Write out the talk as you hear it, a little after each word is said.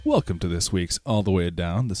Welcome to this week's All the Way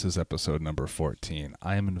Down. This is episode number 14.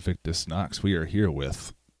 I am Invictus Knox. We are here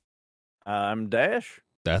with... I'm Dash.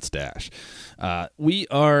 That's Dash. We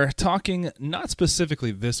are talking not specifically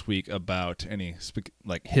this week about any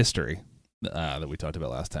history that we talked about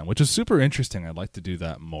last time, which is super interesting. I'd like to do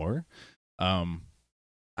that more. I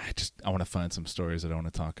want to find some stories that I want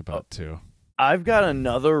to talk about too. I've got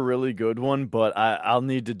another really good one, but I'll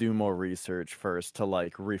need to do more research first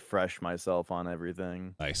to refresh myself on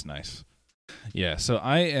everything. Nice. Yeah, so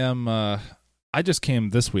I just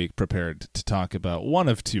came this week prepared to talk about one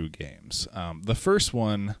of two games. The first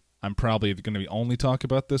one I'm probably going to be only talk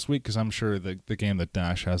about this week because I'm sure the game that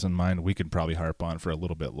Dash has in mind we could probably harp on for a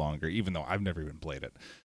little bit longer, even though I've never even played it.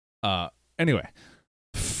 Anyway,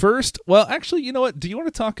 first, well, actually, you know what? Do you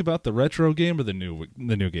want to talk about the retro game or the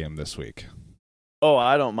new game this week? Oh,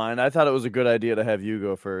 I don't mind. I thought it was a good idea to have you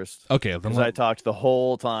go first. Okay, because I talked the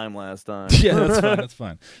whole time last time. Yeah, that's fine. That's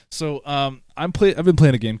fine. So, I've been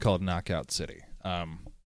playing a game called Knockout City.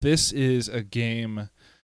 This is a game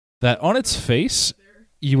that, on its face,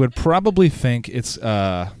 you would probably think it's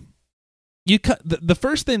the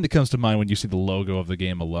first thing that comes to mind when you see the logo of the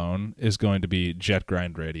game alone is going to be Jet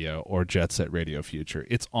Grind Radio or Jet Set Radio Future.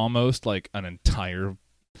 It's almost like an entire,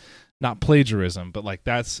 not plagiarism, but like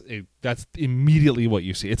that's immediately what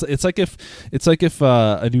you see. It's like if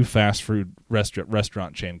a new fast food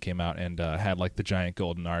restaurant chain came out and had like the giant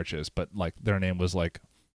golden arches, but like their name was like,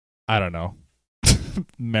 I don't know,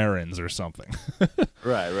 Marins or something.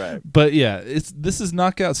 Right. But yeah, this is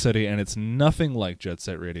Knockout City, and it's nothing like Jet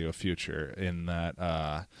Set Radio Future in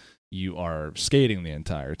that you are skating the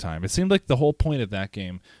entire time. It seemed like the whole point of that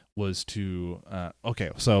game was to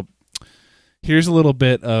so here's a little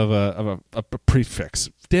bit of a prefix.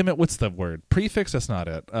 Damn it, what's the word? Prefix? That's not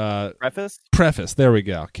it. Preface. There we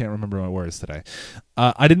go. Can't remember my words today.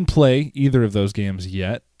 I didn't play either of those games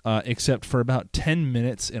yet. Except for about 10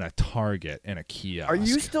 minutes in a Target and a kiosk. Are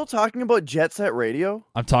you still talking about Jet Set Radio?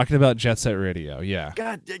 I'm talking about Jet Set Radio, yeah.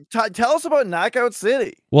 God, tell us about Knockout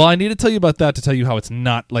City. Well, I need to tell you about that to tell you how it's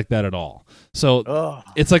not like that at all. So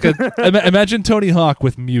It's like imagine Tony Hawk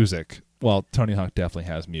with music. Well, Tony Hawk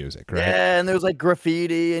definitely has music, right? Yeah, and there's like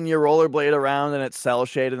graffiti and you rollerblade around and it's cell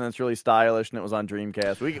shaded and it's really stylish and it was on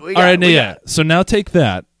Dreamcast. So now take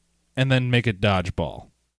that and then make it dodgeball.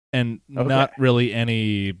 And not really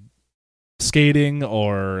any skating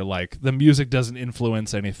or like the music doesn't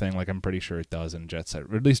influence anything like I'm pretty sure it does in Jet Set,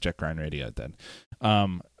 or at least Jet Grind Radio did.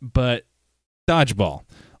 But dodgeball,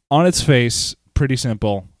 on its face, pretty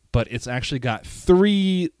simple, but it's actually got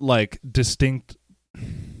three like distinct,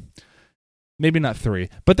 maybe not three,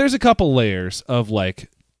 but there's a couple layers of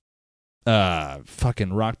like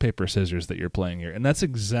fucking rock, paper, scissors that you're playing here. And that's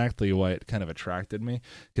exactly why it kind of attracted me,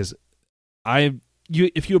 because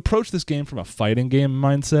if you approach this game from a fighting game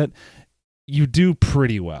mindset, you do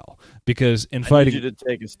pretty well, because in fighting, I need you to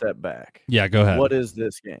take a step back. Yeah, go ahead. What is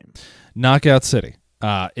this game? Knockout City.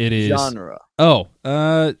 It is genre.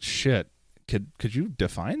 Shit. Could you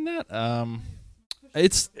define that?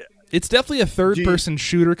 It's definitely a third-person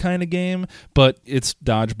shooter kind of game, but it's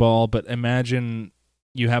dodgeball. But imagine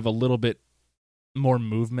you have a little bit more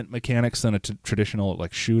movement mechanics than a traditional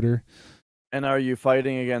like shooter. And are you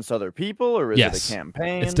fighting against other people, or is it a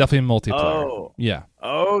campaign? It's definitely multiplayer. Oh. Yeah.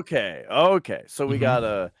 Okay. So we got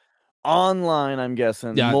a online, I'm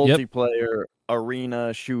guessing, multiplayer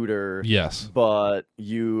arena shooter. Yes. But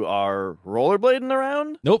you are rollerblading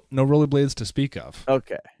around? Nope, no rollerblades to speak of.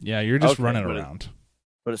 Okay. Yeah, you're just running around.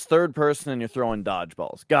 But it's third person and you're throwing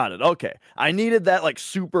dodgeballs. Got it. Okay. I needed that like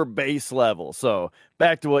super base level. So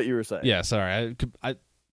back to what you were saying. Yeah, sorry.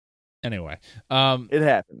 Anyway, it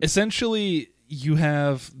happens. Essentially, you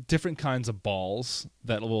have different kinds of balls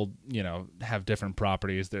that will, have different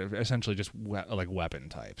properties. They're essentially just like weapon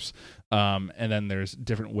types. And then there's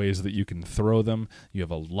different ways that you can throw them. You have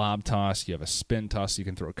a lob toss, you have a spin toss, you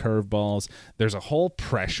can throw curveballs. There's a whole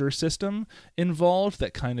pressure system involved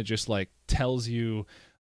that kind of just like tells you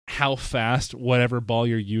how fast whatever ball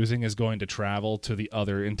you're using is going to travel to the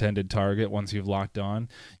other intended target once you've locked on.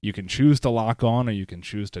 You can choose to lock on, or you can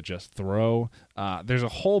choose to just throw. There's a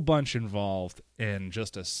whole bunch involved in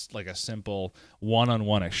just a simple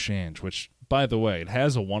one-on-one exchange, which, by the way, it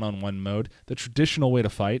has a one-on-one mode. The traditional way to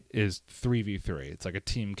fight is 3v3. It's like a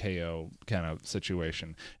team KO kind of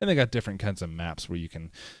situation. And they got different kinds of maps where you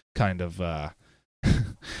can kind of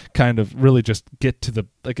really just get to the,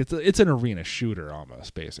 like, it's an arena shooter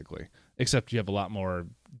almost, basically, except you have a lot more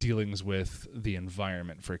dealings with the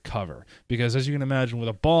environment for cover, because as you can imagine, with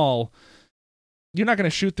a ball, you're not going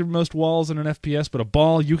to shoot through most walls in an FPS, but a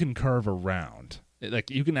ball you can curve around.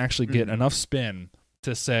 Like, you can actually get enough spin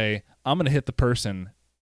to say, I'm going to hit the person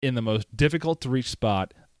in the most difficult to reach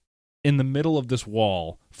spot in the middle of this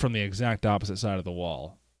wall from the exact opposite side of the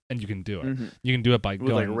wall, and you can do it. Mhm. You can do it by With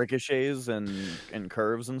going like ricochets and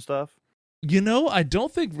curves and stuff. I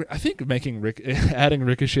think making adding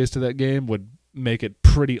ricochets to that game would make it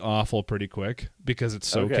pretty awful pretty quick because it's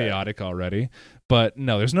so chaotic already. But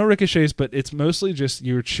no, there's no ricochets, but it's mostly just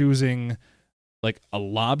you're choosing like a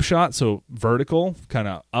lob shot, so vertical, kind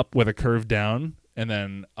of up with a curve down, and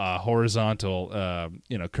then a horizontal,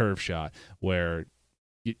 curve shot where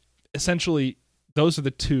essentially those are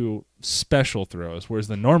the two special throws, whereas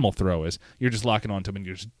the normal throw is you're just locking onto them and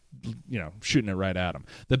you're just shooting it right at them.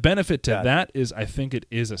 The benefit to that is I think it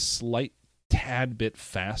is a slight tad bit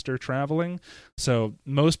faster traveling, so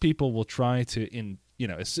most people will try to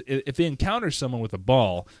if they encounter someone with a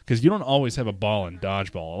ball, because you don't always have a ball in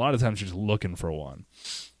dodgeball, a lot of times you're just looking for one.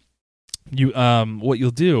 What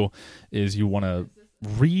you'll do is you want to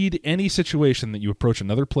read any situation that you approach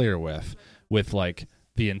another player with like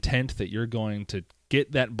the intent that you're going to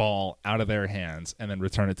get that ball out of their hands and then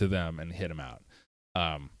return it to them and hit them out.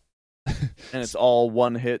 And it's all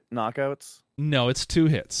one hit knockouts? No, it's 2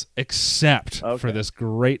 hits, except for this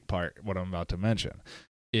great part, what I'm about to mention,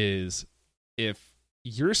 is if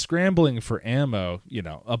you're scrambling for ammo,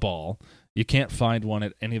 a ball, you can't find one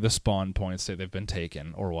at any of the spawn points, say they've been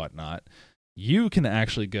taken or whatnot, you can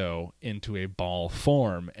actually go into a ball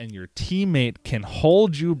form and your teammate can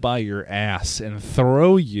hold you by your ass and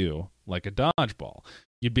throw you like a dodgeball.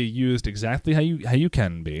 You'd be used exactly how you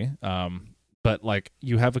can be, but like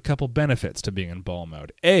you have a couple benefits to being in ball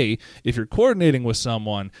mode. A, if you're coordinating with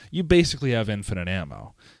someone, you basically have infinite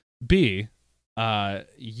ammo. B,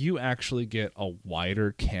 you actually get a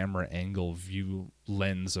wider camera angle view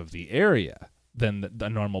lens of the area than the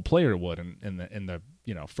normal player would in the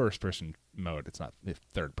first person mode. It's not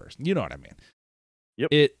third person. You know what I mean? Yep.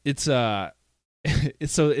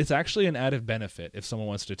 It's actually an added benefit if someone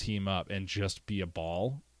wants to team up and just be a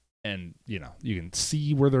ball, and you can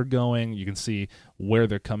see where they're going, you can see where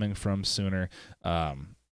they're coming from sooner.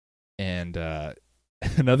 And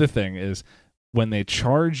another thing is when they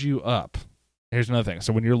charge you up. Here's another thing.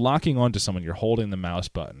 So when you're locking onto someone, you're holding the mouse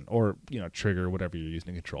button or trigger, whatever you're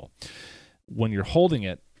using to control. When you're holding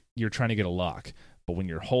it, you're trying to get a lock. But when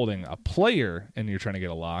you're holding a player and you're trying to get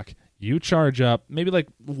a lock, you charge up maybe like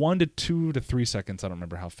 1 to 2 to 3 seconds. I don't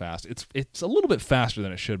remember how fast. It's a little bit faster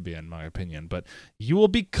than it should be, in my opinion. But you will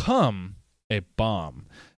become a bomb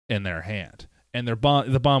in their hand, and the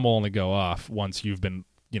bomb will only go off once you've been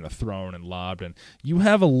thrown and lobbed, and you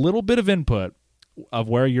have a little bit of input of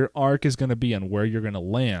where your arc is going to be and where you're going to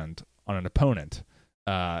land on an opponent,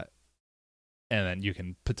 and then you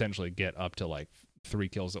can potentially get up to like 3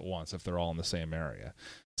 kills at once if they're all in the same area.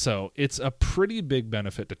 So it's a pretty big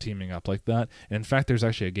benefit to teaming up like that. And in fact, there's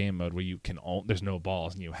actually a game mode where there's no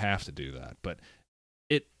balls and you have to do that. But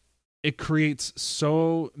it creates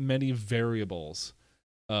so many variables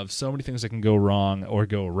of so many things that can go wrong or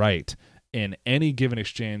go right in any given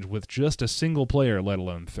exchange with just a single player, let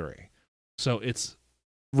alone 3. So it's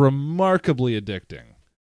remarkably addicting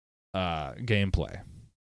gameplay.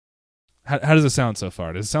 How does it sound so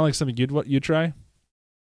far? Does it sound like something you'd try?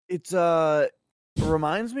 It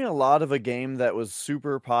reminds me a lot of a game that was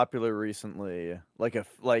super popular recently.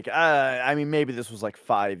 I mean, maybe this was like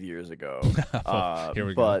 5 years ago. Here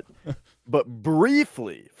we go. But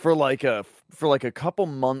briefly, for like a couple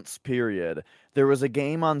months period, there was a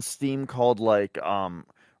game on Steam called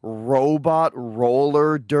Robot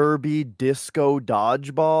Roller Derby Disco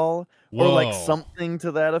Dodgeball. Whoa. Or like something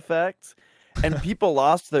to that effect. And people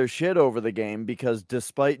lost their shit over the game because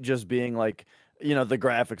despite just being like, the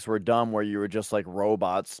graphics were dumb where you were just like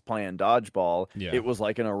robots playing dodgeball, it was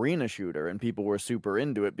like an arena shooter, and people were super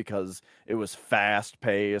into it because it was fast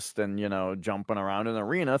paced and, jumping around an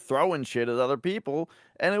arena, throwing shit at other people,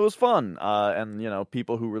 and it was fun. And,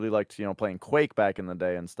 people who really liked, playing Quake back in the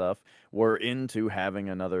day and stuff were into having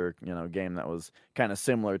another, game that was kind of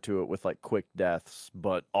similar to it with like quick deaths,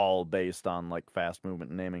 but all based on like fast movement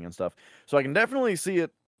and aiming and stuff. So I can definitely see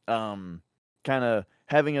it, kind of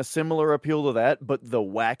having a similar appeal to that, but the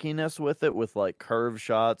wackiness with it, with like curve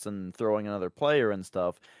shots and throwing another player and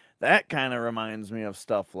stuff, that kind of reminds me of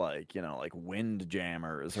stuff like, like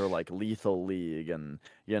Windjammers or like Lethal League and,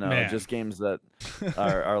 just games that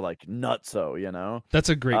are like nutso, That's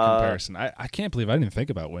a great comparison. I can't believe I didn't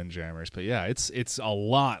think about Windjammers, but yeah, it's a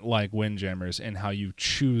lot like Windjammers in how you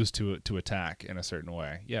choose to attack in a certain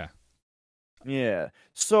way. Yeah. Yeah.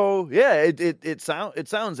 So yeah, it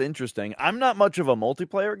sounds interesting. I'm not much of a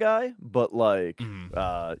multiplayer guy, but like,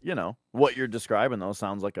 what you're describing though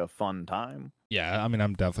sounds like a fun time. Yeah, I mean,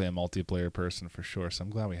 I'm definitely a multiplayer person for sure, so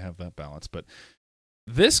I'm glad we have that balance. But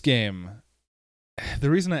This game, the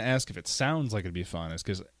reason I ask if it sounds like it'd be fun is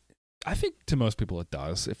because I think to most people it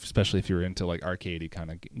does, especially if you're into like arcadey kind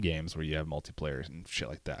of games where you have multiplayer and shit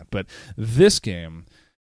like that. But this game,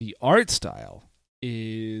 the art style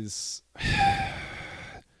is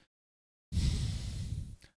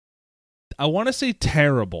I want to say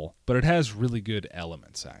terrible, but it has really good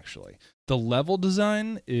elements actually. The level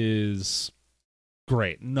design is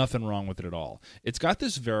great. Nothing wrong with it at all. It's got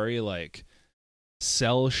this very like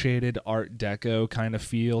cell shaded art deco kind of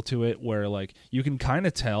feel to it where like you can kind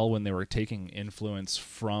of tell when they were taking influence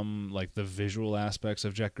from like the visual aspects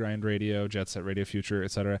of Jet Grind Radio, Jet Set Radio Future,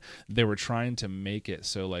 etc. They were trying to make it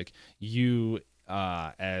so like you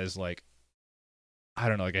as like I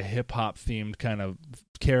don't know, like a hip hop themed kind of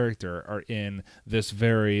character are in this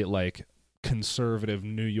very like conservative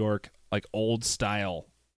New York like old style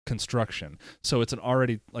construction. So it's an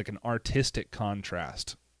already like an artistic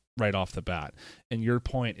contrast right off the bat, and your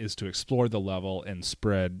point is to explore the level and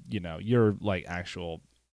spread your like actual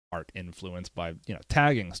art influence by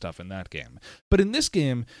tagging stuff in that game. But in this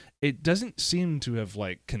game it doesn't seem to have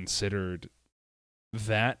like considered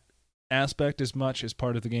that aspect as much as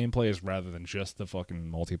part of the gameplay as rather than just the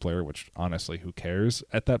fucking multiplayer, which honestly who cares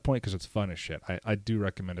at that point because it's fun as shit. I do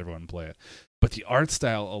recommend everyone play it, but the art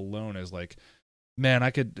style alone is like, man,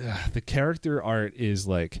 the character art is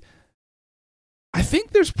like, I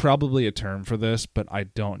think there's probably a term for this, but I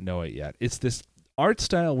don't know it yet. It's this art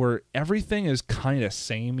style where everything is kind of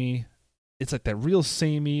samey. It's like that real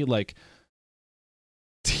samey, like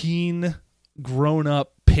teen,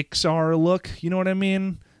 grown-up Pixar look. You know what I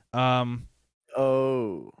mean?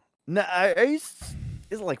 Oh, no, is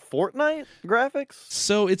it like Fortnite graphics?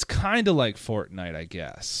 So it's kind of like Fortnite, I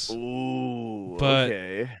guess. Ooh, but,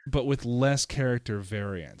 okay. But with less character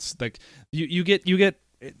variance. Like you get.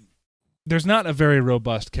 There's not a very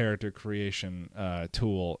robust character creation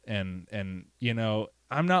tool, and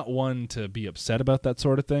I'm not one to be upset about that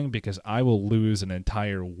sort of thing because I will lose an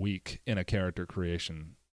entire week in a character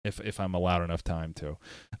creation if I'm allowed enough time to.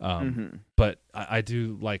 But I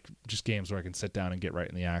do like just games where I can sit down and get right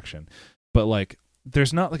in the action. But like,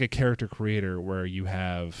 there's not like a character creator where you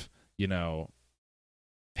have it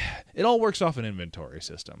all works off an inventory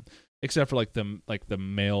system. Except for like the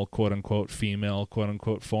male quote unquote female quote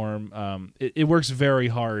unquote form, it works very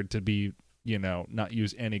hard to be not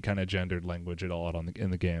use any kind of gendered language at all in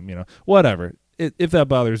the game. Whatever. If that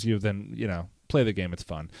bothers you, then play the game. It's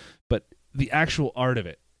fun. But the actual art of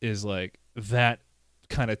it is like that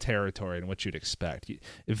kind of territory and what you'd expect.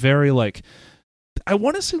 Very like, I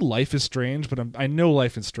want to say Life is Strange, but I know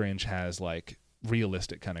Life is Strange has like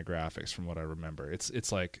realistic kind of graphics from what I remember.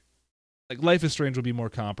 It's like Life is Strange would be more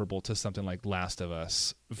comparable to something like Last of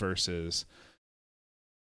Us versus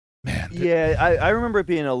Yeah, I remember it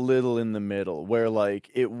being a little in the middle where like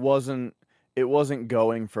it wasn't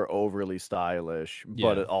going for overly stylish,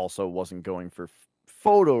 but it also wasn't going for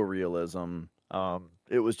photorealism.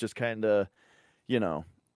 It was just kind of,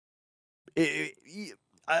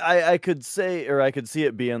 I could say, or I could see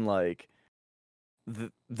it being like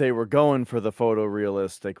they were going for the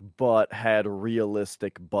photorealistic, but had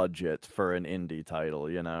realistic budget for an indie title,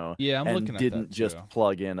 Yeah, I'm looking at that too. Didn't just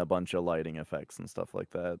plug in a bunch of lighting effects and stuff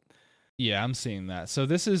like that. Yeah, I'm seeing that. So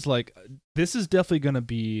this is definitely going to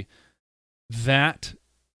be that,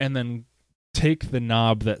 and then take the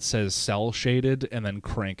knob that says cell shaded and then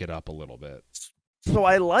crank it up a little bit. So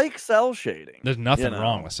I like cell shading. There's nothing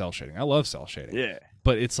wrong with cell shading. I love cell shading. Yeah.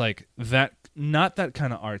 But it's like that, not that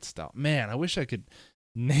kind of art style. Man, I wish I could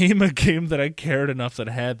name a game that I cared enough that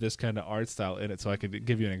had this kind of art style in it so I could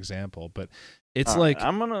give you an example. But it's like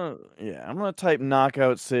I'm gonna type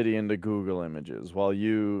Knockout City into Google Images while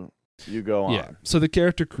you go on. Yeah. So the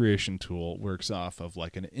character creation tool works off of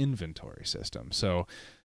like an inventory system. So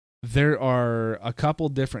there are a couple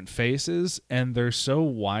different faces, and they're so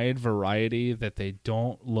wide variety that they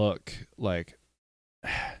don't look like.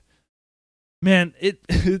 Man,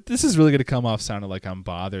 this is really going to come off sounding like I'm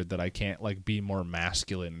bothered that I can't like be more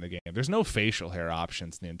masculine in the game. There's no facial hair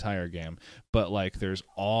options in the entire game, but like there's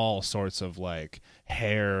all sorts of like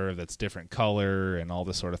hair that's different color and all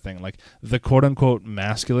this sort of thing. Like the quote unquote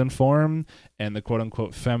masculine form and the quote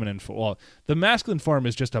unquote feminine form. Well, the masculine form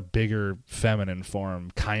is just a bigger feminine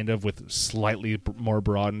form, kind of with slightly more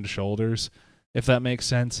broadened shoulders, if that makes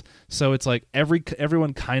sense. So it's like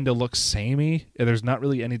everyone kind of looks samey. There's not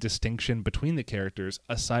really any distinction between the characters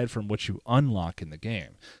aside from what you unlock in the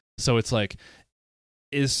game. So it's like,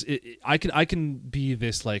 I can be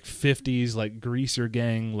this like 50s like greaser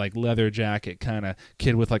gang like leather jacket kind of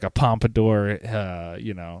kid with like a pompadour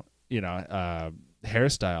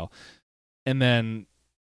hairstyle, and then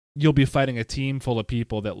you'll be fighting a team full of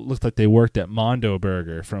people that look like they worked at Mondo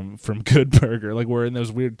Burger from Good Burger. Like, we're in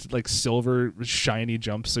those weird, like, silver shiny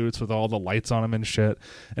jumpsuits with all the lights on them and shit.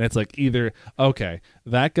 And it's like, either, okay,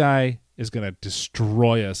 that guy is going to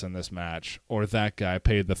destroy us in this match, or that guy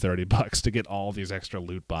paid the $30 to get all these extra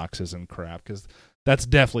loot boxes and crap, because that's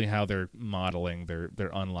definitely how they're modeling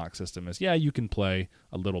their unlock system is. Yeah, you can play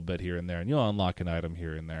a little bit here and there, and you'll unlock an item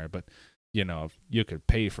here and there, but, you know, you could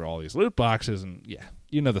pay for all these loot boxes, and yeah,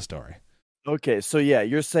 you know the story. Okay, so yeah,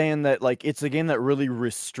 you're saying that like it's a game that really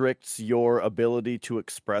restricts your ability to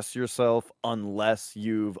express yourself unless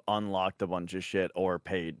you've unlocked a bunch of shit or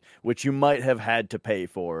paid, which you might have had to pay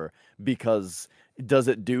for, because does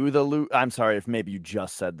it do the loot? I'm sorry if maybe you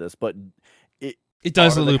just said this, but it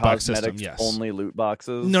does the loot box system, yes. Only loot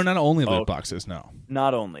boxes? No, not only loot boxes, no.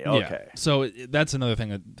 Not only, okay. Yeah. So that's another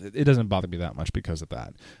thing it doesn't bother me that much because of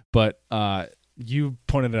that. But you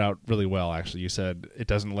pointed it out really well, actually. You said it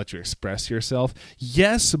doesn't let you express yourself.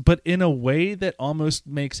 Yes, but in a way that almost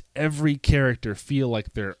makes every character feel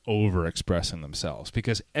like they're over-expressing themselves,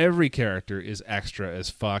 because every character is extra as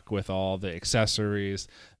fuck with all the accessories,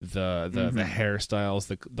 the hairstyles,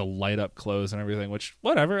 the light-up clothes and everything, which,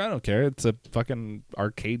 whatever, I don't care. It's a fucking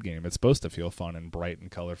arcade game. It's supposed to feel fun and bright and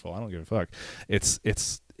colorful. I don't give a fuck.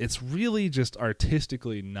 It's really just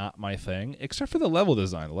artistically not my thing, except for the level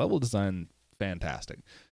design. The level design, fantastic.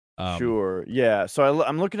 Sure, yeah. So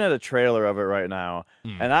I'm looking at a trailer of it right now,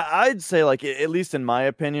 and I'd say, like, at least in my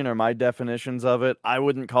opinion or my definitions of it, I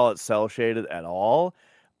wouldn't call it cel shaded at all.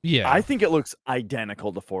 Yeah, I think it looks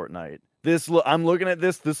identical to Fortnite. I'm looking at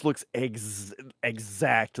this. This looks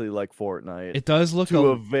exactly like Fortnite. It does look to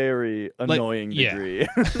a very annoying degree.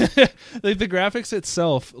 Like, the graphics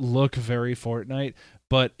itself look very Fortnite,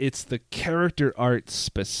 but it's the character art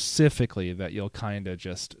specifically that you'll kind of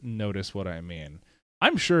just notice what I mean.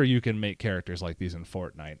 I'm sure you can make characters like these in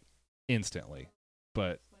Fortnite instantly,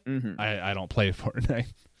 but I don't play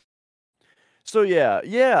Fortnite. So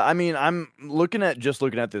yeah. I mean, I'm looking at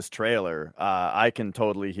this trailer. I can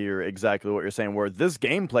totally hear exactly what you're saying. Where this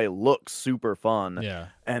gameplay looks super fun. Yeah.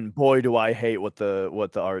 And boy, do I hate what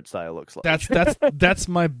the art style looks like. That's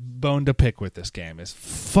my bone to pick with this game. Is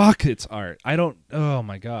fuck its art. I don't. Oh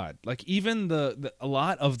my god. Like, even a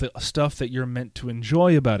lot of the stuff that you're meant to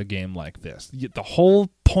enjoy about a game like this. The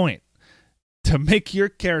whole point to make your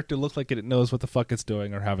character look like it knows what the fuck it's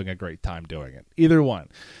doing or having a great time doing it. Either one.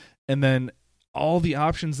 And then all the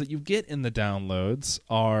options that you get in the downloads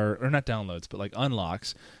or not downloads, but like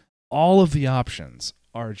unlocks, all of the options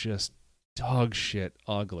are just dog shit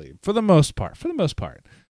ugly for the most part.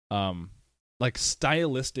 Like,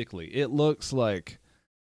 stylistically, it looks like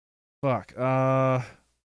fuck.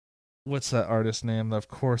 What's that artist name? Of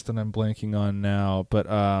course, that I'm blanking on now, but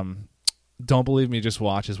Don't Believe Me, Just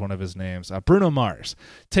Watch is one of his names. Bruno Mars.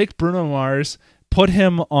 Take Bruno Mars, put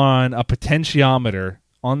him on a potentiometer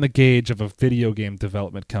on the gauge of a video game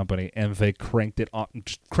development company, and they cranked it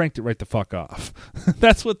right the fuck off.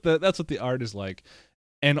 That's what the art is like,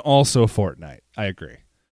 and also Fortnite. I agree,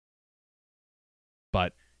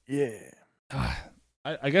 but yeah,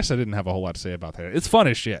 I guess I didn't have a whole lot to say about that. It's fun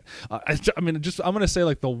as shit. I mean, I'm gonna say,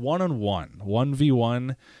 like, the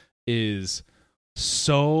 1v1 is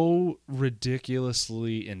so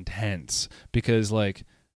ridiculously intense because, like,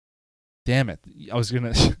 damn it, I was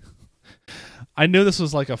gonna. I knew this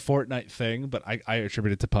was like a Fortnite thing, but I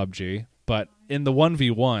attribute it to PUBG. But in the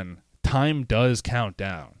 1v1, time does count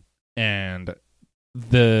down, and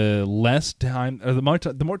the less time, or the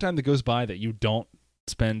more time that goes by that you don't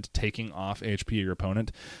spend taking off HP of your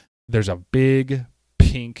opponent, there's a big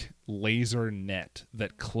pink laser net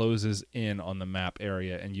that closes in on the map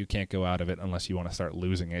area, and you can't go out of it unless you want to start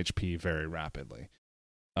losing HP very rapidly.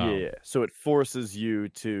 Yeah, so it forces you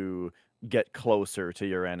to get closer to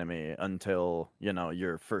your enemy until, you know,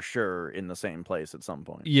 you're for sure in the same place at some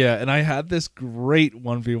point. Yeah, and I had this great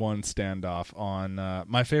 1v1 standoff on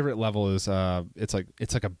my favorite level is it's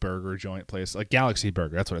like a burger joint place, like Galaxy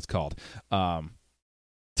Burger, that's what it's called.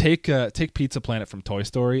 Take Pizza Planet from Toy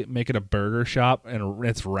Story, make it a burger shop, and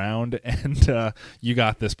it's round, and you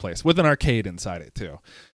got this place with an arcade inside it too.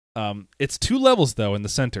 It's 2 levels though in the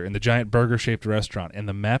center, in the giant burger-shaped restaurant, and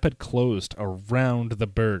the map had closed around the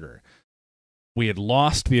burger. We had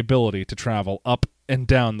lost the ability to travel up and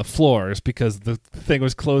down the floors because the thing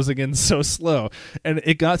was closing in so slow. And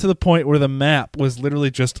it got to the point where the map was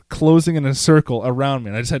literally just closing in a circle around me.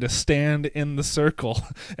 And I just had to stand in the circle.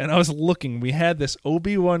 And I was looking. We had this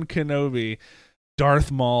Obi-Wan Kenobi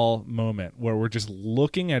Darth Maul moment where we're just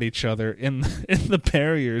looking at each other in the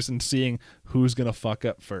barriers and seeing who's going to fuck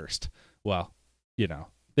up first. Well, you know,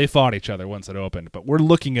 They fought each other once it opened, but we're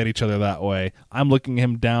looking at each other that way. I'm looking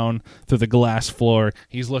him down through the glass floor.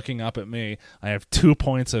 He's looking up at me. I have 2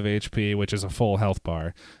 points of HP, which is a full health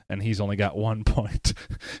bar, and he's only got 1 point.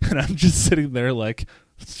 And I'm just sitting there like,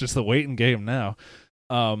 it's just the waiting game now.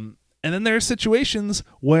 And then there are situations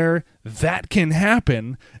where that can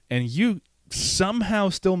happen, and you somehow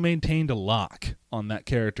still maintained a lock on that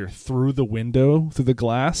character through the window, through the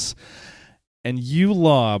glass, and you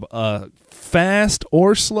lob a fast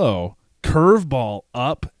or slow curveball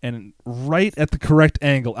up and right at the correct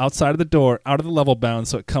angle outside of the door, out of the level bound,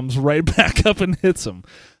 so it comes right back up and hits him.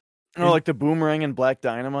 Oh, like the boomerang in Black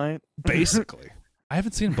Dynamite? Basically. I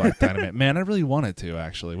haven't seen Black Dynamite. Man, I really wanted to,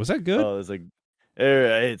 actually. Was that good? Oh,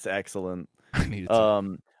 it's excellent. I need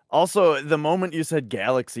to. Also, the moment you said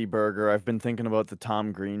Galaxy Burger, I've been thinking about the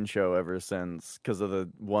Tom Green show ever since, because of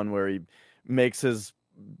the one where he makes his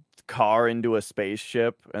car into a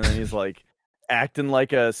spaceship, and then he's like acting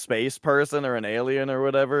like a space person or an alien or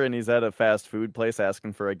whatever, and he's at a fast food place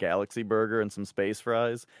asking for a Galaxy Burger and some space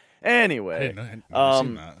fries. Anyway,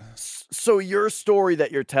 so your story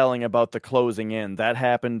that you're telling about the closing in, that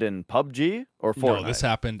happened in PUBG or Fortnite? No, this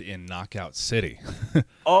happened in Knockout City.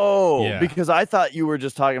 Oh, yeah. Because I thought you were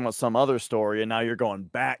just talking about some other story, and now you're going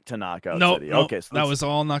back to Knockout City. No, okay, so that was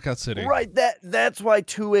all Knockout City. Right, that's why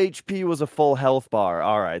 2 HP was a full health bar.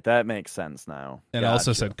 All right, that makes sense now. And gotcha.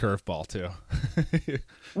 Also said curveball, too.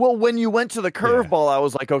 Well, when you went to the curveball, I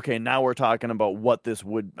was like, okay, now we're talking about what this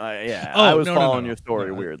would... I was following your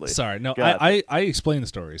story weirdly. Sorry, no, I explained the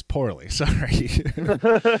stories poorly. Sorry.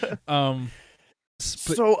 About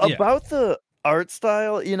the art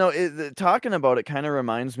style, talking about it kind of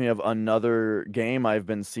reminds me of another game I've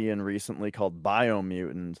been seeing recently called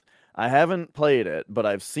Biomutant. I haven't played it, but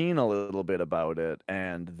I've seen a little bit about it,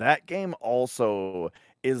 and that game also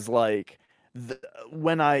is like...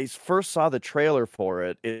 when I first saw the trailer for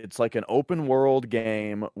it, it's like an open world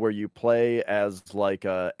game where you play as like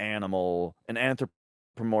an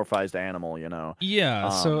anthropomorphized animal, Yeah,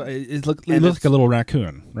 so it looks like a little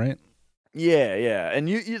raccoon, right? Yeah, and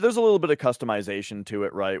you there's a little bit of customization to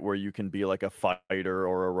it, right? Where you can be like a fighter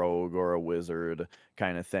or a rogue or a wizard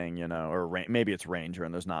kind of thing, or maybe it's ranger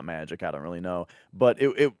and there's not magic. I don't really know, but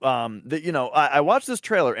I watched this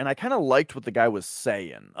trailer and I kind of liked what the guy was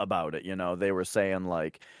saying about it. They were saying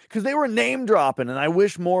like, because they were name dropping, and I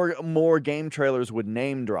wish more game trailers would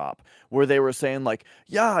name drop, where they were saying like,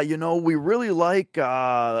 yeah, we really like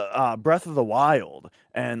Breath of the Wild.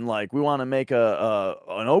 And like we want to make an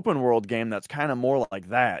open world game that's kind of more like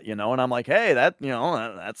that, and I'm like, hey, that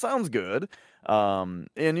sounds good. And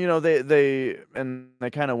they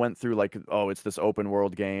kind of went through like, oh, it's this open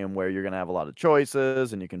world game where you're gonna have a lot of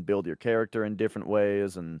choices and you can build your character in different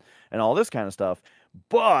ways and all this kind of stuff.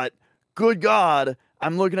 But good God,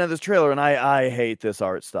 I'm looking at this trailer and I hate this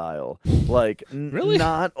art style. Like, really?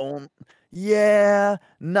 Not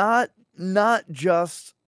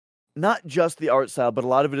just the art style, but a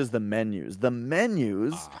lot of it is the menus. The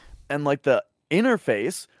menus and like the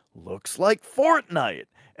interface looks like Fortnite.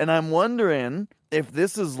 And I'm wondering if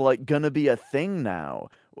this is like gonna be a thing now.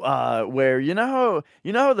 Where how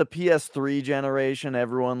the PS3 generation,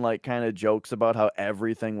 everyone like kind of jokes about how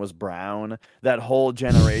everything was brown. That whole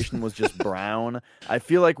generation was just brown. I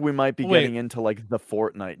feel like we might be getting into like the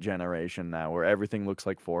Fortnite generation now, where everything looks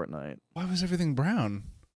like Fortnite. Why was everything brown?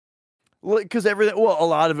 Because a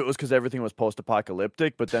lot of it was because everything was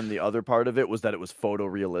post-apocalyptic, but then the other part of it was that it was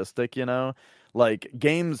photorealistic, Like,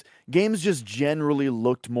 games just generally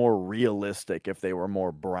looked more realistic if they were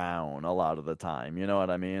more brown a lot of the time, you know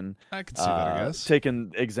what I mean? I can see that, I guess.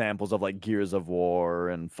 Taking examples of, like, Gears of War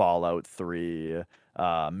and Fallout 3,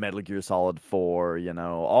 Metal Gear Solid 4,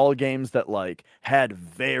 all games that, like, had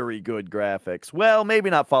very good graphics. Well,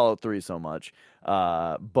 maybe not Fallout 3 so much,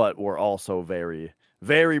 but were also very...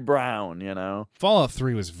 very brown, Fallout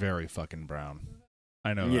 3 was very fucking brown.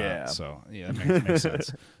 I know that. So, yeah, that makes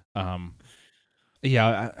sense. I'm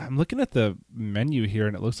looking at the menu here,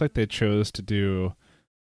 and it looks like they chose to do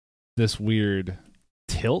this weird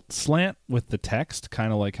tilt slant with the text,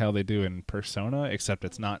 kind of like how they do in Persona, except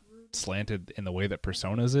it's not slanted in the way that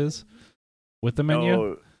Persona's is with the menu.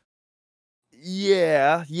 Oh.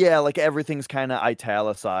 Yeah, like everything's kind of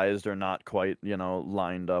italicized or not quite,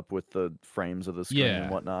 lined up with the frames of the screen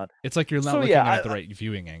and whatnot. It's like you're not looking at the right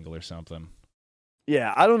viewing angle or something.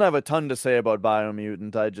 Yeah, I don't have a ton to say about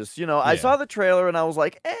Biomutant. I just, I saw the trailer and I was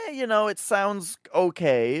like, it sounds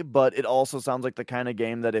okay, but it also sounds like the kind of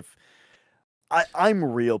game that if... I'm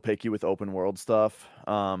real picky with open world stuff.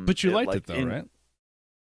 But you liked it though, right?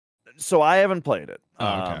 So I haven't played it. Oh,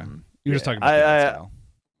 okay. You're just talking about the style.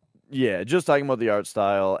 Yeah, just talking about the art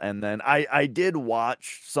style, and then I did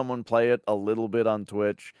watch someone play it a little bit on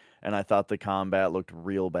Twitch, and I thought the combat looked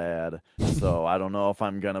real bad. So I don't know if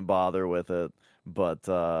I'm gonna bother with it. But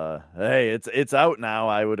hey, it's out now.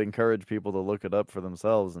 I would encourage people to look it up for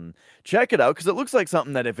themselves and check it out because it looks like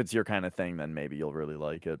something that if it's your kind of thing, then maybe you'll really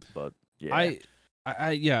like it. But yeah,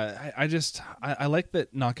 I like that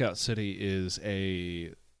Knockout City is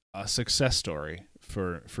a success story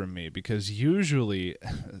for me, because usually,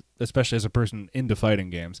 especially as a person into fighting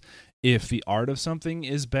games, if the art of something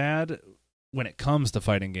is bad, when it comes to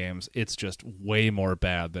fighting games, it's just way more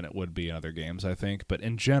bad than it would be in other games, I think. But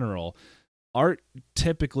in general, art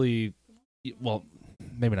typically, well,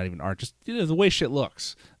 maybe not even art, just the way shit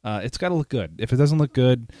looks. It's got to look good. If it doesn't look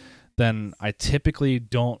good, then I typically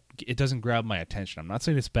don't. It doesn't grab my attention. I'm not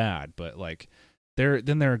saying it's bad, but like there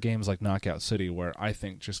are games like Knockout City where I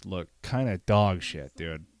think just look kind of dog shit,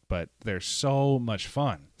 dude. But they're so much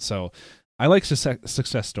fun. So I like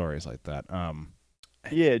success stories like that.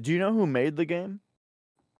 Yeah. Do you know who made the game?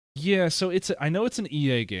 Yeah, so I know it's an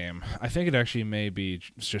EA game. I think it actually may be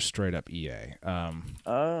just straight up EA.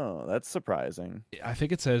 Oh, that's surprising. I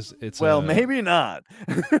think it says it's maybe not.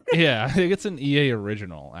 Yeah, I think it's an EA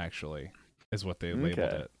original actually, is what they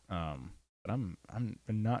labeled it. But I'm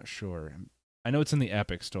not sure. I know it's in the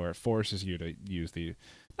Epic Store. It forces you to use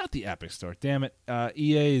not the Epic Store. Damn it,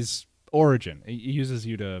 EA's Origin. It uses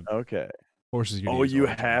you to forces you. To use you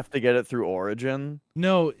Origin. Have to get it through Origin?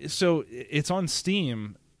 No, so it's on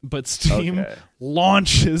Steam. But Steam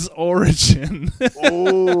launches Origin.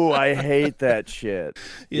 Oh, I hate that shit.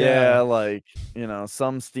 Yeah, like,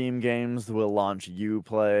 some Steam games will launch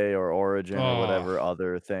Uplay or Origin or whatever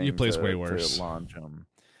other thing. Uplay's way worse. To launch them.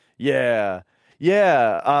 Yeah.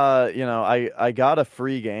 Yeah. I got a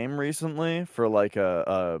free game recently for like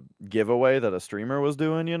a giveaway that a streamer was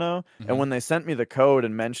doing, Mm-hmm. And when they sent me the code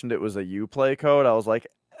and mentioned it was a Uplay code, I was like,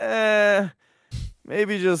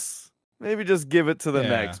 maybe just give it to the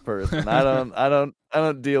next person. I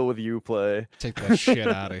don't deal with Uplay. Take that shit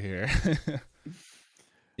out of here.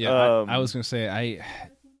 Yeah, I was gonna say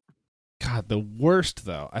God, the worst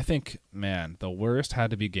though. I think, man, the worst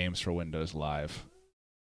had to be Games for Windows Live.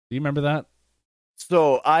 Do you remember that?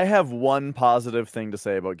 So I have one positive thing to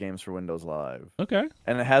say about Games for Windows Live. Okay.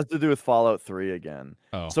 And it has to do with Fallout 3 again.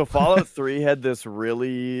 Oh. So Fallout 3 had this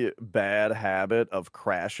really bad habit of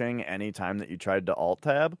crashing anytime that you tried to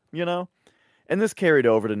alt-tab, And this carried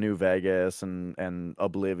over to New Vegas and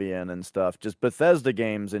Oblivion and stuff. Just Bethesda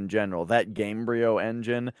games in general. That Gamebryo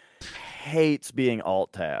engine hates being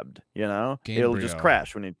alt-tabbed, It'll just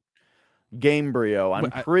crash when you... Gamebryo. I'm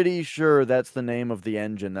pretty sure that's the name of the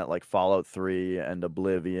engine that like Fallout 3 and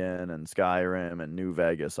Oblivion and Skyrim and New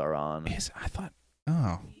Vegas are on. I thought...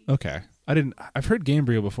 Oh, okay. I've heard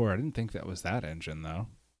Gamebryo before. I didn't think that was that engine, though.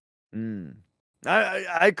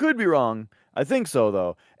 I could be wrong. I think so,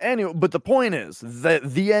 though. Anyway, but the point is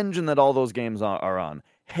that the engine that all those games are on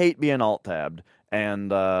hate being alt-tabbed,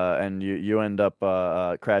 and you end up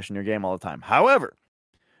crashing your game all the time. However,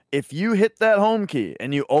 if you hit that home key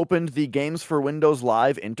and you opened the Games for Windows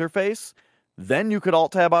Live interface, then you could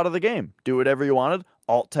alt-tab out of the game. Do whatever you wanted.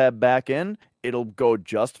 Alt-tab back in. It'll go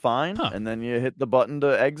just fine. And then you hit the button to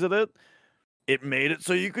exit it. It made it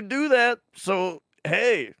so you could do that. So,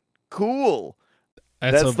 hey, cool.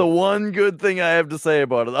 That's the one good thing I have to say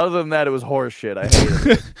about it. Other than that, it was horseshit. I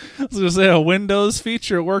hated it. I was going to say, a Windows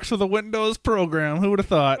feature works with a Windows program. Who would have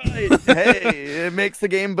thought? Right. Hey, it makes the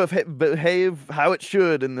game behave how it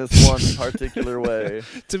should in this one particular way.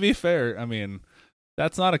 To be fair, I mean,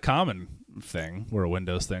 that's not a common thing where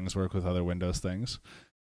Windows things work with other Windows things.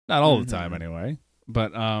 Not all the time, anyway.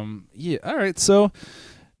 But, yeah, all right. So,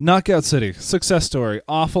 Knockout City, success story,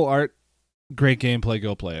 awful art, great gameplay,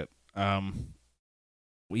 go play it.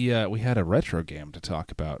 We had a retro game to talk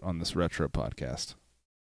about on this retro podcast.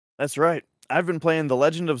 That's right. I've been playing The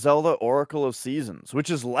Legend of Zelda Oracle of Seasons, which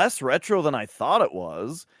is less retro than I thought it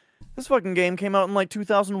was. This fucking game came out in like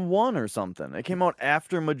 2001 or something. It came out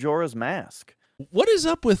after Majora's Mask. What is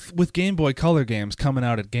up with Game Boy Color games coming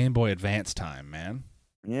out at Game Boy Advance time, man?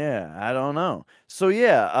 Yeah, I don't know. So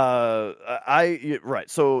yeah, right.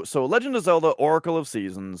 So Legend of Zelda Oracle of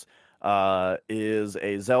Seasons is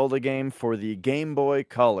a Zelda game for the Game Boy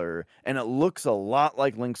Color, and it looks a lot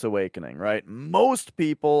like Link's Awakening, right? Most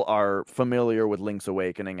people are familiar with Link's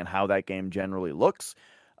Awakening and how that game generally looks.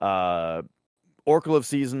 Oracle of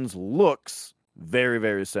Seasons looks very,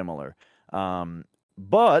 very similar.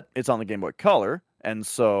 But it's on the Game Boy Color, and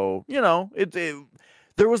so,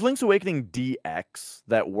 There was Link's Awakening DX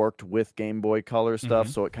that worked with Game Boy Color stuff,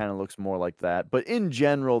 so it kind of looks more like that. But in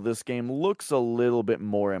general, this game looks a little bit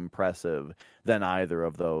more impressive than either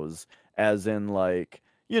of those. As in, like,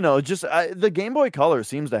 just the Game Boy Color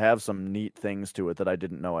seems to have some neat things to it that I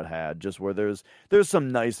didn't know it had. Just where there's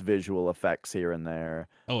some nice visual effects here and there.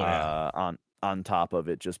 Oh yeah. On top of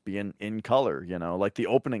it just being in color, like the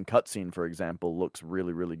opening cutscene, for example, looks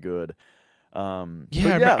really, really good.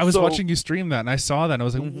 I was watching you stream that, and I saw that, and I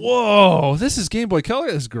was like, "Whoa, this is Game Boy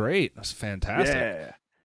Color! This is great! It's fantastic!"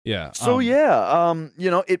 Yeah. So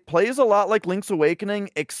it plays a lot like Link's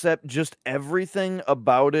Awakening, except just everything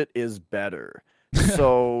about it is better.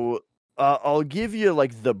 So I'll give you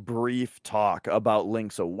like the brief talk about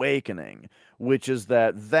Link's Awakening, which is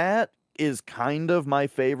that is kind of my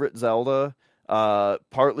favorite Zelda.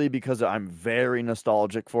 Partly because I'm very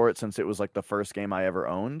nostalgic for it since it was like the first game I ever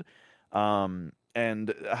owned.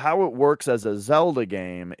 And how it works as a Zelda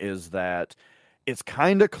game is that it's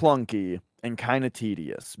kind of clunky and kind of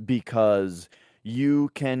tedious because you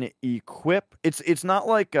can equip. It's not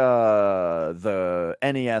like the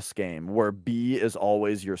NES game where B is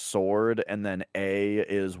always your sword and then A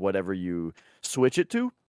is whatever you switch it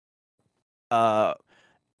to.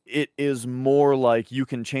 It is more like you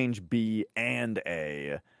can change B and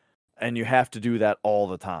A, and you have to do that all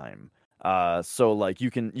the time. So like you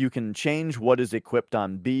can change what is equipped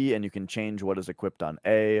on B and you can change what is equipped on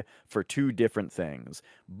A for two different things.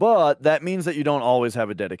 But that means that you don't always have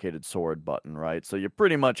a dedicated sword button, right? So you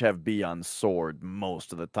pretty much have B on sword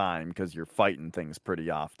most of the time because you're fighting things pretty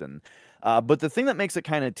often. But the thing that makes it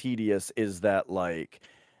kind of tedious is that like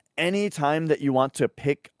any time that you want to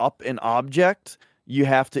pick up an object, you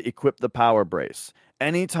have to equip the power brace.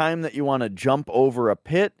 Anytime that you want to jump over a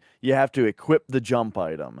pit, you have to equip the jump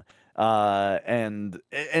item. And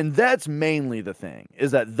that's mainly the thing,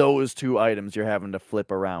 is that those two items you're having to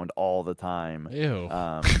flip around all the time. Ew.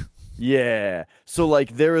 Yeah. So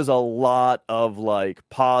like there is a lot of like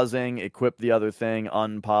pausing, equip the other thing,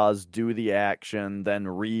 unpause, do the action, then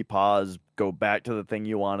repause, go back to the thing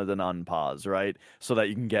you wanted and unpause, right? So that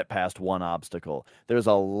you can get past one obstacle. There's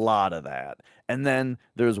a lot of that. And then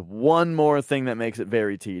there's one more thing that makes it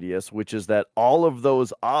very tedious, which is that all of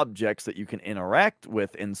those objects that you can interact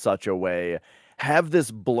with in such a way have this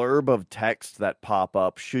blurb of text that pop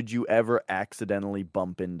up should you ever accidentally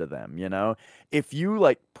bump into them, If you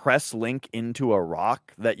like press Link into a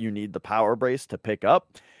rock that you need the power brace to pick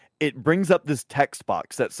up, it brings up this text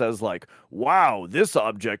box that says like, "Wow, this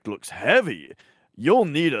object looks heavy. You'll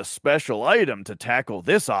need a special item to tackle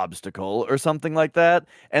this obstacle," or something like that.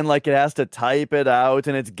 And like it has to type it out,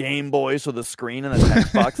 and it's Game Boy, so the screen in the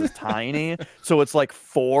text box is tiny. So it's like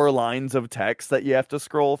 4 lines of text that you have to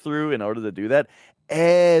scroll through in order to do that.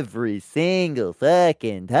 Every single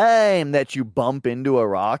fucking time that you bump into a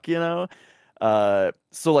rock,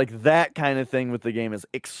 So like that kind of thing with the game is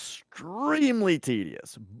extremely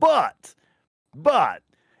tedious. But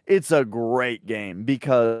it's a great game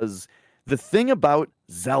because the thing about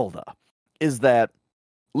Zelda is that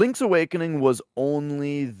Link's Awakening was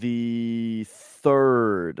only the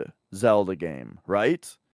 3rd Zelda game,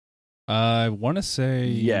 right? I want to say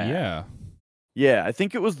yeah. Yeah, I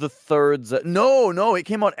think it was the 3rd. No, it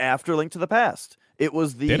came out after Link to the Past. It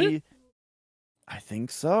was the... Did it? I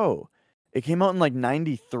think so. It came out in like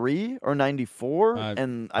 93 or 94,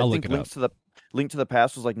 and I think Link to the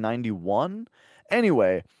Past was like 91.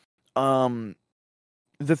 Anyway,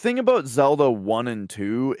 the thing about Zelda 1 and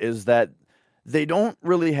 2 is that they don't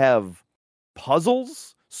really have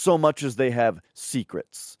puzzles so much as they have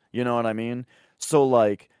secrets. You know what I mean? So,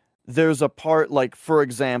 like, there's a part, like, for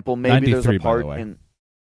example, maybe there's a part in...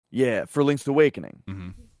 Yeah, for Link's Awakening.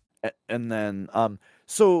 Mm-hmm. And then,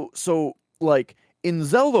 so, like, in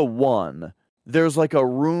Zelda 1, there's, like, a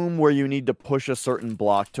room where you need to push a certain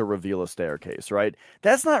block to reveal a staircase, right?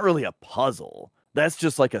 That's not really a puzzle. That's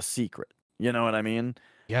just, like, a secret. You know what I mean?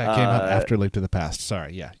 Yeah, it came out after Link to the Past.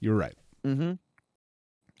 Sorry, yeah, you're right. Mm-hmm.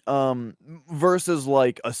 Versus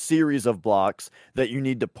like a series of blocks that you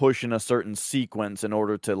need to push in a certain sequence in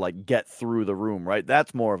order to like get through the room, right?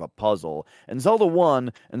 That's more of a puzzle. And Zelda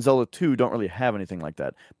 1 and Zelda 2 don't really have anything like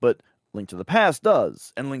that. But Link to the Past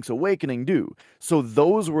does, and Link's Awakening do. So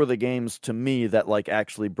those were the games to me that like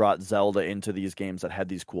actually brought Zelda into these games that had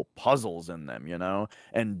these cool puzzles in them,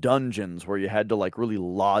 and dungeons where you had to like really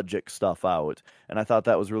logic stuff out. And I thought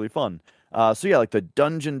that was really fun. So yeah, like the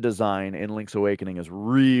dungeon design in Link's Awakening is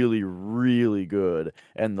really, really good,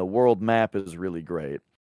 and the world map is really great.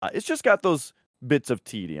 It's just got those bits of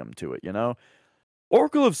tedium to it,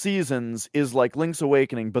 Oracle of Seasons is like Link's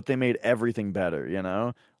Awakening, but they made everything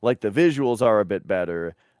better, Like the visuals are a bit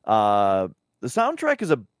better. The soundtrack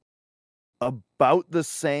is about the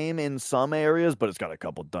same in some areas, but it's got a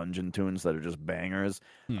couple dungeon tunes that are just bangers.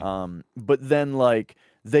 But then like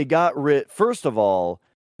they got rid. First of all,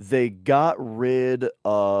 they got rid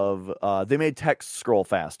of. They made text scroll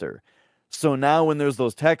faster. So now when there's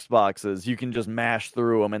those text boxes, you can just mash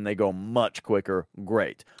through them and they go much quicker.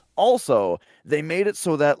 Great. Also, they made it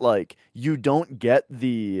so that like you don't get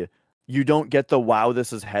the wow,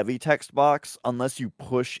 this is heavy text box unless you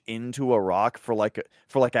push into a rock for like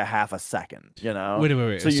a half a second, you know?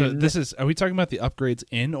 Wait. So this is, are we talking about the upgrades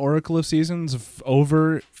in Oracle of Seasons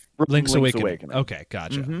over Link's Awakening? Okay,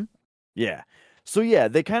 gotcha. Mm-hmm. Yeah. So yeah,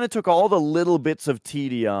 they kind of took all the little bits of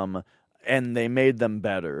tedium and they made them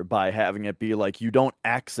better by having it be like you don't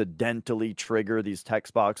accidentally trigger these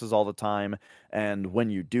text boxes all the time, and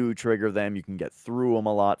when you do trigger them, you can get through them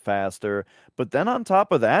a lot faster. But then on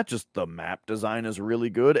top of that, just the map design is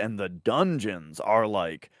really good, and the dungeons are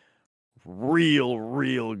like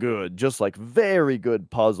real good, just like very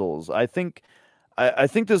good puzzles. I think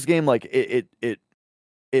this game like it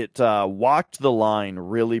walked the line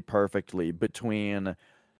really perfectly between.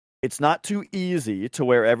 It's not too easy to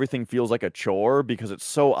where everything feels like a chore because it's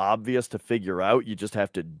so obvious to figure out. You just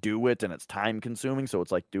have to do it and it's time consuming. So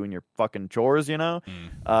it's like doing your fucking chores, you know?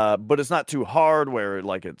 But it's not too hard where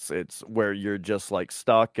like it's where you're just like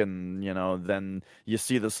stuck and, you know, then you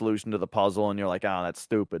see the solution to the puzzle and you're like, oh, that's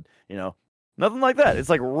stupid, you know? Nothing like that. It's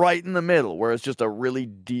like right in the middle where it's just a really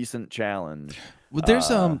decent challenge. Well, there's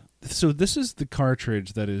so this is the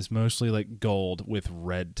cartridge that is mostly like gold with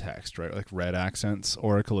red text, right? Like red accents,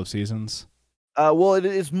 Oracle of Seasons. Well, it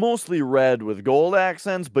is mostly red with gold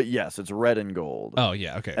accents, but yes, it's red and gold. Oh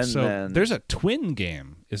yeah, okay. And so then, there's a twin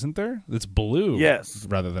game, isn't there? That's blue, yes,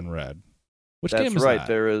 rather than red. Which That's game is right. that?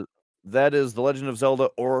 There is. That is The Legend of Zelda: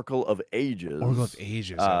 Oracle of Ages. Oracle of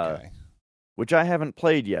Ages. Okay. Which I haven't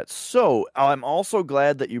played yet. So I'm also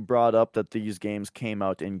glad that you brought up that these games came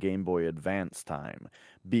out in Game Boy Advance time,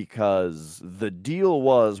 because the deal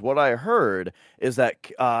was, what I heard is that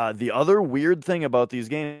the other weird thing about these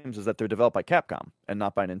games is that they're developed by Capcom and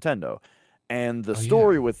not by Nintendo. And the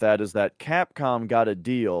story with that is that Capcom got a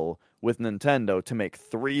deal with Nintendo to make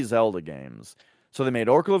 3 Zelda games. So they made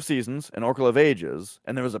Oracle of Seasons and Oracle of Ages,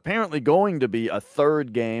 and there was apparently going to be a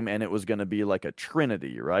 3rd game, and it was going to be like a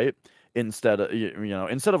trinity, right? Instead of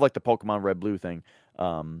instead of like the Pokemon Red Blue thing.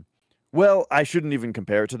 Well, I shouldn't even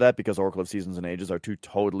compare it to that because Oracle of Seasons and Ages are 2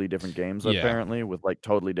 totally different games apparently, with like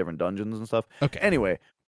totally different dungeons and stuff. Okay. Anyway,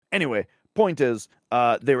 point is,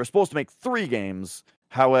 they were supposed to make 3 games.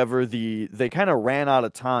 However, they kind of ran out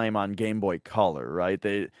of time on Game Boy Color,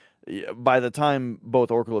 right? By the time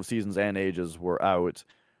both Oracle of Seasons and Ages were out,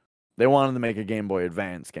 they wanted to make a Game Boy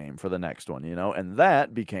Advance game for the next one, you know, and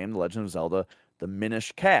that became The Legend of Zelda: The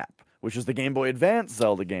Minish Cap, which is the Game Boy Advance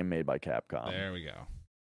Zelda game made by Capcom. There we go.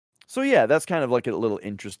 So yeah, that's kind of like a little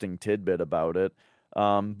interesting tidbit about it.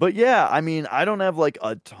 But yeah, I mean, I don't have like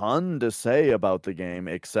a ton to say about the game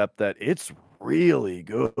except that it's really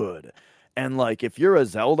good. And like, if you're a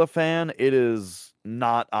Zelda fan, it is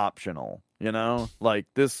not optional, you know? Like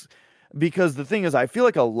this, because the thing is, I feel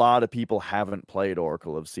like a lot of people haven't played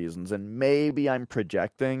Oracle of Seasons, and maybe I'm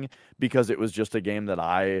projecting because it was just a game that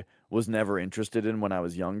I was never interested in when I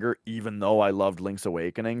was younger, even though I loved Link's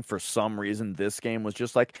Awakening. For some reason, this game was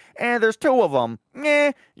just like, there's 2 of them.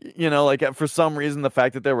 You know, like for some reason, the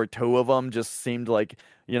fact that there were 2 of them just seemed like,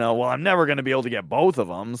 you know, well, I'm never going to be able to get both of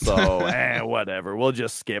them. So, whatever. We'll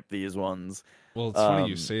just skip these ones. Well, it's funny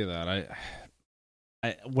you say that.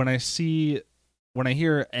 When I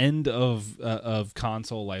hear end of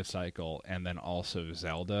console life cycle and then also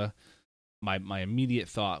Zelda, my immediate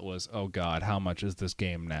thought was, oh God, how much is this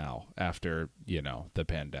game now after, you know, the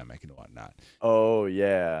pandemic and whatnot? Oh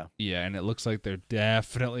yeah. Yeah, and it looks like there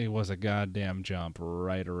definitely was a goddamn jump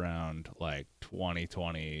right around like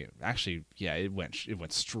 2020. Actually, yeah, it went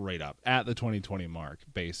straight up at the 2020 mark,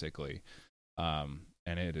 basically. And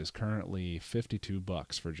it is currently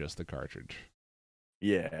 $52 for just the cartridge.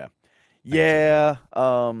 Yeah. Yeah,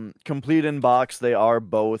 complete in box, they are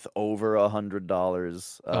both over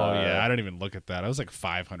 $100. Oh yeah, I don't even look at that. I was like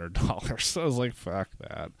 $500. I was like, fuck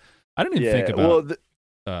that. I didn't even think about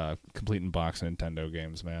complete in box Nintendo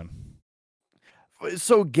games, man.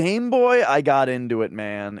 So Game Boy, I got into it,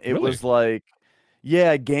 man. It really? Was like,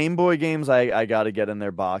 yeah, Game Boy games, I got to get in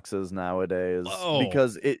their boxes nowadays. Whoa.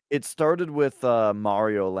 Because it started with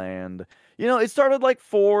Mario Land. You know, it started like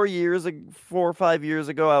 4 or 5 years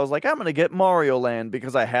ago. I was like, I'm going to get Mario Land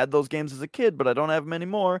because I had those games as a kid, but I don't have them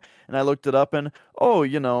anymore. And I looked it up and,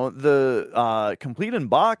 you know, the complete in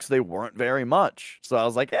box, they weren't very much. So I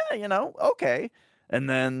was like, you know, okay. And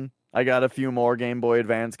then I got a few more Game Boy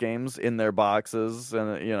Advance games in their boxes,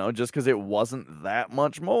 and just because it wasn't that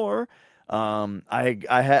much more. I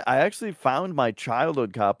actually found my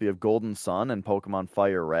childhood copy of Golden Sun and Pokemon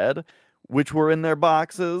Fire Red, which were in their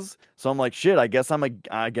boxes. So I'm like, shit. I guess I'm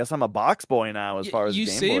a box boy now as far as you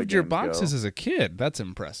Game Boy saved your games boxes go. as a kid. That's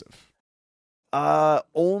impressive.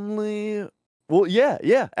 Only. Well,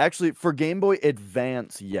 yeah. Actually, for Game Boy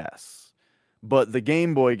Advance, yes. But the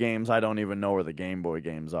Game Boy games, I don't even know where the Game Boy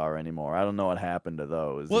games are anymore. I don't know what happened to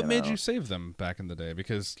those. What made you save them back in the day?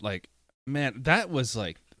 Because, like, man, that's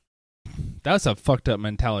a fucked up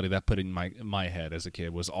mentality that put in my head as a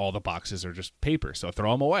kid, was all the boxes are just paper, so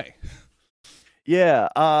throw them away. Yeah,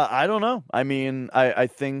 I don't know. I mean, I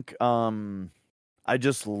think I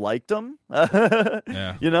just liked them.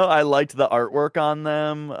 Yeah. I liked the artwork on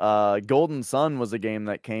them. Golden Sun was a game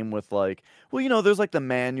that came with there's like the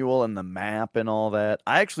manual and the map and all that.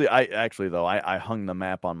 I hung the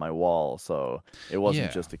map on my wall, so it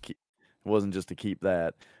wasn't just to keep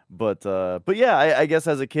that. But yeah, I guess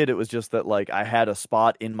as a kid it was just that like I had a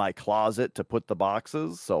spot in my closet to put the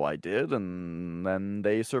boxes, so I did, and then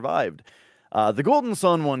they survived. The Golden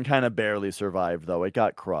Sun one kind of barely survived, though. It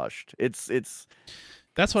got crushed.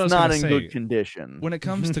 That's what I was not gonna in say. good condition. When it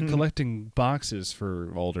comes to collecting boxes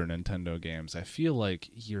for older Nintendo games, I feel like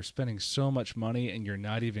you're spending so much money and you're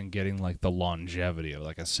not even getting like the longevity of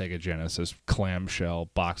like a Sega Genesis clamshell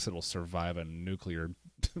box that'll survive a nuclear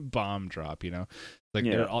bomb drop. Like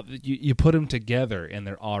you put them together and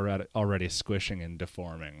they're already squishing and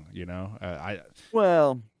deforming.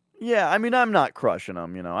 Well. Yeah, I mean, I'm not crushing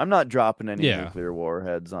them, I'm not dropping any nuclear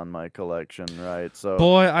warheads on my collection, right? So,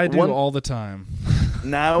 boy, I do all the time.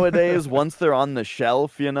 Nowadays, once they're on the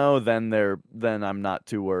shelf, then I'm not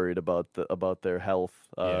too worried about their health,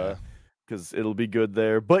 because it'll be good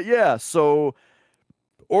there. But yeah, so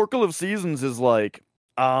Oracle of Seasons is like,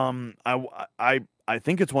 I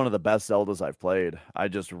think it's one of the best Zeldas I've played. I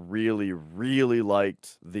just really, really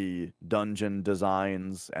liked the dungeon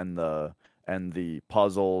designs and the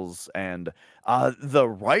puzzles and the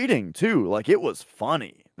writing too. Like, it was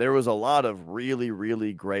funny. There was a lot of really,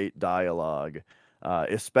 really great dialogue.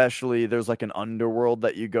 Especially there's like an underworld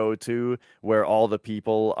that you go to where all the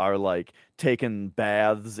people are like taking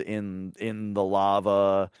baths in the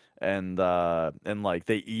lava, and like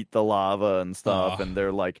they eat the lava and stuff. And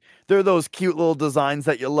they're those cute little designs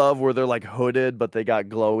that you love where they're like hooded but they got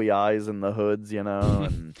glowy eyes in the hoods,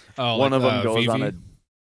 and one of them goes on a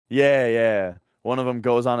yeah. One of them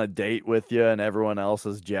goes on a date with you, and everyone else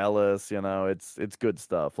is jealous. It's good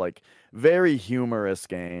stuff. Like, very humorous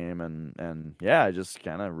game, and yeah, I just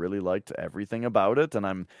kind of really liked everything about it, and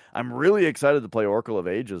I'm really excited to play Oracle of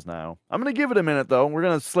Ages now. I'm gonna give it a minute though. We're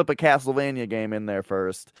gonna slip a Castlevania game in there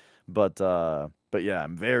first, but yeah,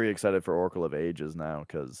 I'm very excited for Oracle of Ages now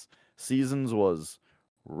because Seasons was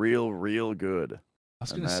real good. I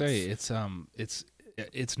was gonna say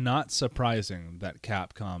it's not surprising that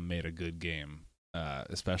Capcom made a good game,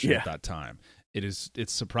 especially at that time. It's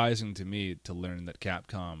surprising to me to learn that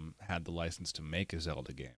Capcom had the license to make a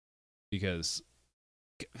Zelda game, because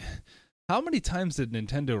how many times did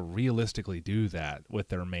Nintendo realistically do that with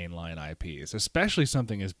their mainline IPs, especially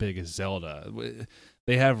something as big as Zelda?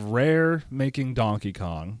 They have Rare making Donkey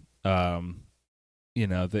Kong.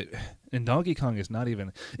 And Donkey Kong is not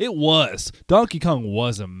even. Donkey Kong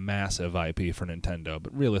was a massive IP for Nintendo,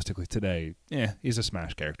 but realistically today, he's a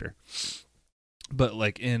Smash character. But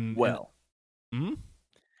like well,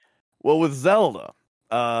 with Zelda,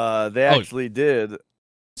 they actually did.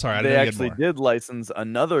 Sorry, I they actually did license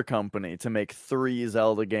another company to make 3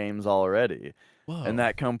 Zelda games already. Whoa. And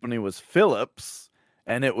that company was Philips,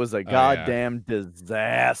 and it was a goddamn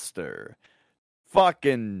disaster.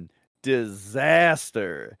 Fucking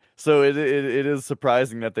disaster. So it is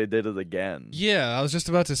surprising that they did it again. Yeah, I was just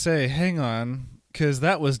about to say, hang on, because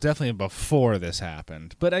that was definitely before this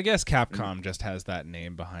happened. But I guess Capcom just has that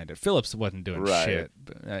name behind it. Philips wasn't doing shit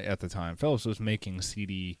at the time. Philips was making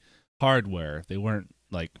CD hardware. They weren't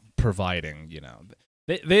like providing,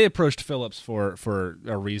 They approached Philips for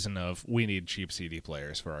a reason of, we need cheap CD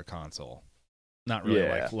players for our console. Not really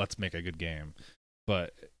like, let's make a good game.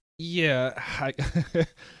 But yeah, I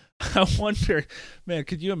wonder, man,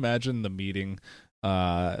 could you imagine the meeting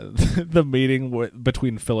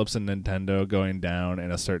between Philips and Nintendo going down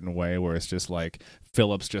in a certain way where it's just like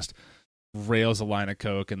Philips just rails a line of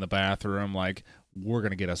Coke in the bathroom like, we're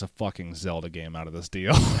going to get us a fucking Zelda game out of this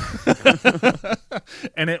deal.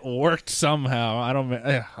 And it worked somehow. I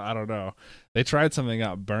don't know. They tried something,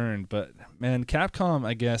 got burned, but man, Capcom,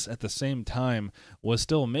 I guess, at the same time was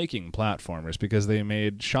still making platformers because they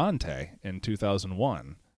made Shantae in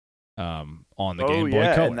 2001. on the Game Boy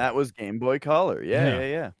Color. And that was Game Boy Color.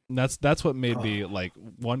 Yeah. And that's what made me like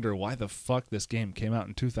wonder why the fuck this game came out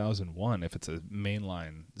in 2001 if it's a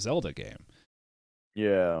mainline Zelda game.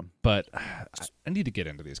 Yeah. But I need to get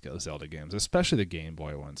into these Zelda games, especially the Game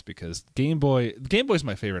Boy ones, because Game Boy's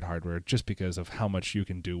my favorite hardware just because of how much you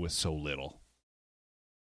can do with so little.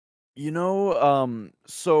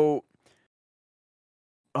 So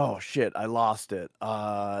oh shit, I lost it.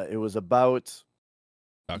 It was about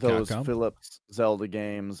those Capcom? Philips Zelda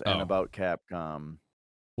games and about Capcom.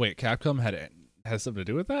 Wait, Capcom has something to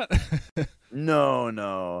do with that?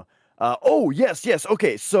 No. Yes.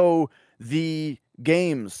 Okay, so the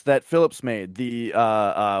games that Philips made, the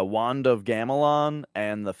Wand of Gamelon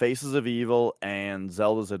and the Faces of Evil and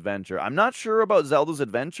Zelda's Adventure. I'm not sure about Zelda's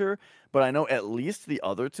Adventure, but I know at least the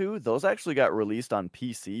other two, those actually got released on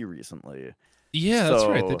PC recently. Yeah, that's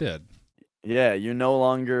right, they did. Yeah, you no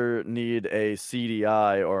longer need a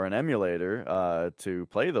CDI or an emulator to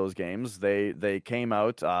play those games. They came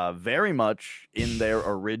out very much in their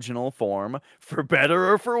original form, for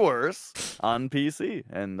better or for worse, on PC,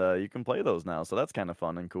 and you can play those now. So that's kind of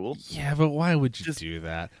fun and cool. Yeah, but why would you do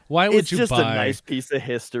that? Why would you buy? It's just a nice piece of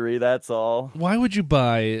history. That's all. Why would you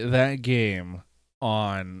buy that game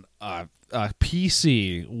on a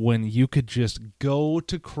PC when you could just go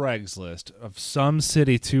to Craigslist of some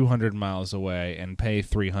city 200 miles away and pay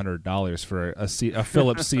 $300 for a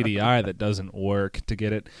Philips CDI that doesn't work to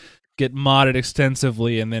get modded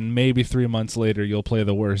extensively, and then maybe 3 months later you'll play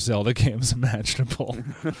the worst Zelda games imaginable?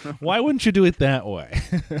 Why wouldn't you do it that way?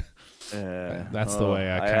 That's the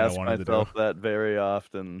way I kind of wanted to do. I ask myself that very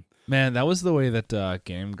often. Man, that was the way that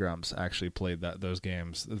Game Grumps actually played those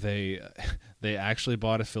games. They actually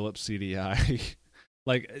bought a Philips CDI.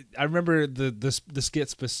 Like, I remember the skit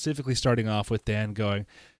specifically starting off with Dan going,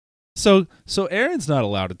 So Aaron's not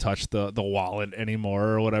allowed to touch the wallet anymore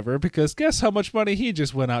or whatever, because guess how much money he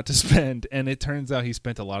just went out to spend? And it turns out he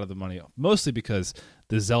spent a lot of the money, mostly because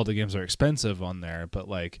the Zelda games are expensive on there, but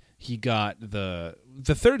like he got the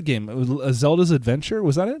third game, it was Zelda's Adventure,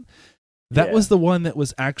 was that it? That was the one that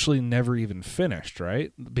was actually never even finished,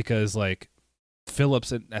 right? Because like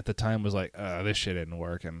Philips at the time was like, this shit didn't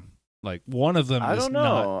work, and like one of them of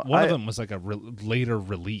them was like a later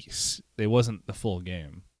release. It wasn't the full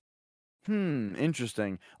game.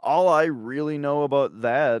 Interesting. All I really know about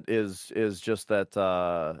that is just that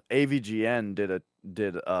AVGN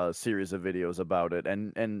did a series of videos about it,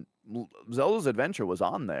 and Zelda's Adventure was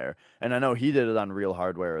on there, and I know he did it on real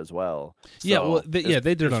hardware as well. So, yeah, well, they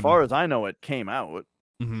did it as far as I know, it came out.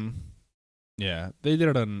 Mm-hmm. Yeah, they did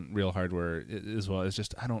it on real hardware as well. It's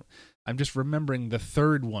just I'm just remembering the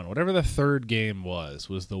third one. Whatever the third game was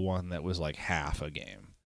the one that was like half a game.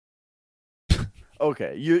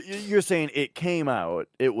 Okay, you're saying it came out.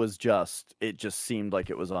 It just seemed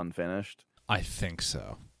like it was unfinished. I think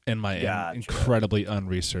so. In my incredibly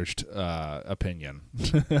unresearched opinion.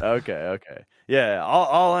 Okay. Yeah,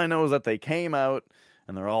 all I know is that they came out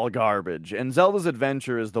and they're all garbage. And Zelda's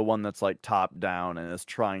Adventure is the one that's like top down and is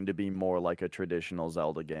trying to be more like a traditional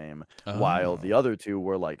Zelda game, while the other two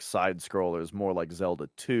were like side scrollers, more like Zelda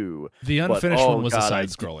 2. The unfinished one was a side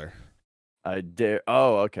scroller.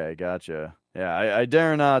 Oh, okay, gotcha. Yeah, I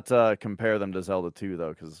dare not compare them to Zelda 2 though,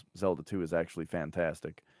 because Zelda 2 is actually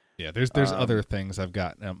fantastic. Yeah, there's other things I've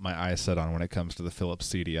got my eyes set on when it comes to the Philips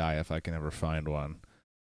CDI, if I can ever find one.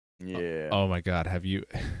 Yeah. Oh my God, have you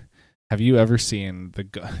ever seen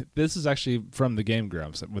this is actually from the Game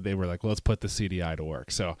Grumps, where they were like, let's put the CDI to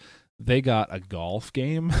work. So they got a golf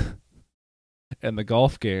game, and the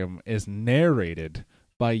golf game is narrated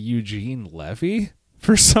by Eugene Levy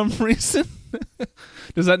for some reason.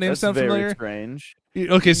 Does that name sound familiar? That's very strange.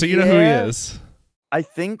 Okay, so you know who he is. I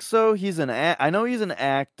think so. I know he's an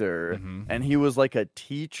actor, and he was like a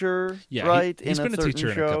teacher, right? He's been a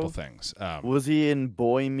teacher in a couple things. Was he in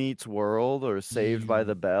Boy Meets World or Saved by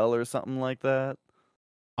the Bell or something like that?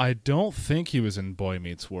 I don't think he was in Boy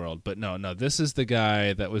Meets World, but no, this is the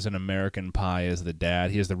guy that was in American Pie as the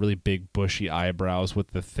dad. He has the really big bushy eyebrows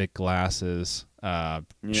with the thick glasses,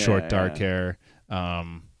 short dark hair.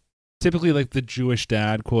 Typically like the Jewish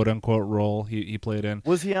dad, quote unquote, role he played in.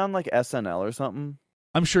 Was he on like SNL or something?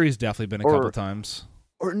 I'm sure he's definitely been a couple times.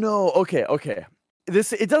 Or no, okay.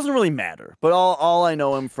 It doesn't really matter, but all I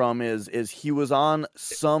know him from is he was on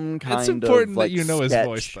some kind of It's important like that you know sketch. his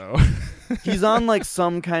voice though. He's on like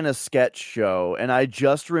some kind of sketch show, and I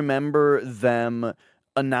just remember them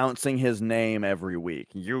announcing his name every week,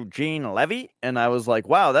 Eugene Levy, and I was like,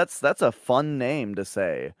 wow, that's a fun name to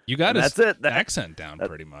say. You got his accent down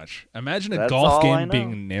pretty much. Imagine a golf game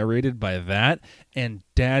being narrated by that and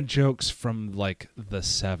dad jokes from like the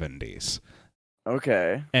 70s.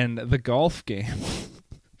 Okay. And the golf game,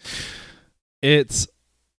 it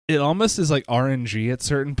almost is like RNG at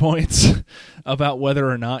certain points about whether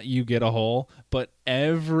or not you get a hole, but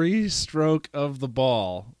every stroke of the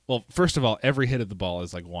ball, well, first of all, every hit of the ball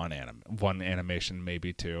is like one animation,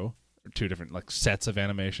 maybe two different like sets of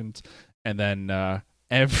animations, and then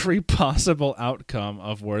every possible outcome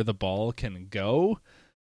of where the ball can go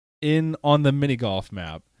on the mini golf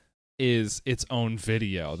map is its own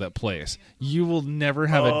video that plays. You will never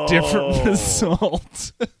have a different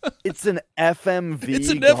result. It's an FMV it's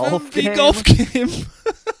an golf FMV game? golf game.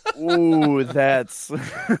 Ooh, that's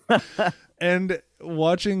And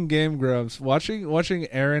watching Game Grumps, watching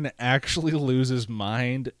Aaron actually lose his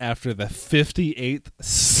mind after the 58th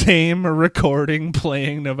same recording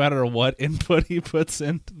playing, no matter what input he puts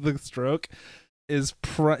into the stroke, is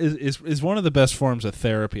one of the best forms of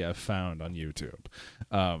therapy I've found on YouTube.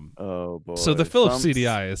 oh boy. So the Philips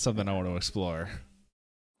CDI is something I want to explore.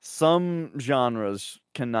 Some genres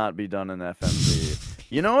cannot be done in FMV.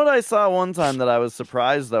 You know what I saw one time that I was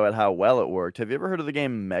surprised though at how well it worked? Have you ever heard of the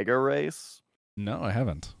game Mega Race? No, I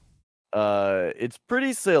haven't. It's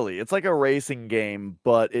pretty silly. It's like a racing game,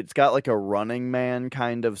 but it's got like a Running Man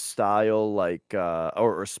kind of style, like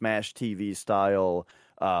or Smash TV style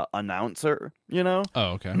announcer, you know?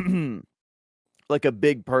 Oh, okay. Like a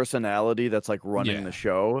big personality that's like running Yeah. the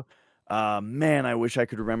show. Man, I wish I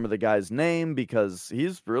could remember the guy's name because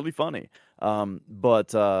he's really funny. But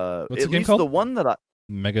What's the at game least called? the one that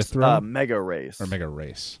Mega Throw? Mega Race. Or Mega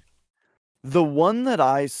Race. The one that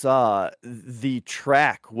I saw, the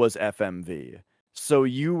track was FMV. So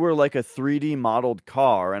you were like a 3D modeled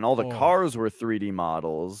car, and all the cars were 3D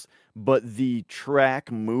models, but the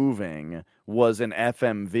track moving was an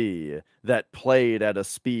FMV that played at a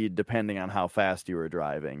speed depending on how fast you were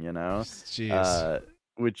driving, you know? Jeez.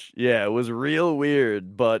 Which, yeah, it was real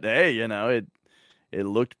weird, but hey, you know, it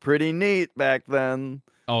looked pretty neat back then.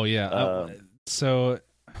 Oh, yeah.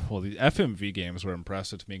 Well, the FMV games were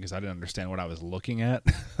impressive to me because I didn't understand what I was looking at.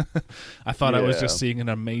 I thought I was just seeing an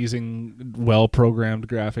amazing, well-programmed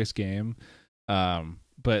graphics game. So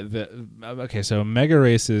Mega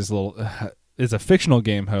Race is a fictional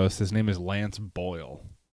game host. His name is Lance Boyle,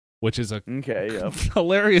 which is a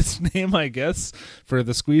hilarious name, I guess, for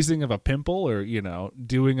the squeezing of a pimple or,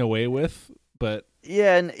 doing away with. But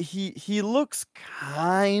yeah, and he looks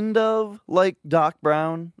kind of like Doc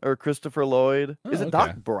Brown or Christopher Lloyd. Is it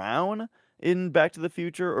Doc Brown in Back to the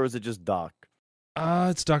Future, or is it just Doc?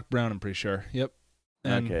 It's Doc Brown, I'm pretty sure. Yep.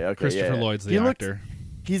 And Christopher Lloyd's the actor.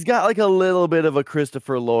 He's got like a little bit of a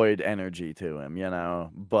Christopher Lloyd energy to him,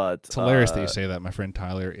 but it's hilarious that you say that. My friend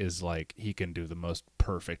Tyler is like, he can do the most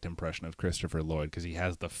perfect impression of Christopher Lloyd because he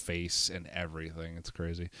has the face and everything. It's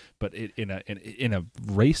crazy. But in a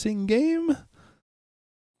racing game,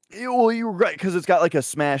 well, you're right, because it's got like a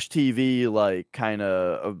Smash TV like kind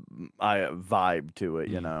of vibe to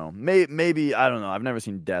it, Maybe I don't know. I've never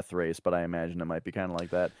seen Death Race, but I imagine it might be kind of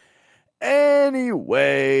like that.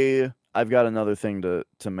 Anyway, I've got another thing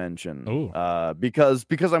to mention. Because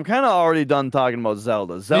I'm kind of already done talking about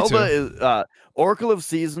Zelda. Zelda is Oracle of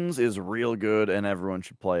Seasons is real good, and everyone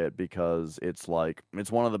should play it because it's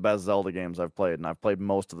one of the best Zelda games I've played, and I've played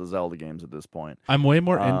most of the Zelda games at this point. I'm way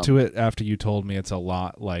more into it after you told me it's a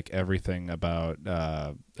lot like everything about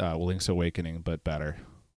Link's Awakening, but better.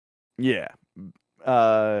 Yeah.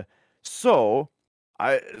 So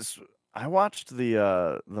I watched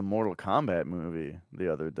the Mortal Kombat movie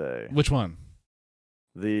the other day. Which one?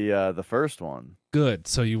 The first one. Good.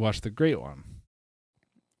 So you watched the great one.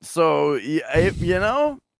 So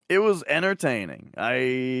it was entertaining. I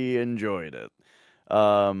enjoyed it.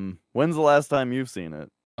 When's the last time you've seen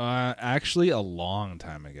it? Actually, a long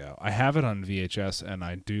time ago. I have it on VHS, and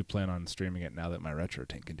I do plan on streaming it now that my retro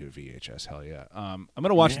tank can do VHS. Hell yeah! I'm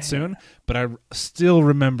gonna watch it soon, but I still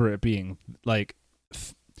remember it being like.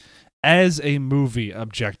 As a movie,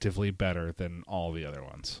 objectively better than all the other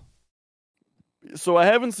ones. So I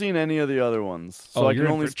haven't seen any of the other ones, so I can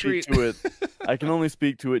only speak to it. I can only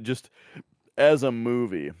speak to it just as a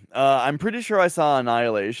movie. I'm pretty sure I saw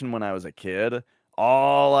Annihilation when I was a kid.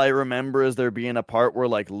 All I remember is there being a part where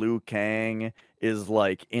like Liu Kang is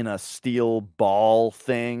like in a steel ball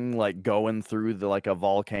thing, like going through like a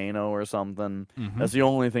volcano or something. Mm-hmm. That's the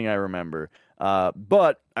only thing I remember.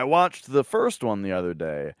 But I watched the first one the other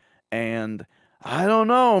day. And I don't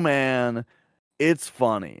know, man. It's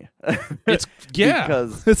funny.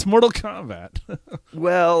 Because it's Mortal Kombat.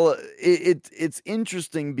 Well, it's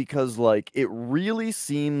interesting because like it really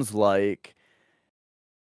seems like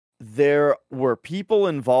there were people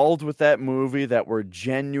involved with that movie that were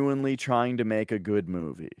genuinely trying to make a good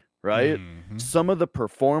movie. right? Mm-hmm. Some of the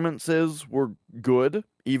performances were good,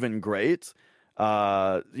 even great.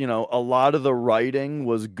 You know, a lot of the writing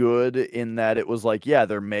was good in that it was like, yeah,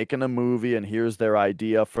 they're making a movie and here's their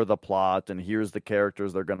idea for the plot and here's the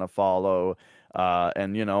characters they're gonna follow.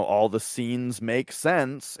 And you know, all the scenes make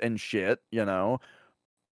sense and shit, you know.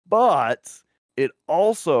 But it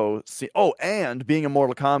also and being a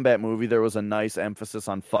Mortal Kombat movie, there was a nice emphasis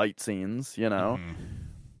on fight scenes, you know. Mm-hmm.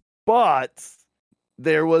 But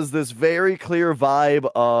there was this very clear vibe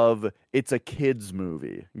of it's a kids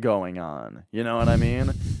movie going on. You know what I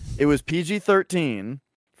mean? It was PG-13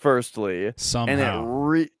 firstly,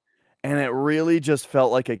 Somehow. and it really just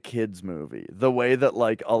felt like a kids movie. The way that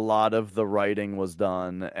like a lot of the writing was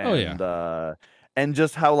done and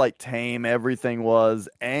just how like tame everything was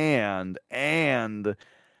and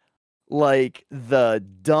like the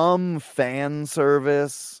dumb fan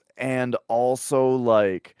service and also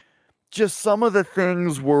like just some of the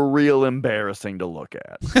things were real embarrassing to look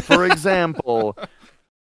at. For example,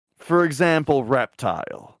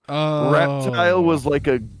 Reptile. Oh. Reptile was like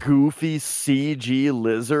a goofy CG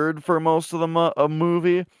lizard for most of the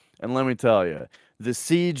movie, and let me tell you, the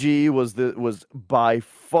CG was by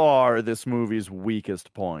far this movie's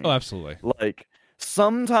weakest point. Oh, absolutely. Like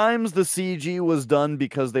sometimes the CG was done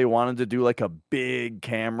because they wanted to do like a big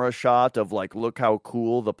camera shot of like look how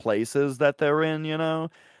cool the places that they're in, you know.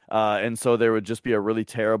 And so there would just be a really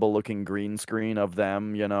terrible looking green screen of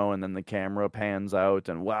them, you know, and then the camera pans out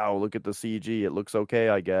and wow, look at the CG. It looks okay,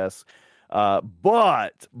 I guess.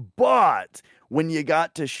 But when you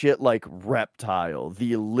got to shit like Reptile,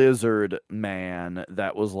 the lizard man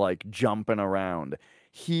that was like jumping around,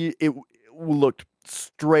 it looked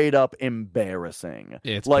straight up embarrassing.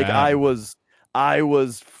 It's like bad. I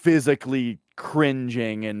was physically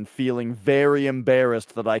cringing and feeling very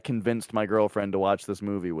embarrassed that I convinced my girlfriend to watch this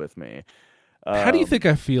movie with me. How do you think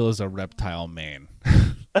I feel as a Reptile main?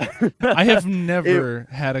 I have never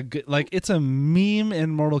had a good, like, it's a meme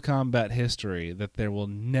in Mortal Kombat history that there will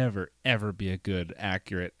never ever be a good,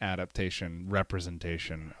 accurate adaptation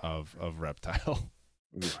representation of Reptile.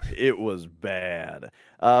 It was bad.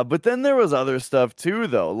 But then there was other stuff too,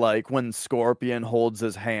 though, like when Scorpion holds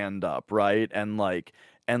his hand up, right? And like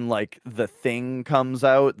the thing comes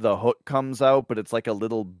out, the hook comes out, but it's like a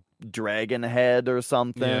little dragon head or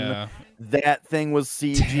something. Yeah. That thing was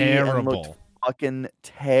CG Terrible. and looked fucking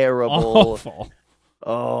terrible. Awful.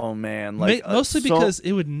 Oh man, like mostly because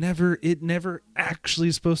it never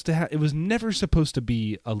actually supposed to have. It was never supposed to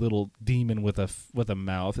be a little demon with a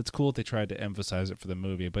mouth. It's cool that they tried to emphasize it for the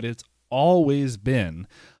movie, but it's always been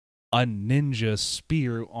a ninja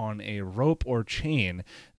spear on a rope or chain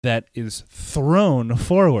that is thrown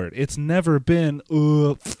forward. It's never been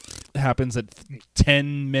happens at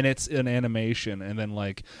 10 minutes in animation and then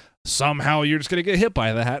like somehow you're just gonna get hit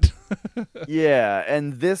by that. Yeah,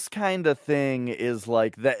 and this kind of thing is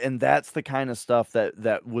like that, and that's the kind of stuff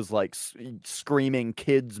that was like screaming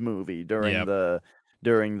kids movie during the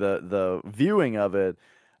viewing of it.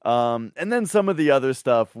 And then some of the other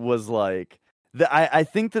stuff was like I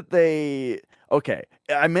think that okay,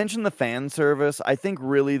 I mentioned the fan service. I think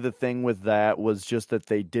really the thing with that was just that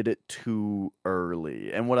they did it too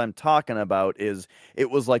early. And what I'm talking about is it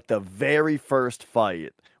was like the very first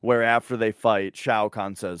fight where after they fight, Shao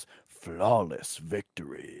Kahn says, "Flawless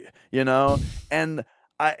victory," you know? And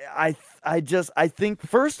I think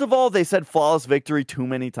first of all they said flawless victory too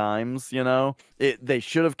many times, you know? They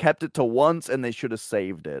should have kept it to once and they should have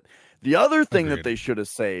saved it. The other thing that they should have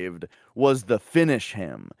saved was the finish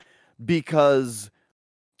him, because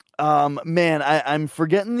man, I'm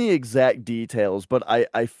forgetting the exact details, but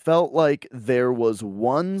I felt like there was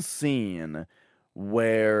one scene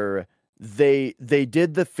where they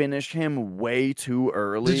did the finish him way too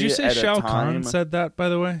early. Did you say Shao Kahn said that, by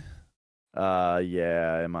the way?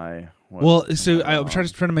 Yeah, am I? Well, so I'm trying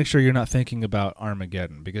to make sure you're not thinking about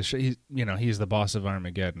Armageddon, because he's the boss of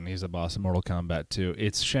Armageddon. He's the boss of Mortal Kombat 2.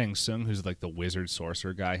 It's Shang Tsung, who's like the wizard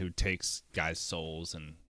sorcerer guy who takes guys' souls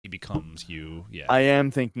and he becomes you. Yeah, I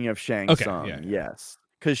am thinking of Shang Tsung. Yeah. Yes,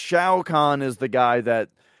 because Shao Kahn is the guy that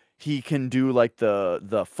he can do like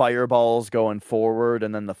the fireballs going forward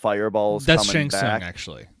and then the fireballs. That's coming Shang back, Tsung,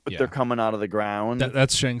 actually. But they're coming out of the ground.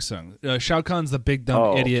 That's Shang Tsung. Shao Kahn's the big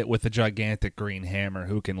dumb idiot with the gigantic green hammer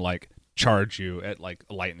who can like charge you at like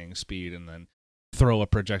lightning speed and then throw a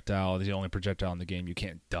projectile. The only projectile in the game you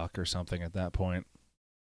can't duck or something at that point.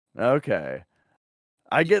 Okay.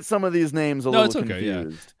 I get some of these names a little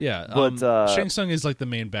confused. Yeah. But Shang Tsung is like the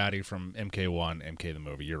main baddie from MK1, MK the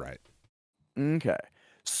movie. You're right. Okay.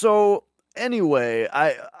 So anyway,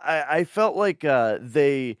 I felt like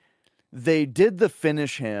they did the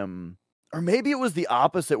finish him or maybe it was the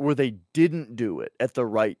opposite where they didn't do it at the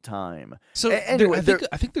right time. So Anyway,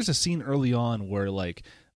 I think there's a scene early on where like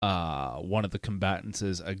one of the combatants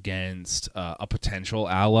is against a potential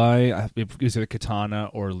ally. It was either Katana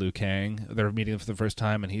or Liu Kang. They're meeting for the first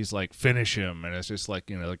time, and he's like, "Finish him!" And it's just like,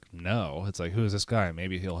 like no. It's like, who is this guy?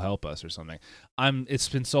 Maybe he'll help us or something. It's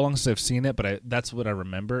been so long since I've seen it, but that's what I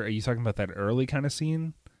remember. Are you talking about that early kind of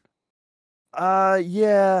scene?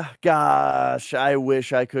 Yeah, gosh, I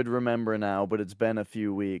wish I could remember now, but it's been a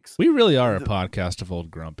few weeks. We really are a podcast of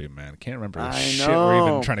old grumpy, man. Can't remember the shit know, we're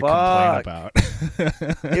even trying to complain about.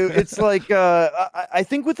 It's like I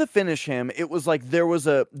think with the Finish Him, it was like there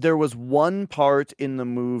was one part in the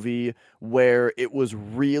movie where it was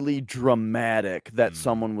really dramatic that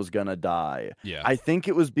someone was gonna die. Yeah. I think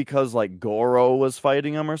it was because like Goro was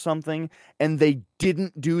fighting him or something, and they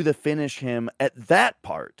didn't do the Finish Him at that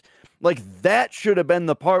part. Like, that should have been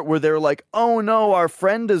the part where they're like, "Oh no, our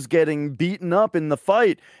friend is getting beaten up in the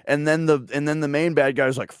fight," and then the main bad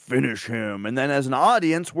guy's like, "Finish him," and then as an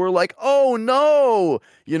audience, we're like, "Oh no,"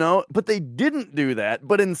 But they didn't do that.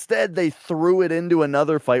 But instead, they threw it into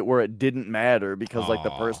another fight where it didn't matter because like the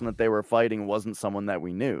person that they were fighting wasn't someone that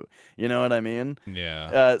we knew. You know what I mean?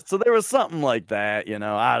 Yeah. So there was something like that. I don't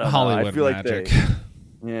know. Hollywood I feel magic. like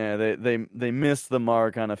they missed the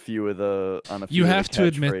mark on a few of the You have to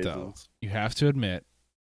admit though. You have to admit.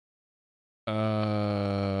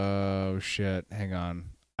 Oh shit! Hang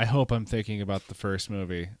on. I hope I'm thinking about the first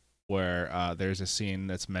movie where there's a scene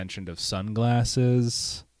that's mentioned of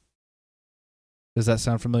sunglasses. Does that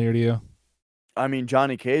sound familiar to you? I mean,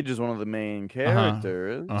 Johnny Cage is one of the main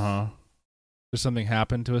characters. Does something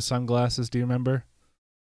happen to his sunglasses? Do you remember?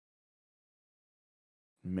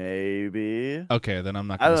 Maybe. Okay, then I'm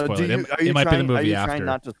not going to spoil it. It might be the movie after. Are you after. trying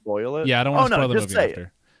not to spoil it? Yeah, I don't want to spoil the movie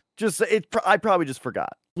after. Just say it. I probably just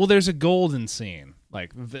forgot. Well, there's a golden scene,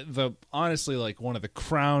 like the honestly, like one of the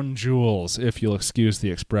crown jewels, if you'll excuse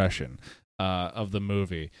the expression, of the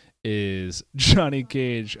movie is Johnny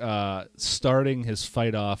Cage starting his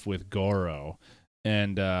fight off with Goro,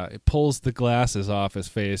 and it pulls the glasses off his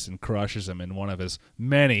face and crushes him in one of his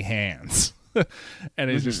many hands,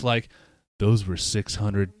 and he's just like, "Those were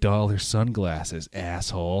 $600 sunglasses,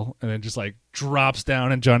 asshole," and then just like drops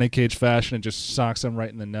down in Johnny Cage fashion and just socks him right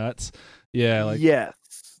in the nuts. Yeah, like yes,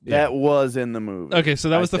 that was in the movie. Okay, so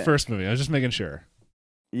that was the first movie. I was just making sure.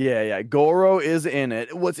 Yeah. Goro is in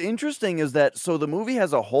it. What's interesting is that the movie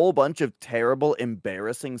has a whole bunch of terrible,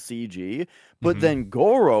 embarrassing CG, but then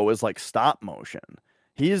Goro is like stop motion.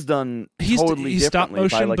 He's done totally he's stop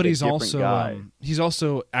motion, like but he's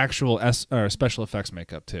also actual special effects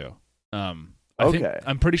makeup too. I'm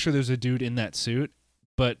pretty sure there's a dude in that suit,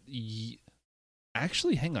 but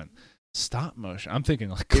actually, hang on, stop motion. I'm thinking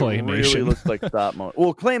like claymation. It really looks like stop motion.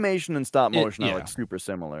 Well, claymation and stop motion are like super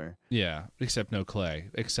similar. Yeah, except no clay.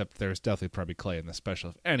 Except there's definitely probably clay in the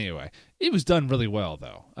special. Anyway, it was done really well,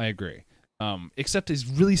 though. I agree. Except it's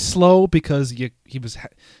really slow because he was.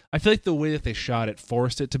 I feel like the way that they shot it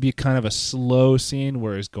forced it to be kind of a slow scene,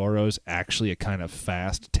 whereas Goro's actually a kind of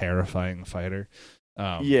fast, terrifying fighter.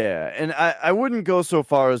 And I wouldn't go so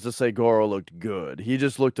far as to say Goro looked good. He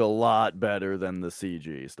just looked a lot better than the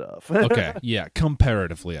CG stuff. Okay, yeah,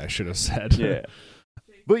 comparatively, I should have said. Yeah.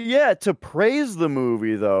 But yeah, to praise the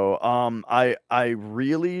movie though, I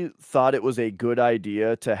really thought it was a good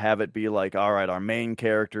idea to have it be like, all right, our main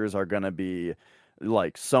characters are gonna be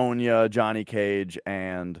like Sonya, Johnny Cage,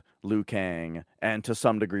 and Liu Kang, and to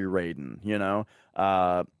some degree Raiden.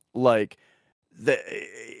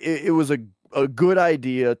 It was a good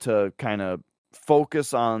idea to kind of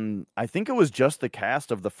focus on. I think it was just the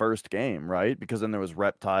cast of the first game, right? Because then there was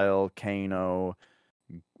Reptile, Kano.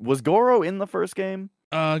 Was Goro in the first game?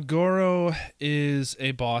 Goro is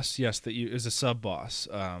a boss, yes, is a sub boss.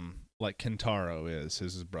 Like Kentaro is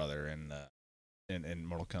his brother in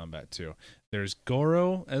Mortal Kombat 2. There's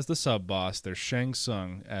Goro as the sub boss. There's Shang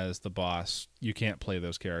Tsung as the boss. You can't play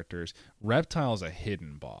those characters. Reptile's a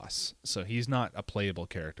hidden boss, so he's not a playable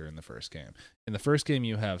character in the first game. In the first game,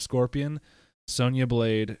 you have Scorpion, Sonya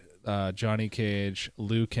Blade, Johnny Cage,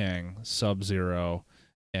 Liu Kang, Sub-Zero,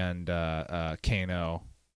 and Kano.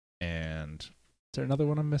 And is there another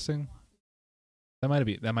one I'm missing? That might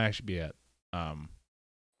actually be it.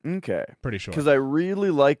 Okay. Pretty sure. Because I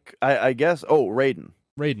really like, I guess, Raiden.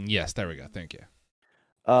 Raiden, yes, there we go. Thank you.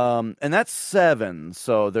 And that's 7,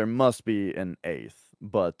 so there must be an 8th.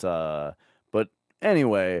 But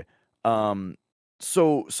anyway,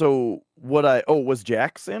 so what was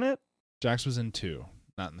Jax in it? Jax was in 2,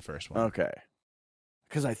 not in the first one. Okay.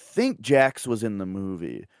 Because I think Jax was in the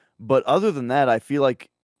movie. But other than that, I feel like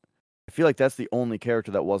I feel like that's the only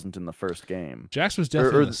character that wasn't in the first game. Jax was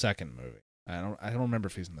definitely in the second movie. I don't remember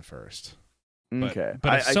if he's in the first. Okay.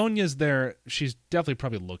 But if Sonya's there, she's definitely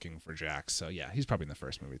probably looking for Jax. So yeah, he's probably in the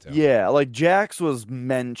first movie too. Yeah, like Jax was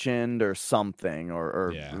mentioned or something,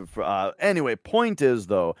 anyway. Point is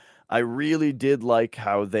though, I really did like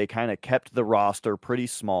how they kind of kept the roster pretty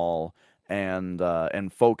small and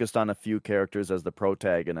focused on a few characters as the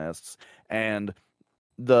protagonists, and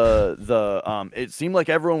it seemed like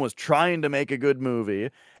everyone was trying to make a good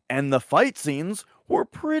movie, and the fight scenes were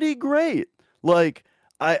pretty great. Like,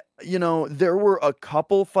 there were a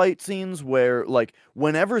couple fight scenes where, like,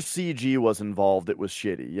 whenever CG was involved, it was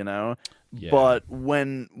shitty, Yeah. But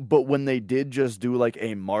when they did just do like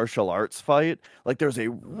a martial arts fight, like there's a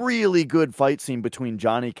really good fight scene between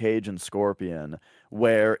Johnny Cage and Scorpion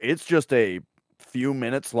where it's just a few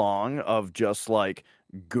minutes long of just like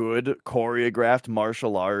good choreographed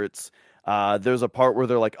martial arts. There's a part where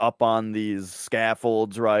they're like up on these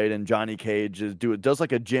scaffolds, right? And Johnny Cage does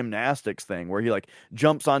like a gymnastics thing where he like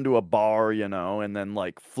jumps onto a bar, and then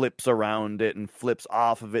like flips around it and flips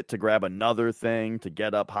off of it to grab another thing to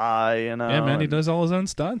get up high, Yeah, man, he does all his own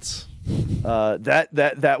stunts.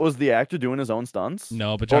 That was the actor doing his own stunts?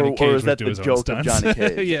 No, but Johnny Cage was doing his own stunts. Or is that the joke of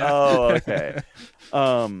Johnny Cage? Yeah. Oh, okay.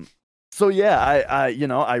 So yeah,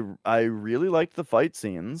 I really liked the fight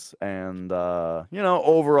scenes, and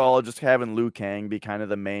overall, just having Liu Kang be kind of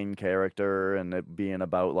the main character, and it being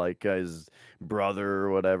about like his brother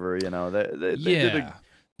or whatever, they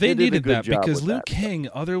needed that because Liu Kang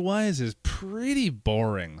otherwise is pretty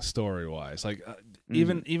boring story wise. Like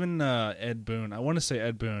even Ed Boon, I want to say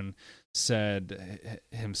Ed Boon said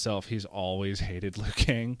himself he's always hated Liu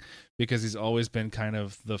Kang because he's always been kind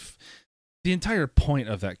of the entire point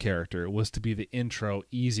of that character was to be the intro,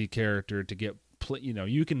 easy character to get,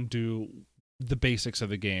 you can do the basics of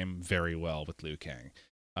the game very well with Liu Kang.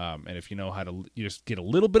 And if you know how to, you just get a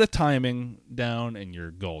little bit of timing down and you're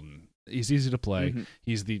golden. He's easy to play.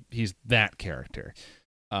 Mm-hmm. He's that character.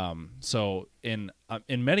 So in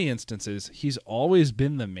many instances, he's always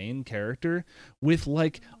been the main character with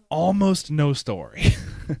like almost no story.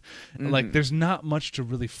 Like there's not much to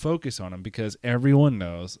really focus on him because everyone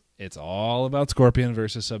knows it's all about Scorpion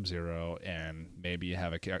versus Sub-Zero, and maybe you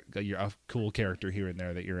have a cool character here and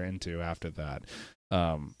there that you're into after that.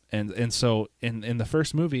 And so in the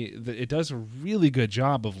first movie, it does a really good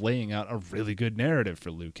job of laying out a really good narrative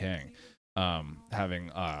for Liu Kang.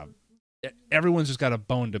 Everyone's just got a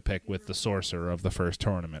bone to pick with the sorcerer of the first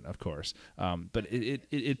tournament, of course. But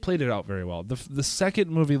it played it out very well. The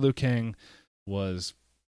second movie, Liu Kang, was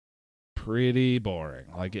pretty boring.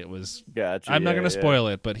 Like it was. Gotcha, I'm not going to spoil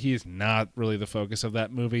it, but he's not really the focus of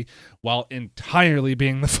that movie, while entirely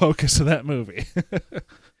being the focus of that movie.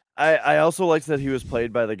 I also liked that he was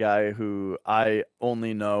played by the guy who I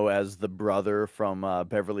only know as the brother from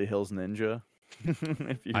Beverly Hills Ninja. If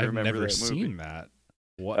you I've remember never that movie. seen that.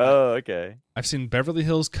 What? Oh, okay. I've seen Beverly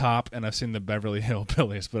Hills Cop and I've seen the Beverly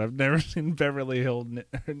Hillbillies, but I've never seen Beverly Hills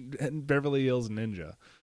Ninja.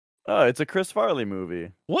 Oh, it's a Chris Farley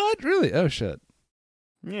movie. What? Really? Oh shit.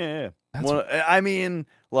 Yeah. Well, I mean,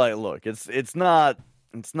 like, look, it's not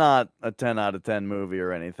a 10 out of 10 movie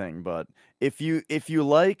or anything, but if you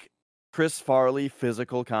like Chris Farley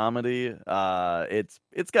physical comedy, it's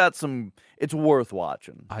worth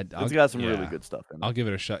watching. It's got some really good stuff in it. I'll give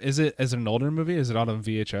it a shot. Is it an older movie? Is it out on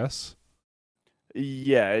VHS?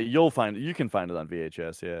 Yeah, you can find it on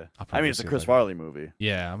VHS. Yeah, I mean it's a Chris Farley movie.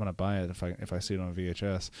 Yeah, I'm gonna buy it if I see it on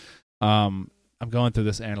VHS. I'm going through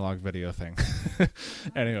this analog video thing.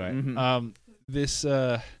 Anyway, this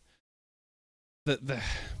damn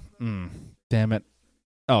it.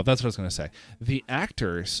 Oh, that's what I was gonna say. The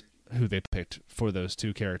actors who they picked for those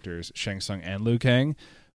two characters, Shang Tsung and Liu Kang,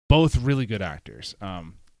 both really good actors.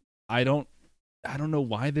 I don't know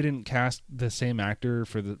why they didn't cast the same actor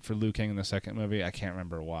for Liu Kang in the second movie. I can't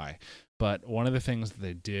remember why. But one of the things that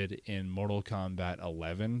they did in Mortal Kombat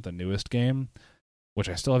 11, the newest game, which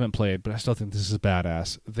I still haven't played, but I still think this is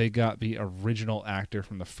badass. They got the original actor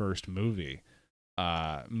from the first movie,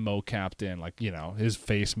 mocapped in, like, his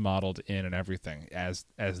face modeled in and everything as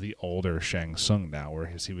the older Shang Tsung now,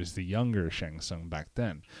 whereas he was the younger Shang Tsung back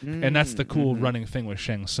then. And that's the cool running thing with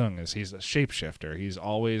Shang Tsung is he's a shapeshifter. He's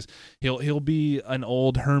always he'll be an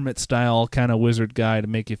old hermit style kind of wizard guy to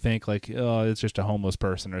make you think like, oh, it's just a homeless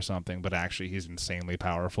person or something, but actually he's insanely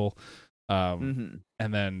powerful. And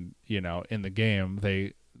then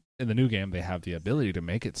in the new game, they have the ability to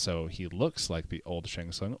make it so he looks like the old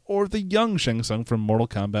Shang Tsung or the young Shang Tsung from Mortal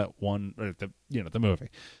Kombat 1, or the movie.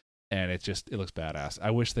 And it looks badass.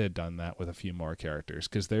 I wish they had done that with a few more characters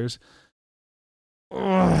because there's,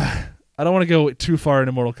 I I don't want to go too far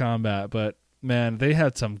into Mortal Kombat, but man, they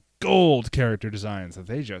had some gold character designs that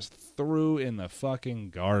they just threw in the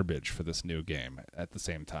fucking garbage for this new game at the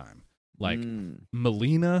same time. Like,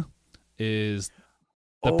 Mileena is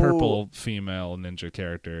the purple female ninja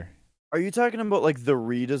character. Are you talking about like the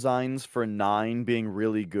redesigns for 9 being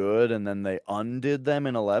really good and then they undid them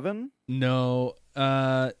in 11? No.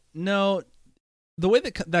 No. The way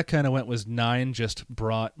that kind of went was 9 just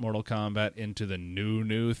brought Mortal Kombat into the new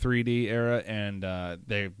 3D era, and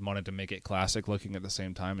they wanted to make it classic looking at the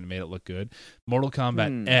same time and made it look good. Mortal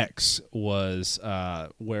Kombat X was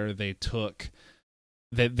where they took...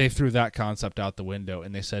 They threw that concept out the window,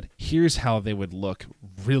 and they said, here's how they would look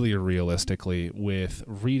really realistically with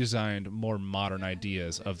redesigned, more modern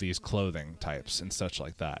ideas of these clothing types and such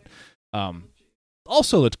like that.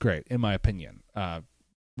 Also looked great, in my opinion.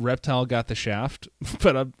 Reptile got the shaft,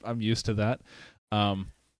 but I'm used to that.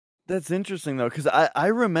 That's interesting, though, because I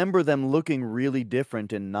remember them looking really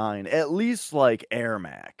different in 9, at least like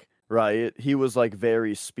Ermac. Right, he was like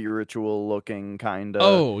very spiritual looking, kind of.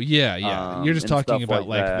 Oh yeah. You're just talking about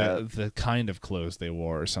like the kind of clothes they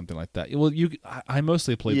wore or something like that. Well, I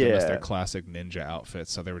mostly played them as their classic ninja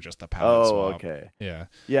outfits, so they were just a palette swap. Okay. Yeah.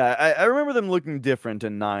 I remember them looking different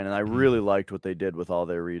in 9, and I really liked what they did with all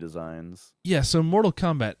their redesigns. Yeah. So Mortal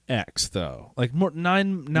Kombat X though, like 9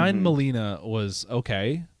 Mileena was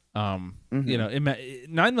okay. You know, 9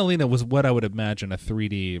 Mileena was what I would imagine a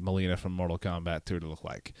 3D Mileena from Mortal Kombat 2 to look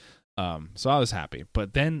like. So I was happy.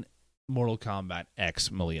 But then Mortal Kombat X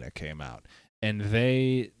Mileena came out, and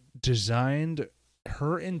they designed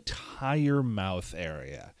her entire mouth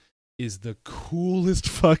area is the coolest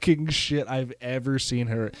fucking shit I've ever seen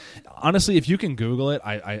her. Honestly, if you can Google it,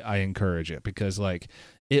 I encourage it, because like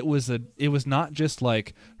it was not just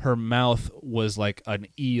like her mouth was like an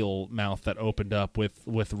eel mouth that opened up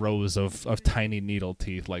with rows of tiny needle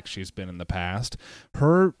teeth like she's been in the past.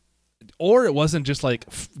 Or it wasn't just like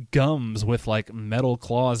gums with like metal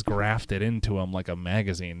claws grafted into them like a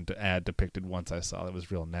magazine ad depicted once I saw. It was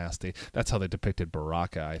real nasty. That's how they depicted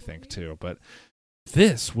Baraka, I think, too. But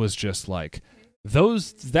this was just like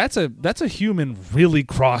that's a human really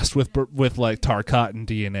crossed with like Tarkatan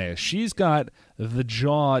DNA. She's got the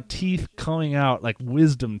jaw teeth coming out like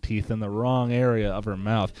wisdom teeth in the wrong area of her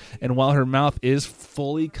mouth, and while her mouth is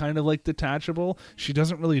fully kind of like detachable, she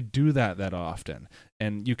doesn't really do that often,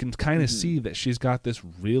 and you can kind of see that she's got this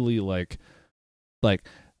really like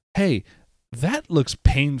hey, that looks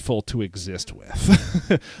painful to exist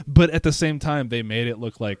with. But at the same time, they made it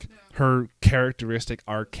look like her characteristic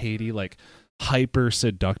arcadey, like hyper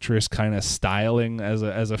seductress kind of styling as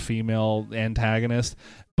a female antagonist,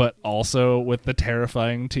 but also with the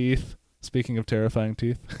terrifying teeth. Speaking of terrifying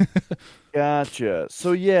teeth. Gotcha.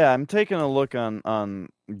 So yeah, I'm taking a look on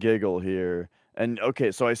Giggle here, and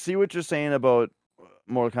okay, so I see what you're saying about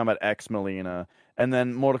Mortal Kombat X Mileena, and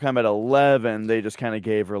then Mortal Kombat 11, they just kind of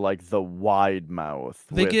gave her like the wide mouth.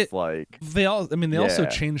 They also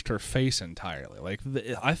changed her face entirely. Like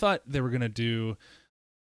I thought they were gonna do.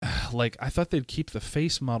 Like, I thought they'd keep the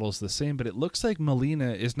face models the same, but it looks like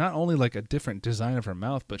Mileena is not only like a different design of her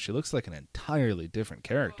mouth, but she looks like an entirely different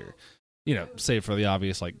character. You know, save for the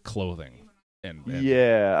obvious like clothing. And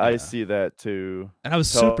I see that too. And I was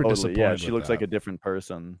super disappointed. Yeah, she looks like a different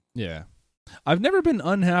person. Yeah. I've never been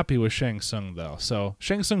unhappy with Shang Tsung though, so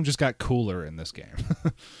Shang Tsung just got cooler in this game.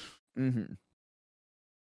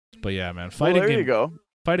 But yeah, man,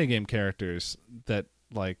 fighting game characters that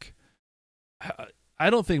like. I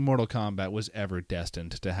don't think Mortal Kombat was ever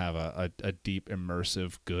destined to have a deep,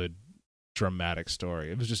 immersive, good, dramatic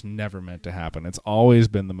story. It was just never meant to happen. It's always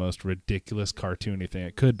been the most ridiculous, cartoony thing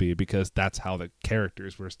it could be, because that's how the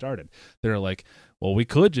characters were started. They're like, well, we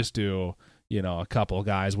could just do, you know, a couple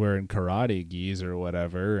guys wearing karate gis or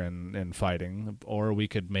whatever and fighting, or we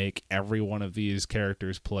could make every one of these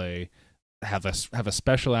characters have a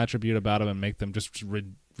special attribute about them and make them just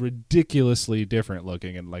ridiculously different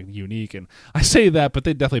looking and like unique. And I say that, but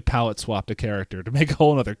they definitely palette swapped a character to make a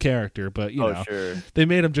whole other character. But you know, sure, they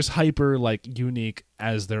made them just hyper like unique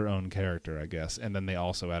as their own character, I guess. And then they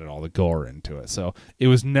also added all the gore into it. So it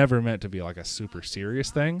was never meant to be like a super serious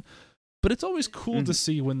thing. But it's always cool to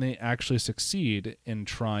see when they actually succeed in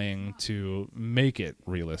trying to make it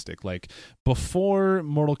realistic. Like before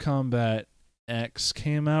Mortal Kombat X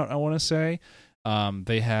came out, I want to say,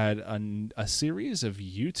 they had a series of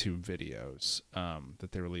YouTube videos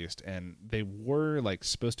that they released, and they were like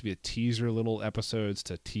supposed to be a teaser little episodes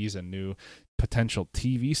to tease a new potential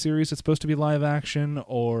TV series that's supposed to be live action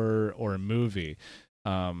or a movie.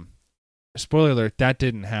 Spoiler alert, that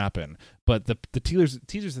didn't happen, but the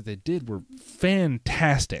teasers that they did were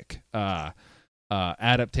fantastic.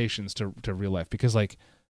 adaptations to real life, because like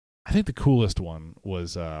I think the coolest one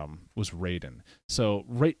was Raiden. So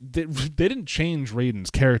they didn't change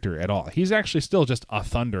Raiden's character at all. He's actually still just a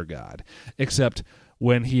thunder god, except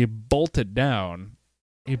when he bolted down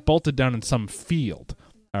in some field.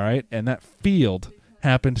 All right, and that field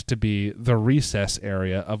happened to be the recess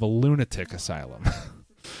area of a lunatic asylum.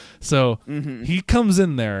 So he comes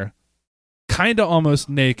in there kind of almost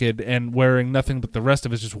naked and wearing nothing but the rest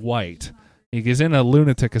of it is just white. He is in a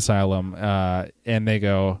lunatic asylum, and they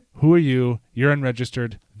go, "Who are you? You're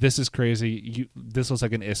unregistered. This is crazy. This looks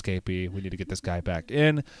like an escapee. We need to get this guy back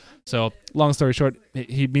in." So, long story short,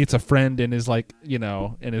 he meets a friend in his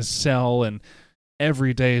in his cell, and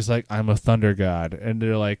every day he's like, "I'm a thunder god," and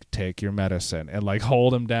they're like, "Take your medicine," and like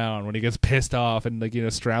hold him down when he gets pissed off, and like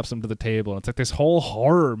straps him to the table. And it's like this whole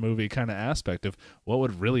horror movie kind of aspect of what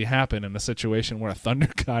would really happen in a situation where a thunder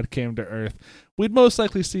god came to Earth. We'd most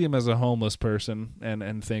likely see him as a homeless person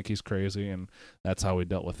and think he's crazy, and that's how we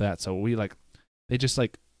dealt with that. So they just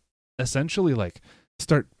essentially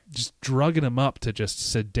start just drugging him up to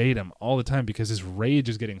just sedate him all the time, because his rage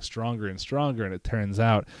is getting stronger and stronger, and it turns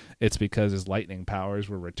out it's because his lightning powers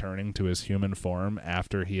were returning to his human form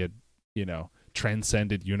after he had,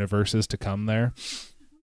 transcended universes to come there.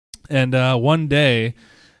 And one day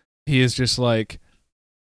he is just like,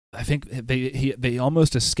 I think they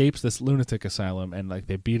almost escapes this lunatic asylum, and like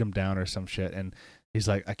they beat him down or some shit, and he's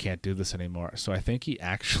like, I can't do this anymore. So I think he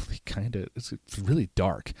actually it's really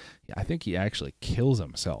dark. I think he actually kills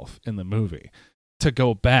himself in the movie to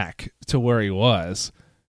go back to where he was,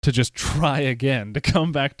 to just try again, to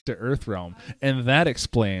come back to Earthrealm. And that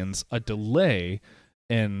explains a delay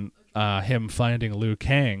in him finding Liu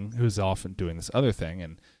Kang, who's often doing this other thing.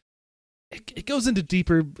 And it goes into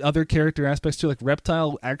deeper other character aspects too. Like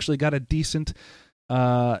Reptile actually got a decent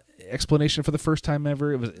explanation for the first time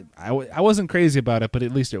ever. It was I wasn't crazy about it, but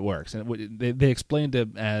at least it works. And they explained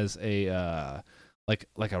it as a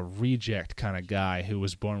like a reject kind of guy who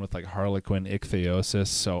was born with like Harlequin ichthyosis.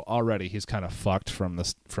 So already he's kind of fucked from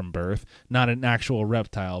birth. Not an actual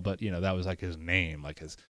reptile, but that was like his name, like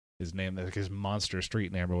his name, like his monster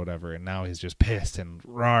street name or whatever. And now he's just pissed and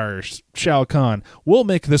rar, Shao Kahn, we'll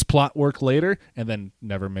make this plot work later, and then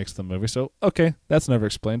never makes the movie. So okay, that's never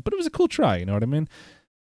explained, but it was a cool try. You know what I mean?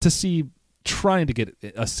 To see, trying to get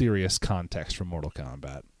a serious context from Mortal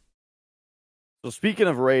Kombat. So speaking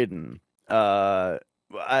of Raiden, as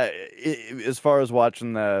far as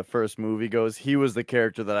watching the first movie goes, he was the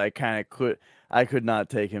character that I could not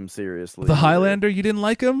take him seriously. The Highlander, you didn't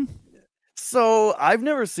like him? So I've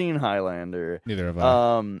never seen Highlander. Neither have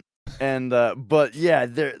I. But yeah,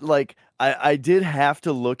 I did have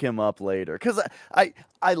to look him up later, because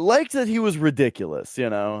I liked that he was ridiculous,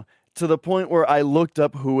 to the point where I looked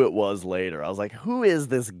up who it was later. I was like, who is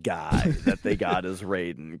this guy that they got as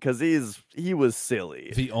Raiden? Because he was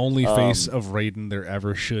silly. The only face of Raiden there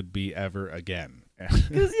ever should be ever again.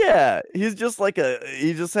 Because he's just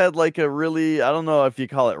he just had like a really, I don't know if you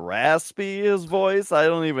call it raspy, his voice. I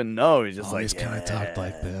don't even know. He's just he's kind of talked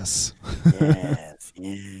like this. Yes.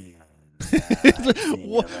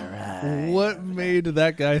 What made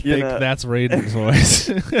that guy think that's Raiden's voice?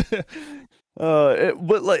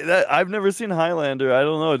 But like that, I've never seen Highlander. I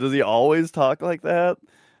don't know. Does he always talk like that?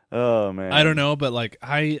 Oh man, I don't know. But like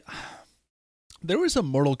there was a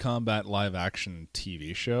Mortal Kombat live action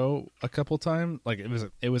TV show a couple times. Like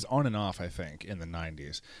it was on and off, I think, in the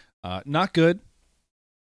 90s. Not good.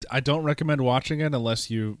 I don't recommend watching it unless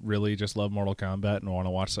you really just love Mortal Kombat and want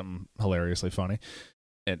to watch something hilariously funny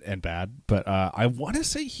and bad. But I want to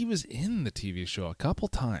say he was in the TV show a couple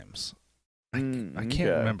times. I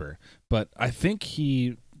can't remember, but I think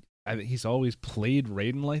he's always played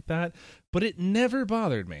Raiden like that, but it never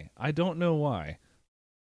bothered me. I don't know why.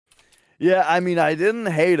 Yeah, I mean, I didn't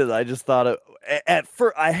hate it. I just thought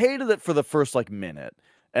I hated it for the first like minute,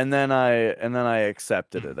 and then I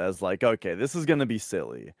accepted it as like, okay, this is gonna be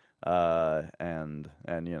silly, and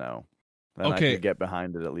then I could get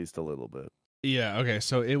behind it at least a little bit. Yeah, okay,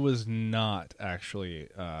 so it was not actually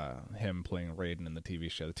him playing Raiden in the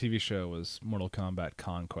TV show. The TV show was Mortal Kombat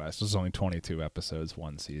Conquest. It was only 22 episodes,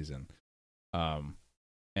 one season.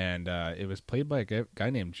 And it was played by a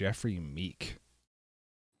guy named Jeffrey Meek.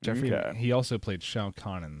 He also played Shao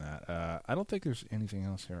Kahn in that. I don't think there's anything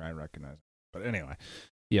else here I recognize. But anyway,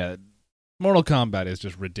 yeah, Mortal Kombat is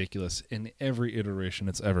just ridiculous in every iteration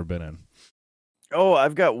it's ever been in. Oh,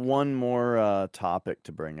 I've got one more topic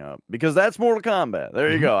to bring up, because that's Mortal Kombat.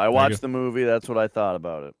 There you go. I watched the movie. That's what I thought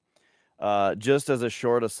about it. Just as a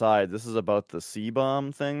short aside, this is about the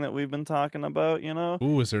C-bomb thing that we've been talking about,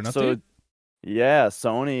 Ooh, is there an update? Yeah,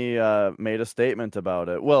 Sony made a statement about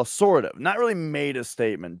it. Well, sort of. Not really made a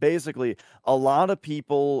statement. Basically, a lot of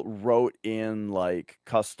people wrote in like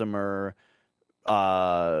customer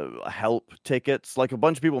help tickets. Like a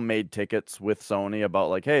bunch of people made tickets with Sony about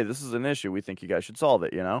like, hey, this is an issue. We think you guys should solve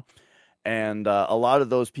it, you know? And a lot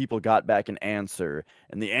of those people got back an answer.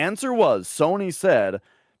 And the answer was Sony said,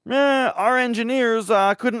 our engineers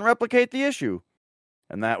couldn't replicate the issue.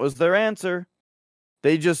 And that was their answer.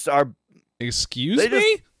 They just are. Excuse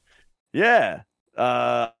me? Yeah.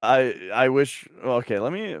 I wish. Okay,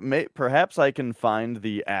 let me. Perhaps I can find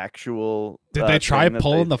the actual. Did they try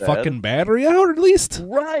pulling the fucking battery out at least?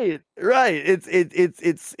 Right.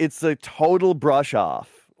 It's a total brush off.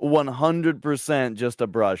 100% just a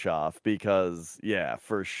brush off because yeah,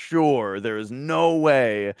 for sure there is no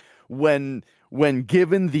way when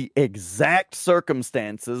given the exact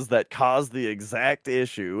circumstances that caused the exact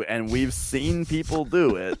issue, and we've seen people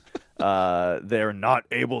do it, they're not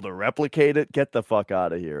able to replicate it. Get the fuck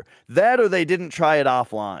out of here. That or they didn't try it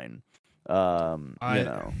offline. You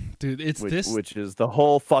know, dude, which is the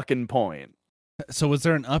whole fucking point. So was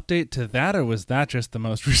there an update to that, or was that just the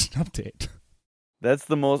most recent update? That's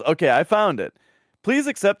the most. Okay, I found it. Please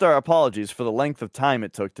accept our apologies for the length of time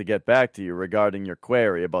it took to get back to you regarding your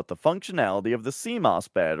query about the functionality of the CMOS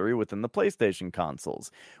battery within the PlayStation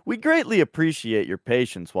consoles. We greatly appreciate your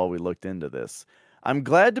patience while we looked into this. I'm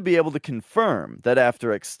glad to be able to confirm that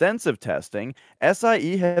after extensive testing,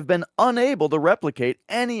 SIE have been unable to replicate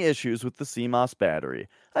any issues with the CMOS battery.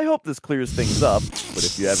 I hope this clears things up, but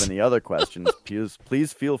if you have any other questions,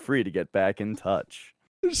 please feel free to get back in touch.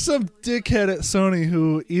 There's some dickhead at Sony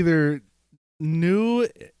who either knew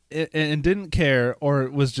and didn't care, or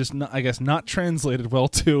it was just not, I guess, not translated well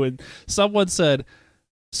to. And someone said,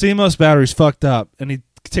 "CMOS battery's fucked up," and he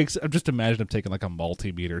takes. Just imagine him taking like a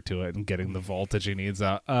multimeter to it and getting the voltage he needs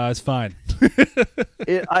out. It's fine.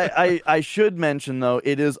 I should mention though,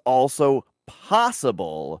 it is also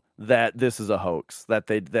possible that this is a hoax, that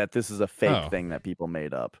this is a fake thing that people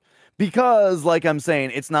made up. Because, like I'm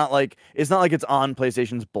saying, it's not like it's on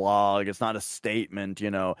PlayStation's blog. It's not a statement, you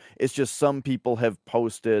know. It's just some people have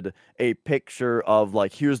posted a picture of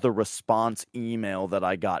like, here's the response email that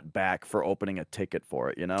I got back for opening a ticket for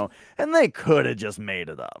it, you know. And they could have just made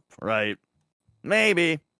it up, right?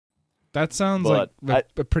 Maybe. That sounds like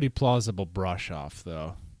a pretty plausible brush off,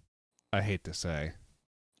 though. I hate to say.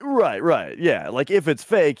 Right. Yeah, like if it's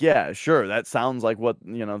fake, yeah, sure. That sounds like what,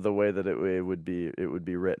 you know, the way that it would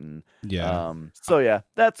be written. Yeah. So yeah,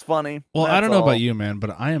 that's funny. Well, that's I don't know about you, man,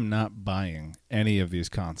 but I am not buying any of these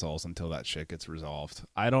consoles until that shit gets resolved.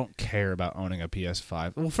 I don't care about owning a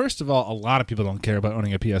PS5. Well, first of all, a lot of people don't care about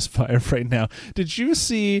owning a PS5 right now. Did you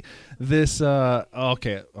see this?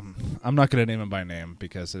 Okay, I'm not going to name him by name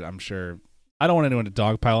because I'm sure I don't want anyone to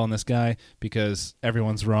dogpile on this guy because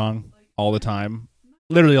everyone's wrong all the time.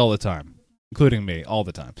 Literally all the time, including me, all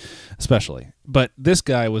the time, especially. But this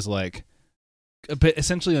guy was like,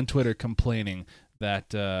 essentially on Twitter complaining that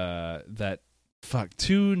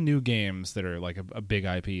two new games that are like a big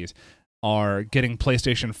IPs are getting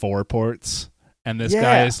PlayStation 4 ports. And this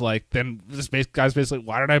guy is like, then this guy's basically,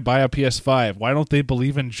 why did I buy a PS5? Why don't they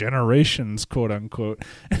believe in generations, quote unquote?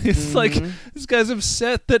 And it's like, this guy's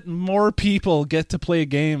upset that more people get to play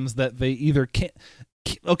games that they either can't.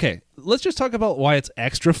 Okay, let's just talk about why it's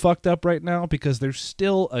extra fucked up right now, because there's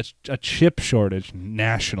still a chip shortage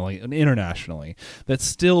nationally and internationally that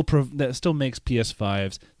still makes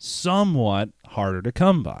PS5s somewhat harder to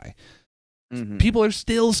come by. People are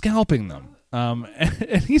still scalping them.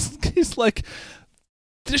 And he's like,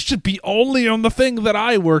 this should be only on the thing that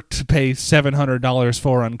I worked to pay $700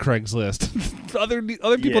 for on Craigslist.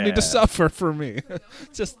 other people need to suffer for me.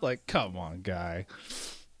 Just like, come on, guy.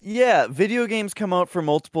 Yeah, video games come out for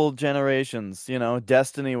multiple generations. You know,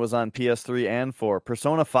 Destiny was on PS3 and 4.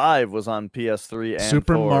 Persona 5 was on PS3 and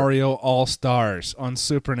Super 4. Mario All-Stars on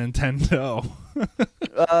Super Nintendo.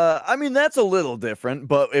 I mean, that's a little different,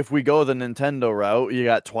 but if we go the Nintendo route, you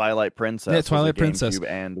got Twilight Princess. Yeah, Twilight Princess. GameCube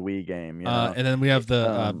and Wii game. You know? And then we have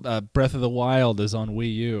the Breath of the Wild is on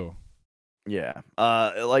Wii U. Yeah,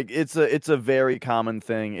 like it's a very common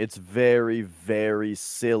thing. It's very, very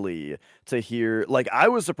silly to hear. Like, I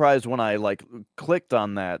was surprised when I like clicked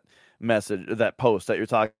on that message, that post that you're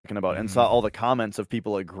talking about, and saw all the comments of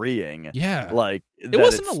people agreeing. Yeah, like it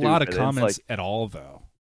wasn't a lot of comments at all, though.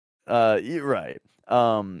 Right.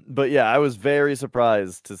 But yeah, I was very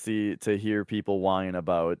surprised to hear people whine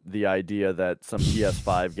about the idea that some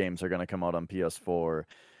PS5 games are going to come out on PS4,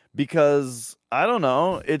 because I don't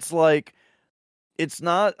know. It's like, it's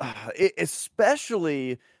not,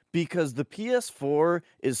 especially because the PS4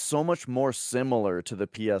 is so much more similar to the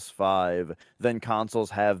PS5 than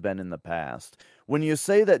consoles have been in the past. When you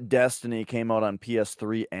say that Destiny came out on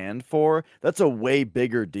PS3 and 4, that's a way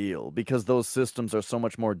bigger deal because those systems are so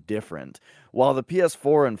much more different. While the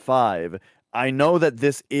PS4 and 5, I know that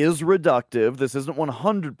this is reductive, this isn't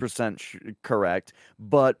 100% correct,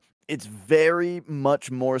 but it's very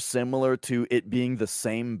much more similar to it being the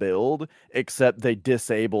same build, except they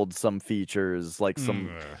disabled some features, like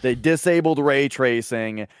they disabled ray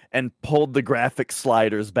tracing and pulled the graphic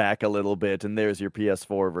sliders back a little bit, and there's your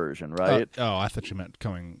PS4 version, right? I thought you meant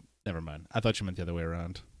coming. Never mind. I thought you meant the other way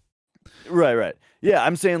around. Right. Yeah,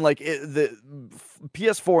 I'm saying like the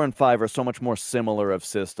PS4 and 5 are so much more similar of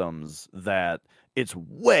systems that it's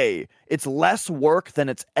less work than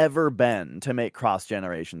it's ever been to make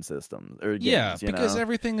cross-generation systems or games. Yeah, because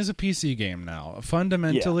everything is a PC game now.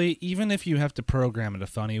 Fundamentally, even if you have to program it a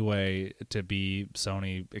funny way to be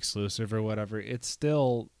Sony exclusive or whatever, it's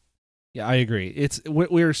still. Yeah, I agree.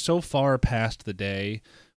 We're so far past the day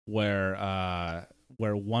where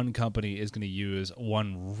one company is going to use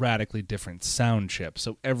one radically different sound chip,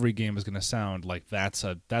 so every game is going to sound like that's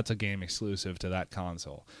a game exclusive to that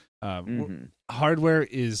console. Hardware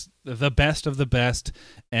is the best of the best,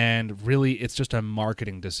 and really it's just a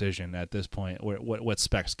marketing decision at this point what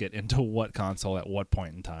specs get into what console at what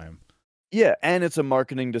point in time. Yeah, and it's a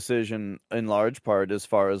marketing decision in large part as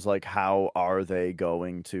far as like how are they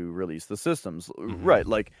going to release the systems, right?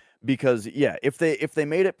 Like because if they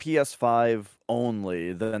made it PS5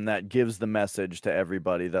 only, then that gives the message to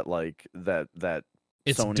everybody that like that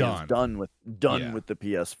it's Sony is done with the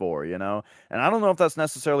PS4, you know? And I don't know if that's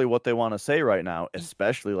necessarily what they want to say right now,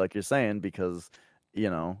 especially like you're saying, because, you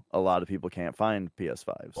know, a lot of people can't find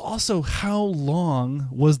PS5s. Also, how long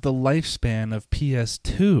was the lifespan of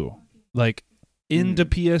PS2? Like, into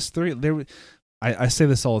PS3? I say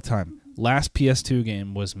this all the time. Last PS2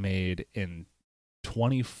 game was made in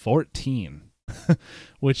 2014,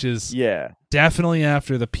 which is definitely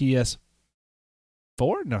after the PS4?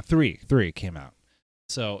 No, 3 came out.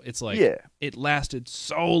 So it's like it lasted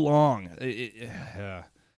so long. It's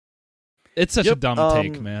such a dumb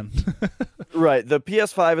take, man. Right. The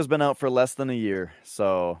PS5 has been out for less than a year,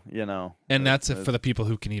 so, you know. And that's it for the people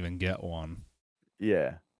who can even get one.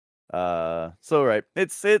 Yeah. So right.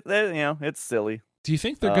 It's silly. Do you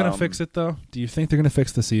think they're going to fix it though? Do you think they're going to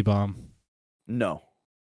fix the C-bomb? No.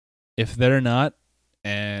 If they're not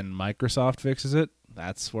and Microsoft fixes it,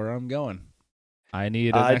 that's where I'm going. I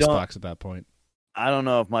need an Xbox at that point. I don't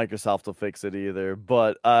know if Microsoft will fix it either,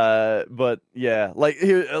 but yeah,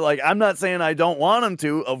 like I'm not saying I don't want them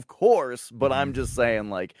to, of course, but I'm just saying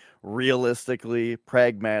like realistically,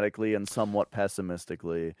 pragmatically, and somewhat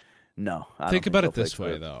pessimistically, no. Think about it this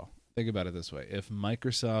way, though. Think about it this way: if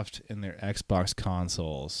Microsoft in their Xbox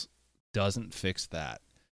consoles doesn't fix that,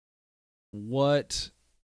 what?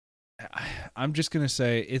 I'm just gonna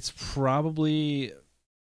say it's probably.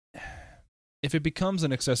 If it becomes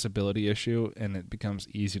an accessibility issue and it becomes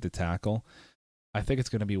easy to tackle, I think it's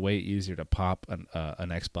going to be way easier to pop an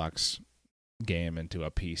Xbox game into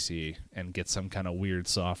a PC and get some kind of weird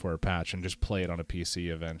software patch and just play it on a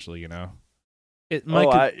PC eventually, you know?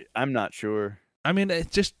 I'm not sure. I mean,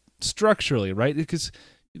 it's just structurally, right? Because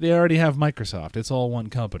they already have Microsoft. It's all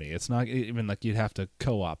one company. It's not even like you'd have to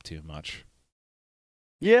co-op too much.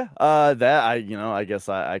 Yeah, I guess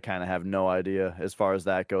I kind of have no idea as far as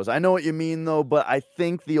that goes. I know what you mean though, but I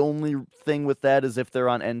think the only thing with that is if they're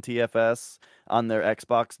on NTFS on their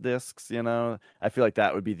Xbox discs, you know, I feel like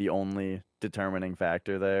that would be the only determining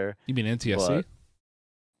factor there. You mean NTSC?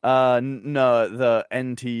 No, the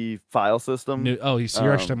NT file system. So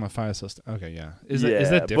you're actually talking about file system. Okay, yeah. Is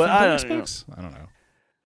that different than Xbox? I don't know.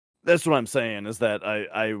 That's what I'm saying, is that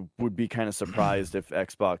I would be kind of surprised if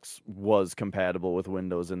Xbox was compatible with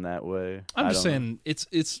Windows in that way. I'm just saying it's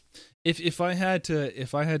if I had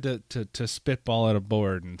to spitball at a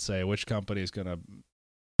board and say which company is gonna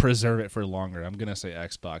preserve it for longer, I'm gonna say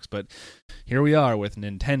Xbox. But here we are with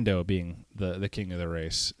Nintendo being the king of the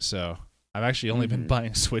race. So I've actually only been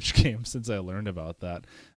buying Switch games since I learned about that.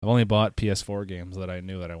 I've only bought PS4 games that I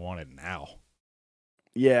knew that I wanted now.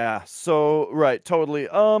 Yeah, so right, totally.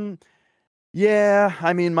 Yeah,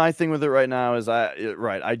 I mean, my thing with it right now is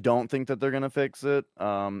I don't think that they're gonna fix it.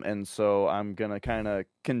 And so I'm gonna kind of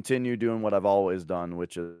continue doing what I've always done,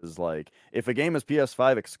 which is like if a game is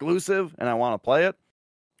PS5 exclusive and I want to play it,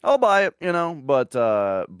 I'll buy it, you know. But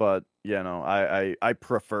you know, I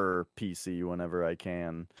prefer PC whenever I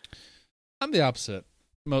can. I'm the opposite.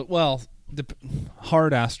 Well,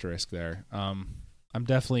 hard asterisk there. I'm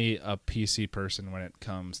definitely a PC person when it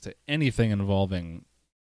comes to anything involving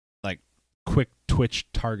like quick twitch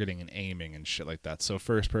targeting and aiming and shit like that. So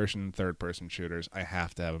first person, third person shooters, I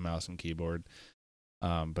have to have a mouse and keyboard.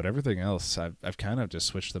 But everything else, I've kind of just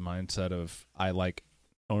switched the mindset of I like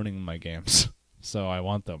owning my games, so I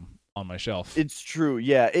want them on my shelf. It's true.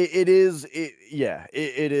 Yeah, it is. It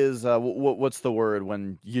is. What's the word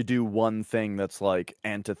when you do one thing that's like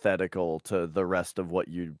antithetical to the rest of what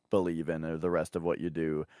you believe in or the rest of what you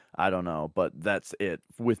do? I don't know, but that's it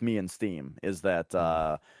with me and Steam. Is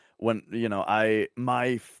that when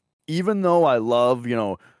even though I love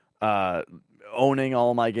owning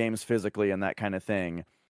all my games physically and that kind of thing,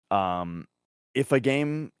 if a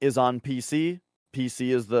game is on PC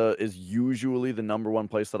is usually the number one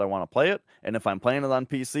place that I want to play it, and if I'm playing it on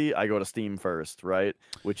PC, I go to Steam first, right?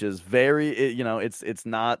 Which is it's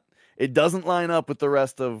not, it doesn't line up with the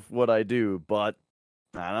rest of what I do, but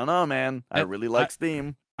I don't know, man. I really like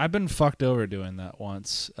Steam. I've been fucked over doing that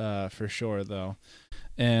once, for sure, though,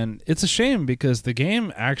 and it's a shame because the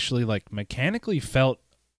game actually like mechanically felt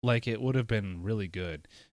like it would have been really good.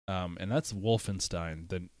 And that's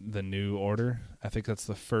Wolfenstein, the New Order. I think that's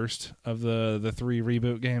the first of the 3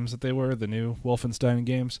 reboot games that they were, the new Wolfenstein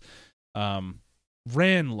games.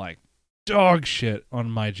 Ran like dog shit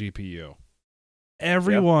on my GPU.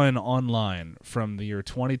 Everyone online from the year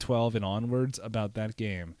 2012 and onwards about that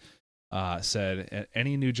game said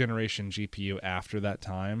any new generation GPU after that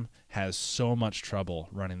time has so much trouble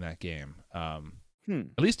running that game. At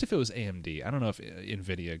least if it was AMD. I don't know if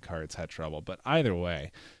NVIDIA cards had trouble, but either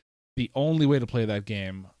way, the only way to play that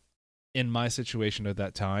game in my situation at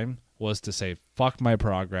that time was to say, fuck my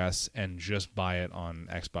progress and just buy it on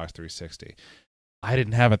Xbox 360. I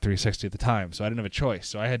didn't have a 360 at the time, so I didn't have a choice.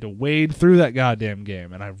 So I had to wade through that goddamn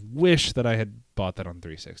game, and I wish that I had bought that on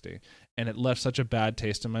 360. And it left such a bad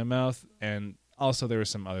taste in my mouth, and also there were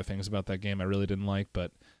some other things about that game I really didn't like,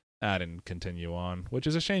 but I didn't continue on, which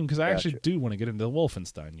is a shame because I actually do want to get into the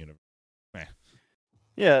Wolfenstein universe.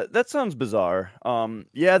 Yeah, that sounds bizarre.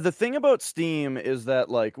 The thing about Steam is that,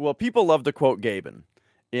 like, well, people love to quote Gaben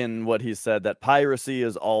in what he said, that piracy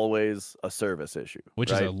is always a service issue.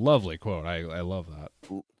 Which is a lovely quote. I love that.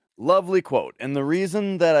 Lovely quote. And the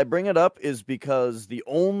reason that I bring it up is because the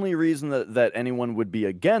only reason that anyone would be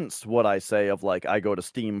against what I say of, like, I go to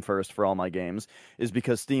Steam first for all my games is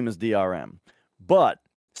because Steam is DRM. But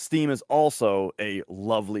Steam is also a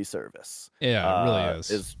lovely service. Yeah, it really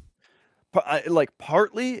is.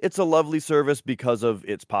 Partly it's a lovely service because of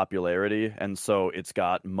its popularity, and so it's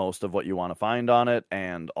got most of what you want to find on it,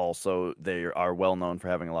 and also they are well known for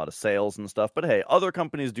having a lot of sales and stuff. But hey, other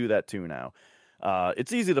companies do that too now.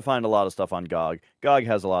 It's easy to find a lot of stuff on GOG. GOG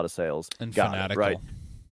has a lot of sales. And Fanatical. Right.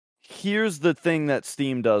 Here's the thing that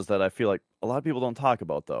Steam does that I feel like a lot of people don't talk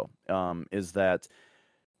about, though, is that,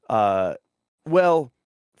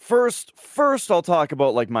 first I'll talk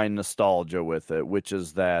about like my nostalgia with it, which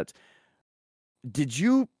is that, did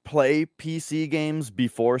you play PC games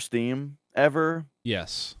before Steam ever?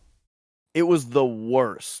 Yes. It was the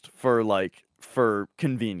worst for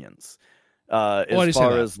convenience. Why do you say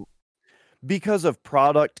that? Because of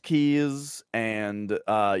product keys and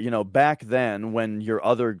back then when your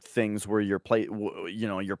other things were your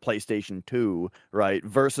PlayStation 2, right,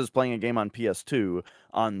 versus playing a game on PS2,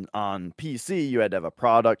 on PC you had to have a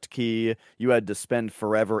product key, you had to spend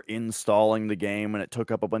forever installing the game, and it took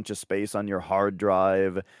up a bunch of space on your hard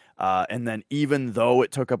drive, and then even though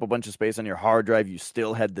it took up a bunch of space on your hard drive, you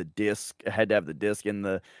still had to have the disc in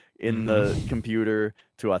the computer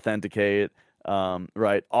to authenticate.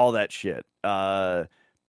 Right, all that shit.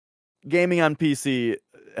 Gaming on PC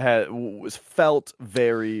felt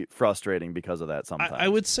very frustrating because of that sometimes. I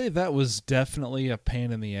would say that was definitely a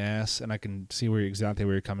pain in the ass, and I can see exactly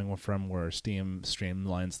where you're coming from, where Steam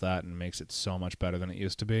streamlines that and makes it so much better than it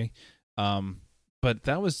used to be. But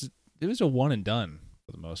it was a one and done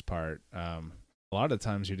for the most part. A lot of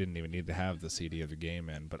times you didn't even need to have the CD of the game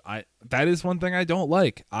in, but that is one thing I don't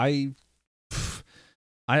like.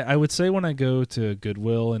 I would say when I go to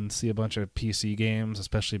Goodwill and see a bunch of PC games,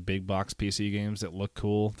 especially big box PC games that look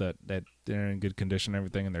cool, that they're in good condition and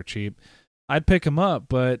everything, and they're cheap, I'd pick them up,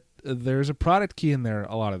 but there's a product key in there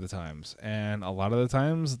a lot of the times, and a lot of the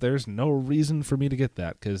times there's no reason for me to get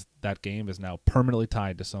that because that game is now permanently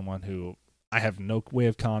tied to someone who I have no way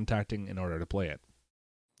of contacting in order to play it.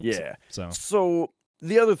 Yeah. So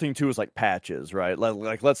the other thing too is like patches, right?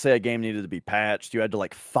 Like let's say a game needed to be patched, you had to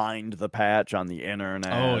like find the patch on the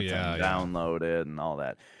internet and download it and all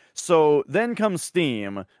that. So then comes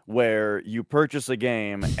Steam, where you purchase a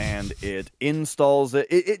game and it installs it.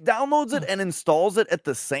 It downloads it and installs it at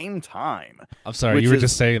the same time. I'm sorry, you were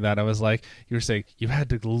just saying that. I was like, you were saying you had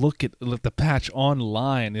to look at the patch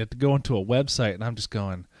online. You had to go into a website, and I'm just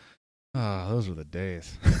going, Oh, those were the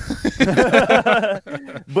days.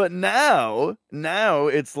 But now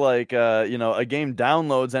it's like a game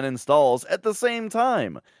downloads and installs at the same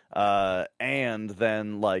time. And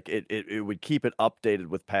then like it would keep it updated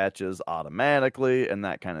with patches automatically and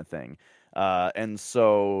that kind of thing. And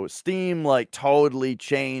so Steam like totally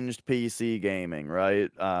changed PC gaming,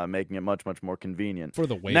 right? Making it much, much more convenient. For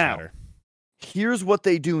the way now, better. Here's what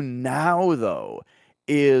they do now though,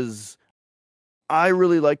 is I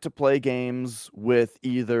really like to play games with I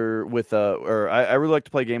really like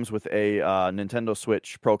to play games with a Nintendo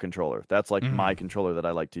Switch Pro controller. That's like my controller that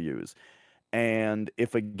I like to use. And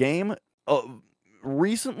if a game,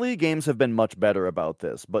 recently games have been much better about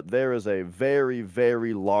this, but there is a very,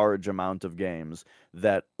 very large amount of games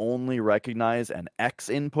that only recognize an X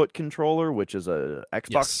input controller, which is a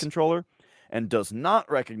Xbox controller, and does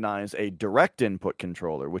not recognize a direct input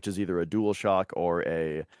controller, which is either a DualShock or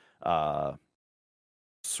a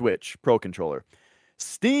Switch Pro controller.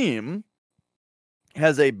 Steam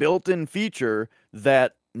has a built-in feature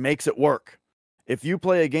that makes it work. If you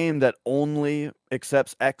play a game that only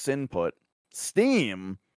accepts X input,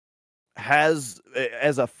 Steam has,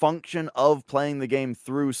 as a function of playing the game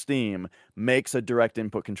through Steam, makes a direct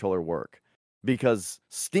input controller work. Because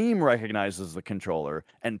Steam recognizes the controller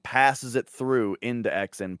and passes it through into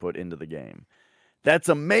X input into the game. That's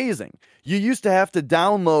amazing. You used to have to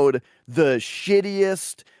download the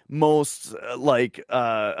shittiest, most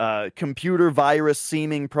computer virus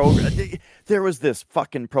seeming program. There was this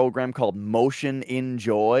fucking program called Motion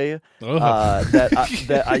Enjoy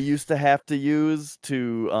that I used to have to use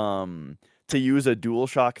to use a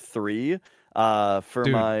DualShock 3 for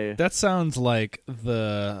Dude, my. That sounds like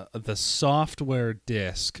the software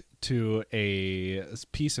disk to a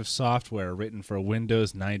piece of software written for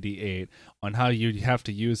Windows 98 on how you have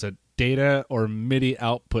to use a data or MIDI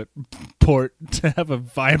output port to have a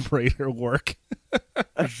vibrator work.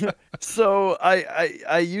 So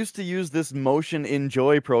I used to use this Motion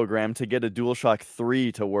Enjoy program to get a DualShock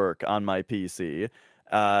 3 to work on my PC.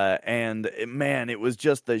 Man, it was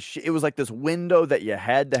just it was like this window that you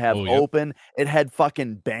had to have open. It had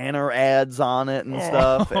fucking banner ads on it and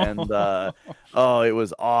stuff. And, it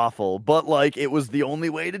was awful, but like, it was the only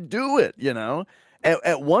way to do it, you know?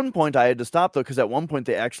 At one point I had to stop though, because at one point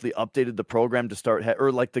they actually updated the program to start,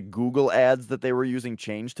 or like the Google ads that they were using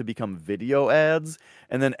changed to become video ads.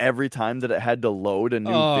 And then every time that it had to load a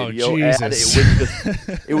new video ad,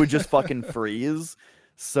 it would just fucking freeze.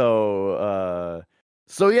 So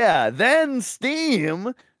yeah, then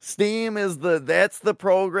Steam is that's the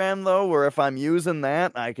program though, where if I'm using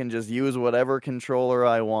that, I can just use whatever controller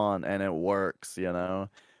I want and it works, you know?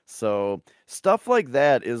 So stuff like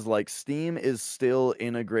that is like Steam is still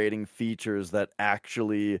integrating features that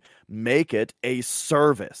actually make it a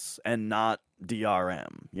service and not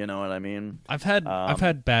DRM. You know what I mean? I've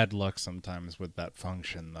had bad luck sometimes with that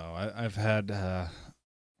function though. I've had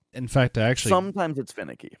in fact, sometimes it's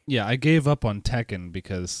finicky. Yeah, I gave up on Tekken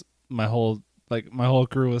because my whole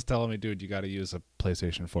crew was telling me, dude, you got to use a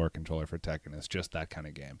PlayStation 4 controller for Tekken. It's just that kind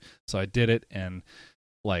of game. So I did it, and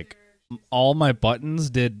like all my buttons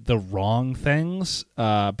did the wrong things,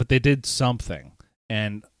 but they did something.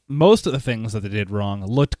 And most of the things that they did wrong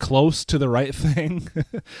looked close to the right thing.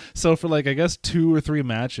 So for like, I guess 2 or 3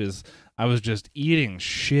 matches, I was just eating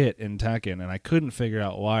shit in Tekken, and I couldn't figure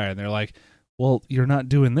out why. And they're like, well, you're not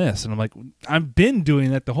doing this. And I'm like, I've been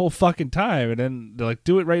doing that the whole fucking time. And then they're like,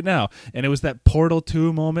 do it right now. And it was that Portal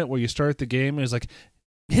 2 moment where you start the game and it's like,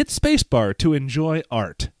 hit spacebar to enjoy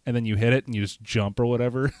art. And then you hit it and you just jump or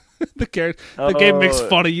whatever. The game makes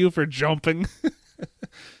fun of you for jumping.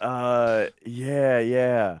 Yeah.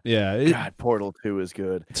 God, Portal 2 is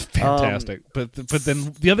good. It's fantastic. But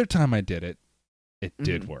then the other time I did it, it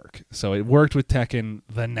did work. So it worked with Tekken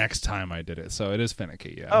the next time I did it. So it is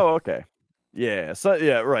finicky, yeah. Oh, okay. Yeah, so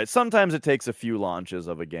yeah, right. Sometimes it takes a few launches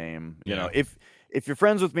of a game. You know, if you're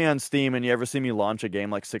friends with me on Steam and you ever see me launch a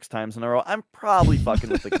game like 6 times in a row, I'm probably fucking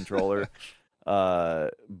with the controller.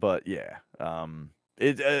 But yeah.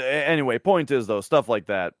 Anyway, point is though, stuff like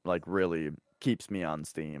that like really keeps me on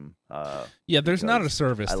Steam. There's not a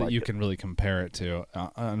service that you can really compare it to,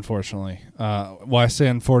 unfortunately. Well, I say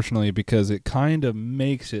unfortunately because it kind of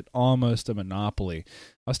makes it almost a monopoly.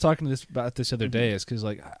 I was talking about this other day, is because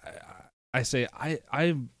like I say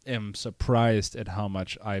I am surprised at how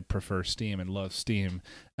much I prefer Steam and love Steam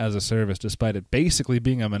as a service, despite it basically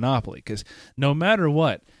being a monopoly. Because no matter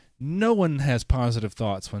what, no one has positive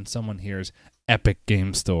thoughts when someone hears Epic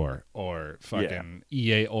Game Store or fucking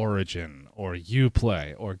EA Origin or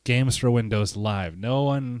Uplay or Games for Windows Live. No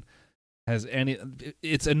one has any.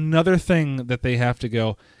 It's another thing that they have to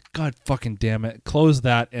go, God fucking damn it, close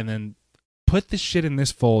that and then put the shit in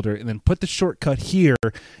this folder and then put the shortcut here,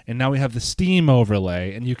 and now we have the Steam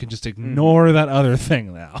overlay, and you can just ignore that other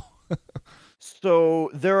thing now.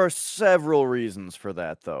 So there are several reasons for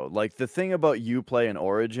that, though. Like, the thing about Uplay and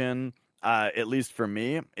Origin, at least for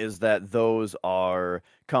me, is that those are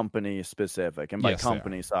company specific, and by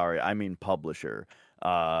company, sorry, I mean publisher.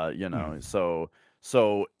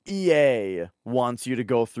 So EA wants you to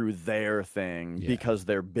go through their thing because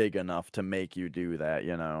they're big enough to make you do that,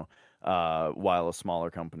 while a smaller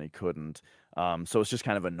company couldn't. So it's just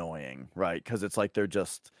kind of annoying, right? Because it's like they're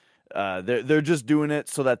just doing it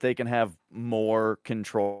so that they can have more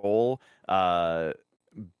control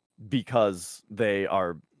because they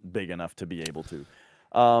are big enough to be able to.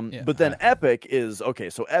 But then Epic is okay.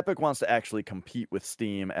 So Epic wants to actually compete with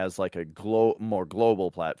Steam as like a more global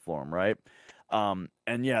platform, right?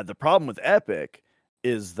 And yeah, the problem with Epic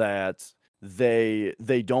is that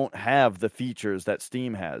they don't have the features that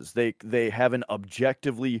Steam has. They have an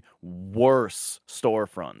objectively worse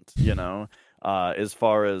storefront, as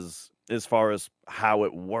far as how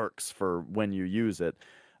it works for when you use it.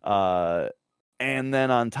 And then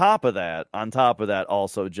on top of that,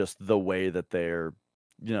 also just the way that they're,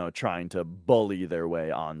 trying to bully their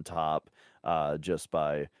way on top, just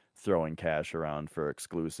by throwing cash around for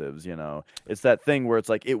exclusives. It's that thing where it's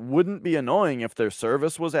like, it wouldn't be annoying if their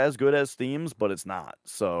service was as good as Steam's, but it's not.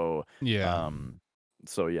 So that's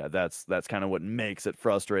kind of what makes it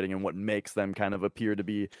frustrating and what makes them kind of appear to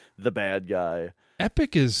be the bad guy.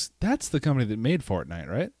 Epic that's the company that made Fortnite,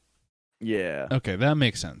 right? Yeah. Okay, that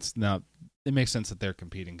makes sense. Now it makes sense that they're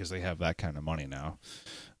competing because they have that kind of money now.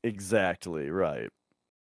 Exactly, right.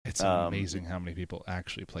 It's amazing how many people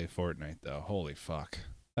actually play Fortnite, though. Holy fuck.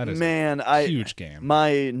 That is a huge game.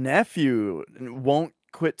 My nephew won't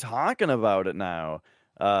quit talking about it now.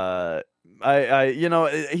 He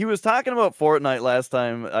was talking about Fortnite last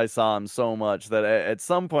time I saw him so much that at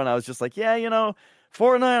some point I was just like,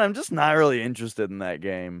 Fortnite, I'm just not really interested in that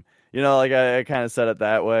game. I kind of said it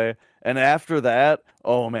that way. And after that,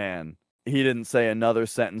 oh man, he didn't say another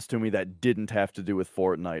sentence to me that didn't have to do with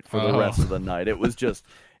Fortnite for the rest of the night. It was just,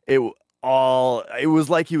 it was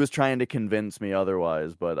like he was trying to convince me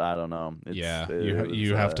otherwise, but I don't know.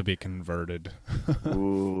 You have to be converted.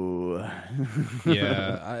 Ooh.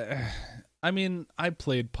 I mean, I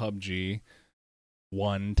played PUBG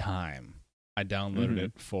one time. I downloaded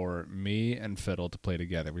it for me and Fiddle to play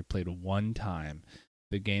together. We played one time.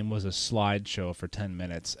 The game was a slideshow for 10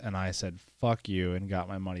 minutes, and I said, fuck you, and got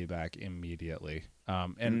my money back immediately.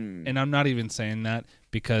 And I'm not even saying that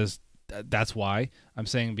because that's why. I'm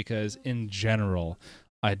saying because in general,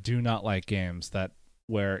 I do not like games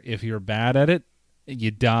where if you're bad at it,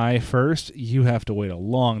 you die first, you have to wait a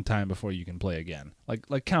long time before you can play again.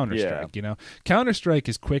 Like Counter-Strike, Counter-Strike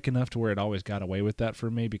is quick enough to where it always got away with that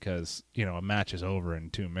for me because, a match is over in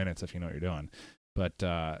 2 minutes if you know what you're doing. But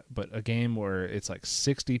a game where it's like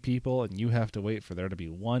 60 people and you have to wait for there to be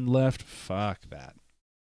one left, fuck that.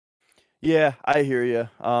 Yeah, I hear you.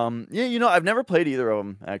 I've never played either of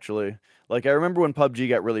them, actually. Like, I remember when PUBG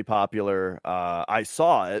got really popular, I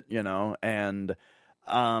saw it, and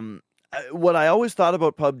what I always thought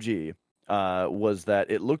about PUBG was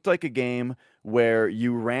that it looked like a game where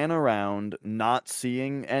you ran around not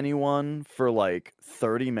seeing anyone for like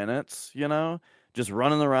 30 minutes, just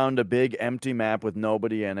running around a big empty map with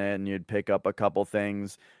nobody in it, and you'd pick up a couple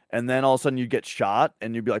things, and then all of a sudden you'd get shot,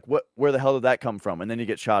 and you'd be like, where the hell did that come from? And then you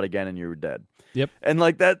get shot again, and you're dead. Yep. And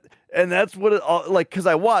like that, and that's what it, like, because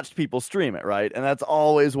I watched people stream it, right? And that's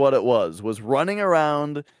always what it was running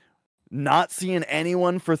around, not seeing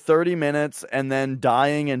anyone for 30 minutes, and then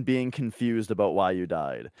dying and being confused about why you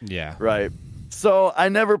died. Yeah. Right. So I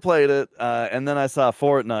never played it, and then I saw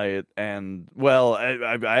Fortnite, and well,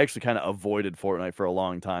 I actually kind of avoided Fortnite for a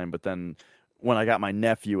long time, but then when I got my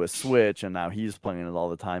nephew a Switch, and now he's playing it all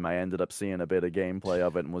the time, I ended up seeing a bit of gameplay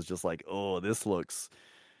of it and was just like, oh, this looks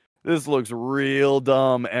real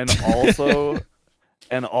dumb, and also...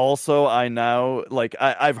 And also, I now, like,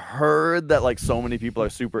 I've heard that, like, so many people are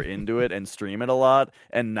super into it and stream it a lot,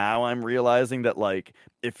 and now I'm realizing that, like,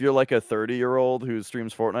 if you're, like, a 30-year-old who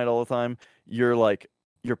streams Fortnite all the time, you're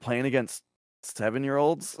playing against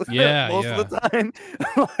 7-year-olds most of the time.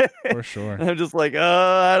 For sure. And I'm just like,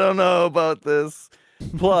 I don't know about this.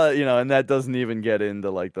 Plus, and that doesn't even get into,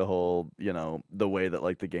 like, the whole, the way that,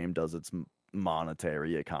 like, the game does its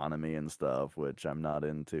monetary economy and stuff, which I'm not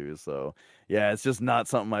into. So yeah, it's just not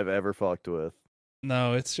something I've ever fucked with.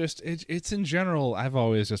 No, it's just it's in general, I've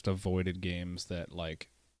always just avoided games that like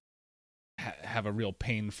have a real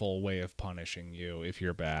painful way of punishing you if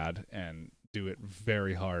you're bad and do it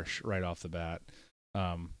very harsh right off the bat.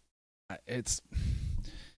 It's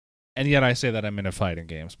And yet I say that I'm into fighting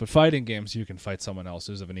games, but fighting games you can fight someone else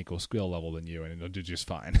who's of an equal skill level than you, and they'll do just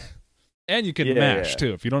fine. And you can mash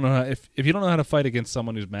too. If you don't know how, if you don't know how to fight against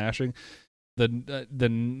someone who's mashing, the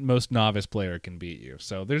most novice player can beat you.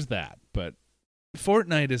 So there's that. But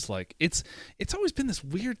Fortnite is like it's always been this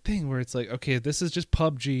weird thing where it's like, okay, this is just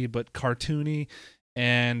PUBG but cartoony,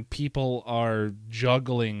 and people are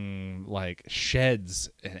juggling like sheds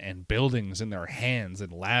and buildings in their hands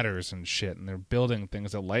and ladders and shit, and they're building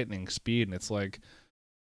things at lightning speed, and it's like,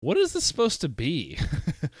 what is this supposed to be?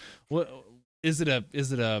 What is it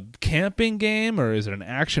a camping game, or is it an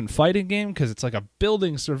action fighting game? Because it's like a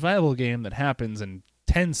building survival game that happens in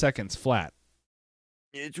 10 seconds flat.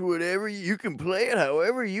 It's whatever, you can play it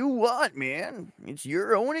however you want, man. It's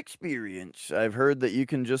your own experience. I've heard that you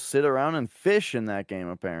can just sit around and fish in that game,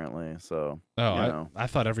 apparently. So, I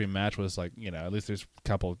thought every match was like, at least there's a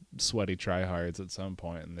couple sweaty tryhards at some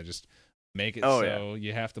point, and they just make it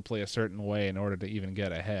you have to play a certain way in order to even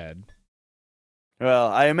get ahead. Well,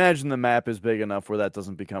 I imagine the map is big enough where that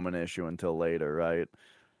doesn't become an issue until later, right?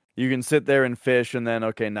 You can sit there and fish, and then,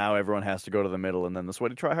 okay, now everyone has to go to the middle, and then the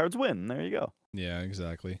sweaty tryhards win. There you go. Yeah,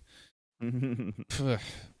 exactly.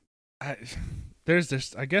 I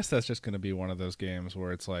guess that's just going to be one of those games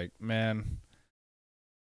where it's like, man,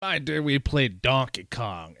 why did we play Donkey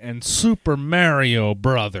Kong and Super Mario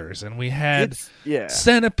Brothers, and we had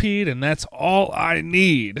Centipede, and that's all I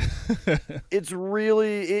need. It's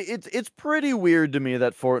really it's pretty weird to me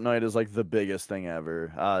that Fortnite is like the biggest thing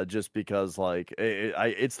ever, just because like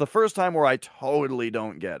it's the first time where I totally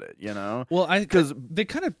don't get it, Well, because they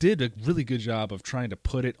kind of did a really good job of trying to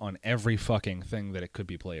put it on every fucking thing that it could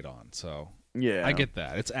be played on. So yeah, I get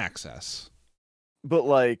that. It's access. But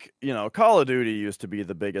like, Call of Duty used to be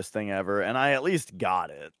the biggest thing ever, and I at least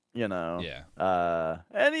got it, Yeah.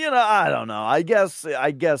 And I don't know. I guess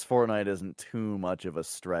Fortnite isn't too much of a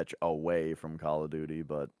stretch away from Call of Duty,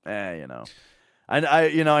 but I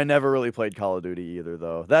never really played Call of Duty either,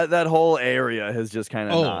 though. That whole area has just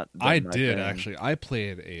kind of not been I my did thing. Actually. I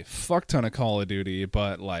played a fuck ton of Call of Duty,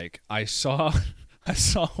 but like I saw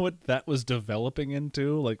what that was developing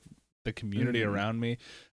into, like the community around me.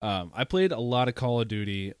 I played a lot of Call of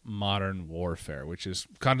Duty Modern Warfare, which is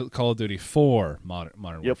Call of Duty 4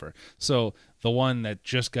 Modern Warfare. So the one that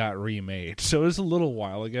just got remade. So it was a little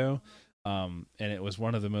while ago, and it was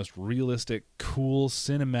one of the most realistic, cool,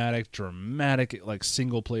 cinematic, dramatic, like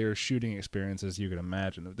single-player shooting experiences you could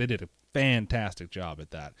imagine. They did a fantastic job at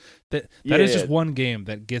that. That is just one game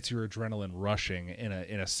that gets your adrenaline rushing in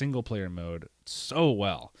a single-player mode so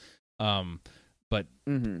well. But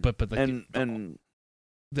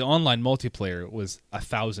the online multiplayer was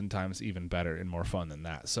 1,000 times even better and more fun than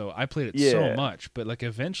that. So I played it so much, but like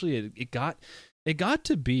eventually it got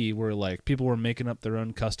to be where like people were making up their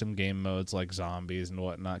own custom game modes like zombies and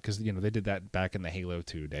whatnot, because they did that back in the Halo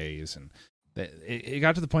 2 days, and it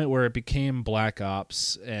got to the point where it became Black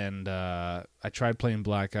Ops, and I tried playing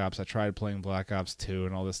Black Ops, I tried playing Black Ops 2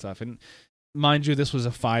 and all this stuff, and mind you, this was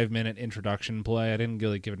a 5-minute introduction play. I didn't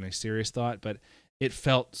really give it any serious thought, but it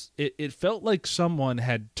felt like someone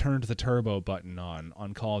had turned the turbo button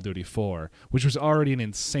on Call of Duty 4, which was already an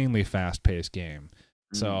insanely fast-paced game.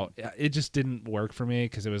 So it just didn't work for me,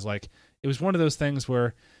 because it was one of those things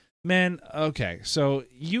where, man, okay, so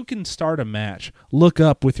you can start a match, look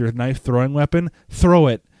up with your knife throwing weapon, throw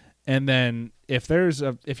it, and then if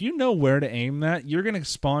you know where to aim that, you're going to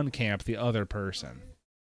spawn camp the other person.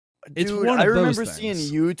 Dude, I remember seeing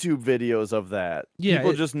YouTube videos of that. Yeah,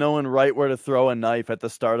 people just knowing right where to throw a knife at the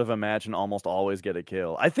start of a match and almost always get a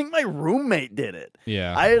kill. I think my roommate did it.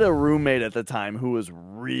 Yeah. I had a roommate at the time who was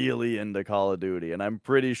really into Call of Duty, and I'm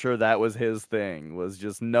pretty sure that was his thing, was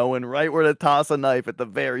just knowing right where to toss a knife at the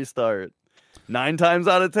very start. 9 times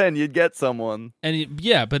out of 10, you'd get someone. And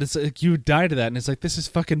but it's like you die to that, and it's like, this is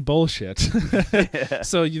fucking bullshit.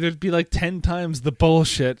 So there'd be like 10 times the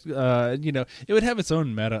bullshit. It would have its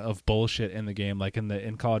own meta of bullshit in the game. Like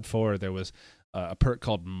in COD 4, there was a perk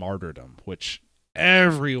called Martyrdom, which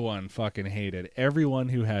everyone fucking hated. Everyone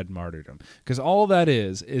who had Martyrdom, because all that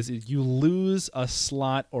is you lose a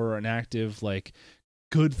slot or an active like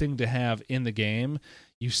good thing to have in the game,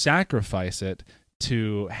 you sacrifice it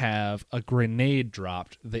to have a grenade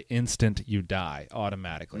dropped the instant you die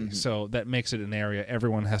automatically. Mm-hmm. So that makes it an area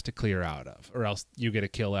everyone has to clear out of, or else you get a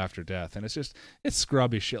kill after death. And it's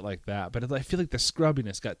scrubby shit like that. But I feel like the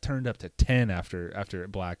scrubbiness got turned up to 10 after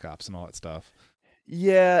Black Ops and all that stuff.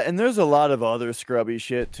 Yeah, and there's a lot of other scrubby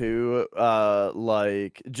shit too,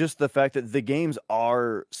 like just the fact that the games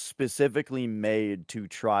are specifically made to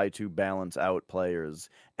try to balance out players,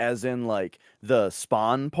 as in like the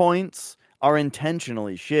spawn points are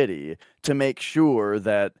intentionally shitty to make sure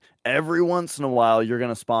that every once in a while you're going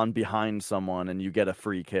to spawn behind someone and you get a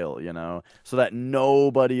free kill, so that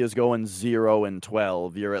nobody is going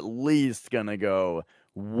 0-12. You're at least going to go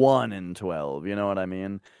 1-12. You know what I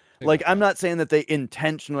mean? Like, I'm not saying that they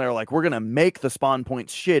intentionally are like, we're going to make the spawn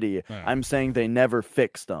points shitty. Yeah. I'm saying they never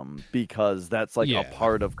fixed them because that's like a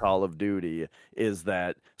part of Call of Duty is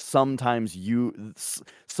that sometimes the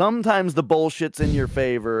bullshit's in your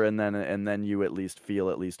favor and then you at least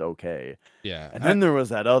feel okay. Yeah. And then there was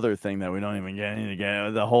that other thing that we don't even get into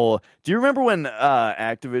again. The whole, do you remember when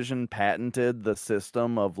Activision patented the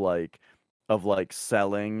system of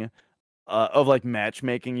selling of like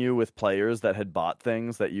matchmaking you with players that had bought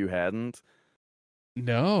things that you hadn't?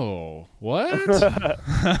 No. What?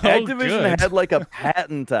 Activision had like a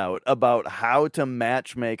patent out about how to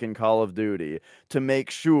matchmake in Call of Duty to make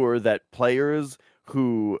sure that players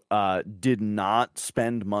who did not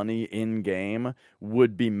spend money in game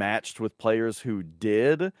would be matched with players who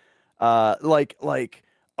did.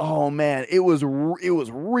 Oh man, it was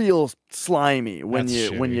real slimy when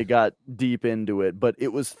you got deep into it. But it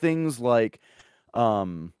was things like,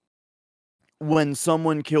 when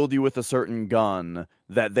someone killed you with a certain gun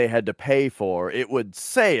that they had to pay for, it would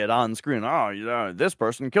say it on screen. Oh, this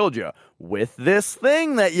person killed you with this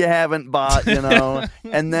thing that you haven't bought,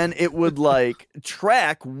 and then it would like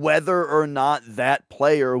track whether or not that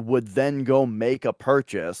player would then go make a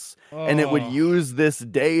purchase, and it would use this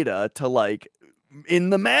data to like in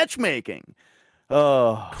the matchmaking.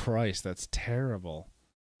 Oh Christ, that's terrible.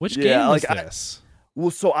 Which game was this?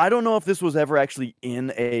 So I don't know if this was ever actually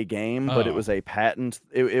in a game, but it was a patent.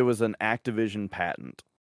 It was an Activision patent.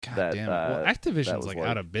 God damn it. Well, Activision's like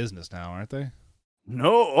out of business now, aren't they?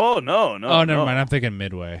 No. Oh, no. Oh, never mind. I'm thinking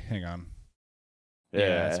Midway. Hang on.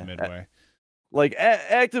 Yeah, it's Midway. Like,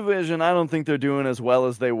 Activision, I don't think they're doing as well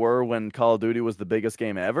as they were when Call of Duty was the biggest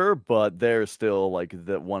game ever, but they're still, like,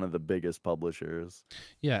 one of the biggest publishers.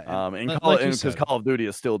 Yeah. Because Call of Duty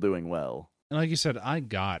is still doing well. And like you said, I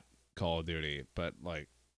got Call of Duty, but, like,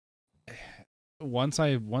 once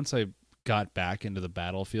I got back into the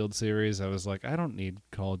Battlefield series, I was like, I don't need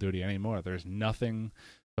Call of Duty anymore. There's nothing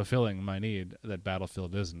fulfilling my need that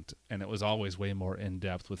Battlefield isn't. And it was always way more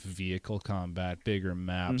in-depth with vehicle combat, bigger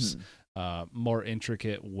maps, more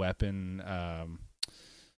intricate weapon.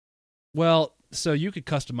 So you could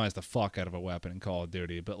customize the fuck out of a weapon in Call of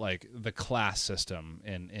Duty, but like the class system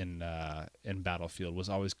in Battlefield was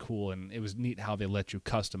always cool, and it was neat how they let you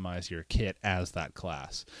customize your kit as that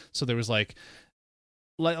class. So there was like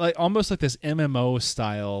almost like this MMO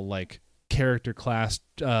style like character class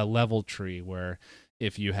level tree where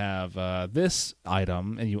if you have this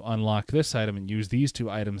item and you unlock this item and use these two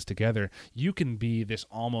items together, you can be this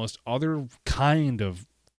almost other kind of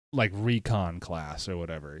like recon class or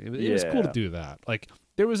whatever. It was cool to do that. Like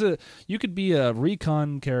you could be a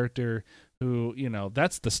recon character who,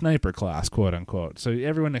 that's the sniper class, quote unquote. So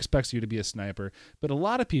everyone expects you to be a sniper, but a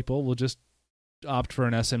lot of people will just opt for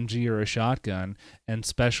an SMG or a shotgun and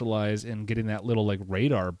specialize in getting that little like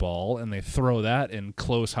radar ball, and they throw that in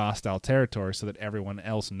close hostile territory so that everyone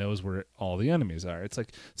else knows where all the enemies are. It's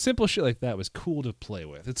like simple shit like that was cool to play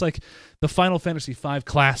with. It's like the Final Fantasy V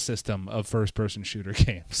class system of first-person shooter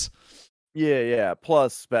games. Yeah.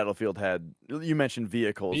 Plus, Battlefield had, you mentioned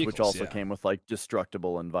vehicles which also came with like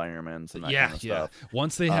destructible environments and that kind of stuff.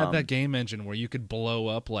 Once they had that game engine where you could blow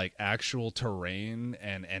up like actual terrain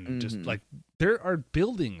and just like there are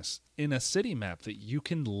buildings in a city map that you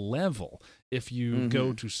can level if you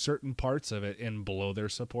go to certain parts of it and blow their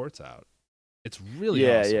supports out. It's really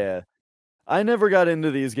awesome. Yeah. I never got into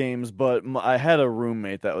these games, but I had a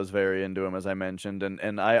roommate that was very into them, as I mentioned,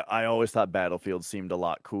 and I always thought Battlefield seemed a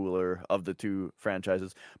lot cooler of the two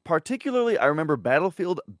franchises. Particularly, I remember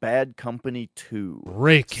Battlefield Bad Company 2.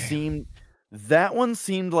 That one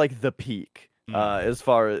seemed like the peak as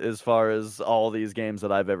far as all these games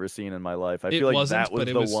that I've ever seen in my life. I feel like that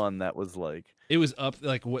was the one that was like... It was up,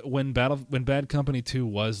 like, when Bad Company 2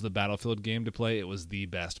 was the Battlefield game to play, it was the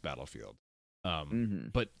best Battlefield.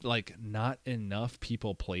 But like not enough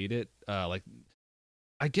people played it. Like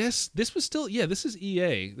I guess this was still this is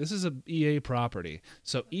EA. This is a EA property.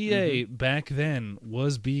 So EA back then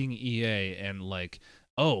was being EA and like,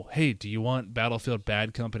 oh, hey, do you want Battlefield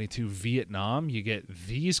Bad Company 2 Vietnam? You get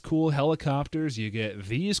these cool helicopters, you get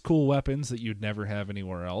these cool weapons that you'd never have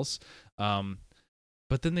anywhere else.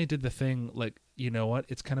 But then they did the thing like, you know what?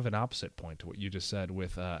 It's kind of an opposite point to what you just said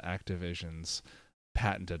with Activision's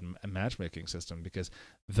patented matchmaking system, because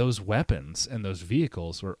those weapons and those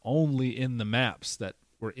vehicles were only in the maps that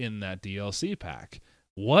were in that DLC pack.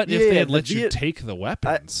 What if they had let you take the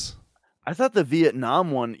weapons? I thought the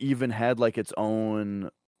Vietnam one even had like its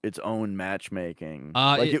own matchmaking.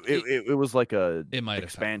 Like it was like a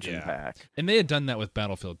expansion pack. And they had done that with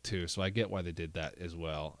Battlefield 2, so I get why they did that as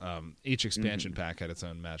well. Each expansion pack had its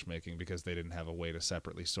own matchmaking because they didn't have a way to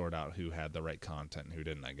separately sort out who had the right content and who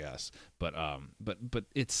didn't, I guess. But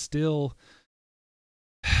it's still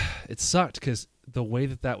it sucked because the way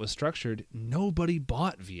that was structured, nobody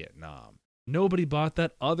bought Vietnam. Nobody bought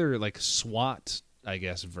that other like SWAT, I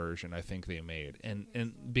guess, version I think they made, and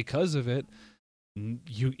because of it,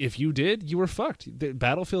 if you did, you were fucked.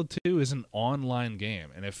 Battlefield 2 is an online game,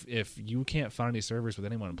 and if you can't find any servers with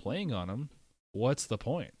anyone playing on them, what's the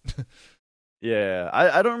point? Yeah,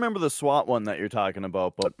 I don't remember the SWAT one that you're talking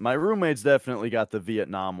about, but my roommates definitely got the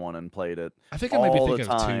Vietnam one and played it. I think I might be thinking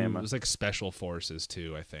of 2. It was like Special Forces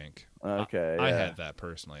 2, I think. Okay, I had that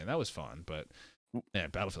personally, and that was fun, but man,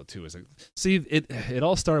 Battlefield 2 is it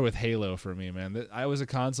all started with Halo for me, man. I was a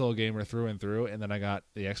console gamer through and through, and then I got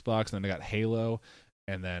the Xbox, and then I got Halo,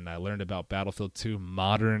 and then I learned about Battlefield 2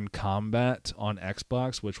 Modern Combat on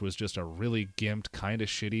Xbox, which was just a really gimped, kind of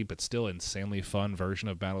shitty, but still insanely fun version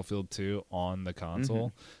of Battlefield 2 on the console.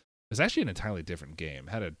 It was actually an entirely different game.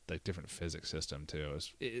 It had a different physics system too.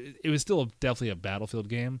 It was still definitely a Battlefield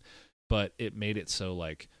game, but it made it so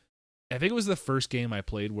like, I think it was the first game I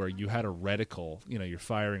played where you had a reticle, you're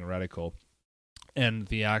firing a reticle, and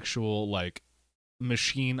the actual like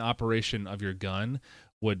machine operation of your gun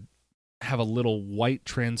would have a little white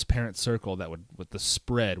transparent circle that would, with the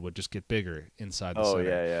spread, would just get bigger inside the center.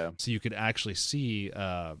 Yeah. So you could actually see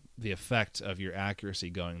the effect of your accuracy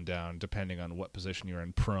going down depending on what position you're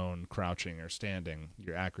in, prone, crouching, or standing,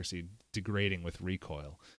 your accuracy degrading with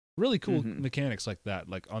recoil. Really cool mechanics like that.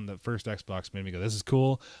 Like on the first Xbox made me go, this is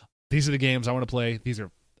cool. These are the games I want to play.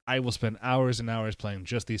 I will spend hours and hours playing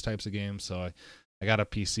just these types of games. So I got a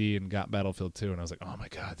PC and got Battlefield 2, and I was like, oh my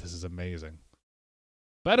God, this is amazing.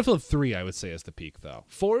 Battlefield 3, I would say, is the peak, though.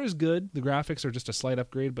 4 is good. The graphics are just a slight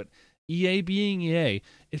upgrade, but EA being EA,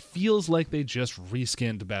 it feels like they just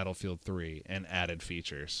reskinned Battlefield 3 and added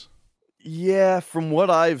features. Yeah, from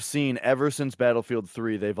what I've seen, ever since Battlefield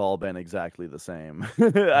 3, they've all been exactly the same.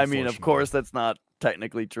 I mean, of course, that's not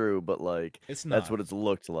technically true, but like, that's what it's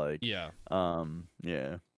looked like. Yeah.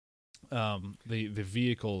 Yeah. The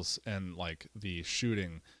vehicles and like the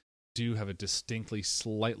shooting do have a distinctly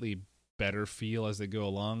slightly better feel as they go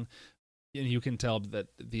along. And you can tell that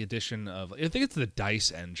the addition of, I think it's the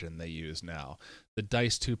DICE engine they use now. The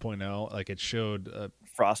DICE 2.0, like it showed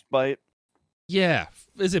Frostbite. Yeah.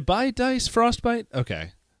 Is it by DICE, Frostbite?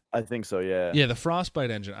 Okay. I think so, yeah. Yeah, the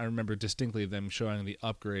Frostbite engine, I remember distinctly them showing the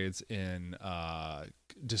upgrades in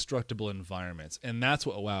destructible environments. And that's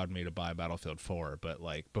what allowed me to buy Battlefield 4. But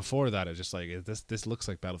like before that, it's just like, this looks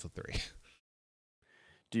like Battlefield 3.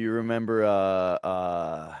 Do you remember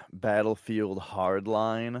Battlefield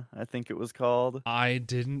Hardline, I think it was called? I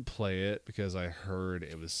didn't play it because I heard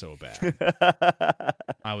it was so bad.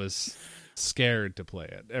 I was scared to play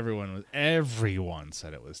it. Everyone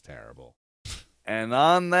said it was terrible. And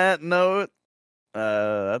on that note,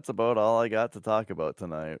 that's about all I got to talk about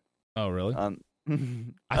tonight. Oh, really?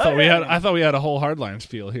 I thought we had a whole Hardline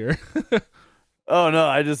spiel here. Oh no,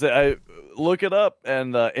 I look it up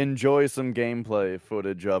and enjoy some gameplay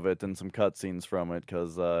footage of it and some cutscenes from it,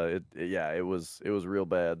 because it was real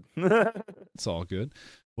bad. It's all good.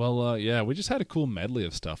 Well, yeah, we just had a cool medley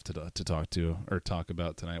of stuff to talk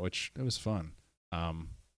about tonight, which it was fun.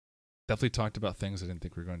 Definitely talked about things I didn't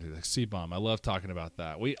think we were going to do. Like C-Bomb, I love talking about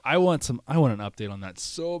that. I want an update on that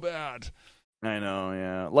so bad. I know,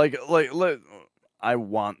 yeah. I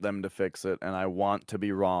want them to fix it, and I want to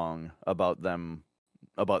be wrong about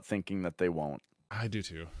thinking that they won't. I do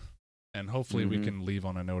too. And hopefully we can leave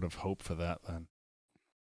on a note of hope for that then.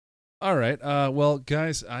 All right. Well,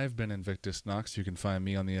 guys, I've been Invictus Knox. You can find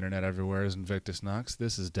me on the internet everywhere as Invictus Knox.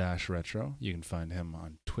 This is Dash Retro. You can find him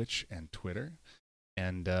on Twitch and Twitter.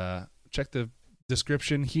 And check the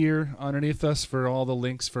description here underneath us for all the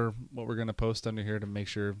links for what we're going to post under here to make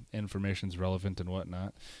sure information's relevant and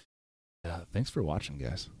whatnot. Thanks for watching,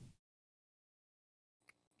 guys.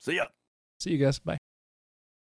 See ya. See you guys. Bye.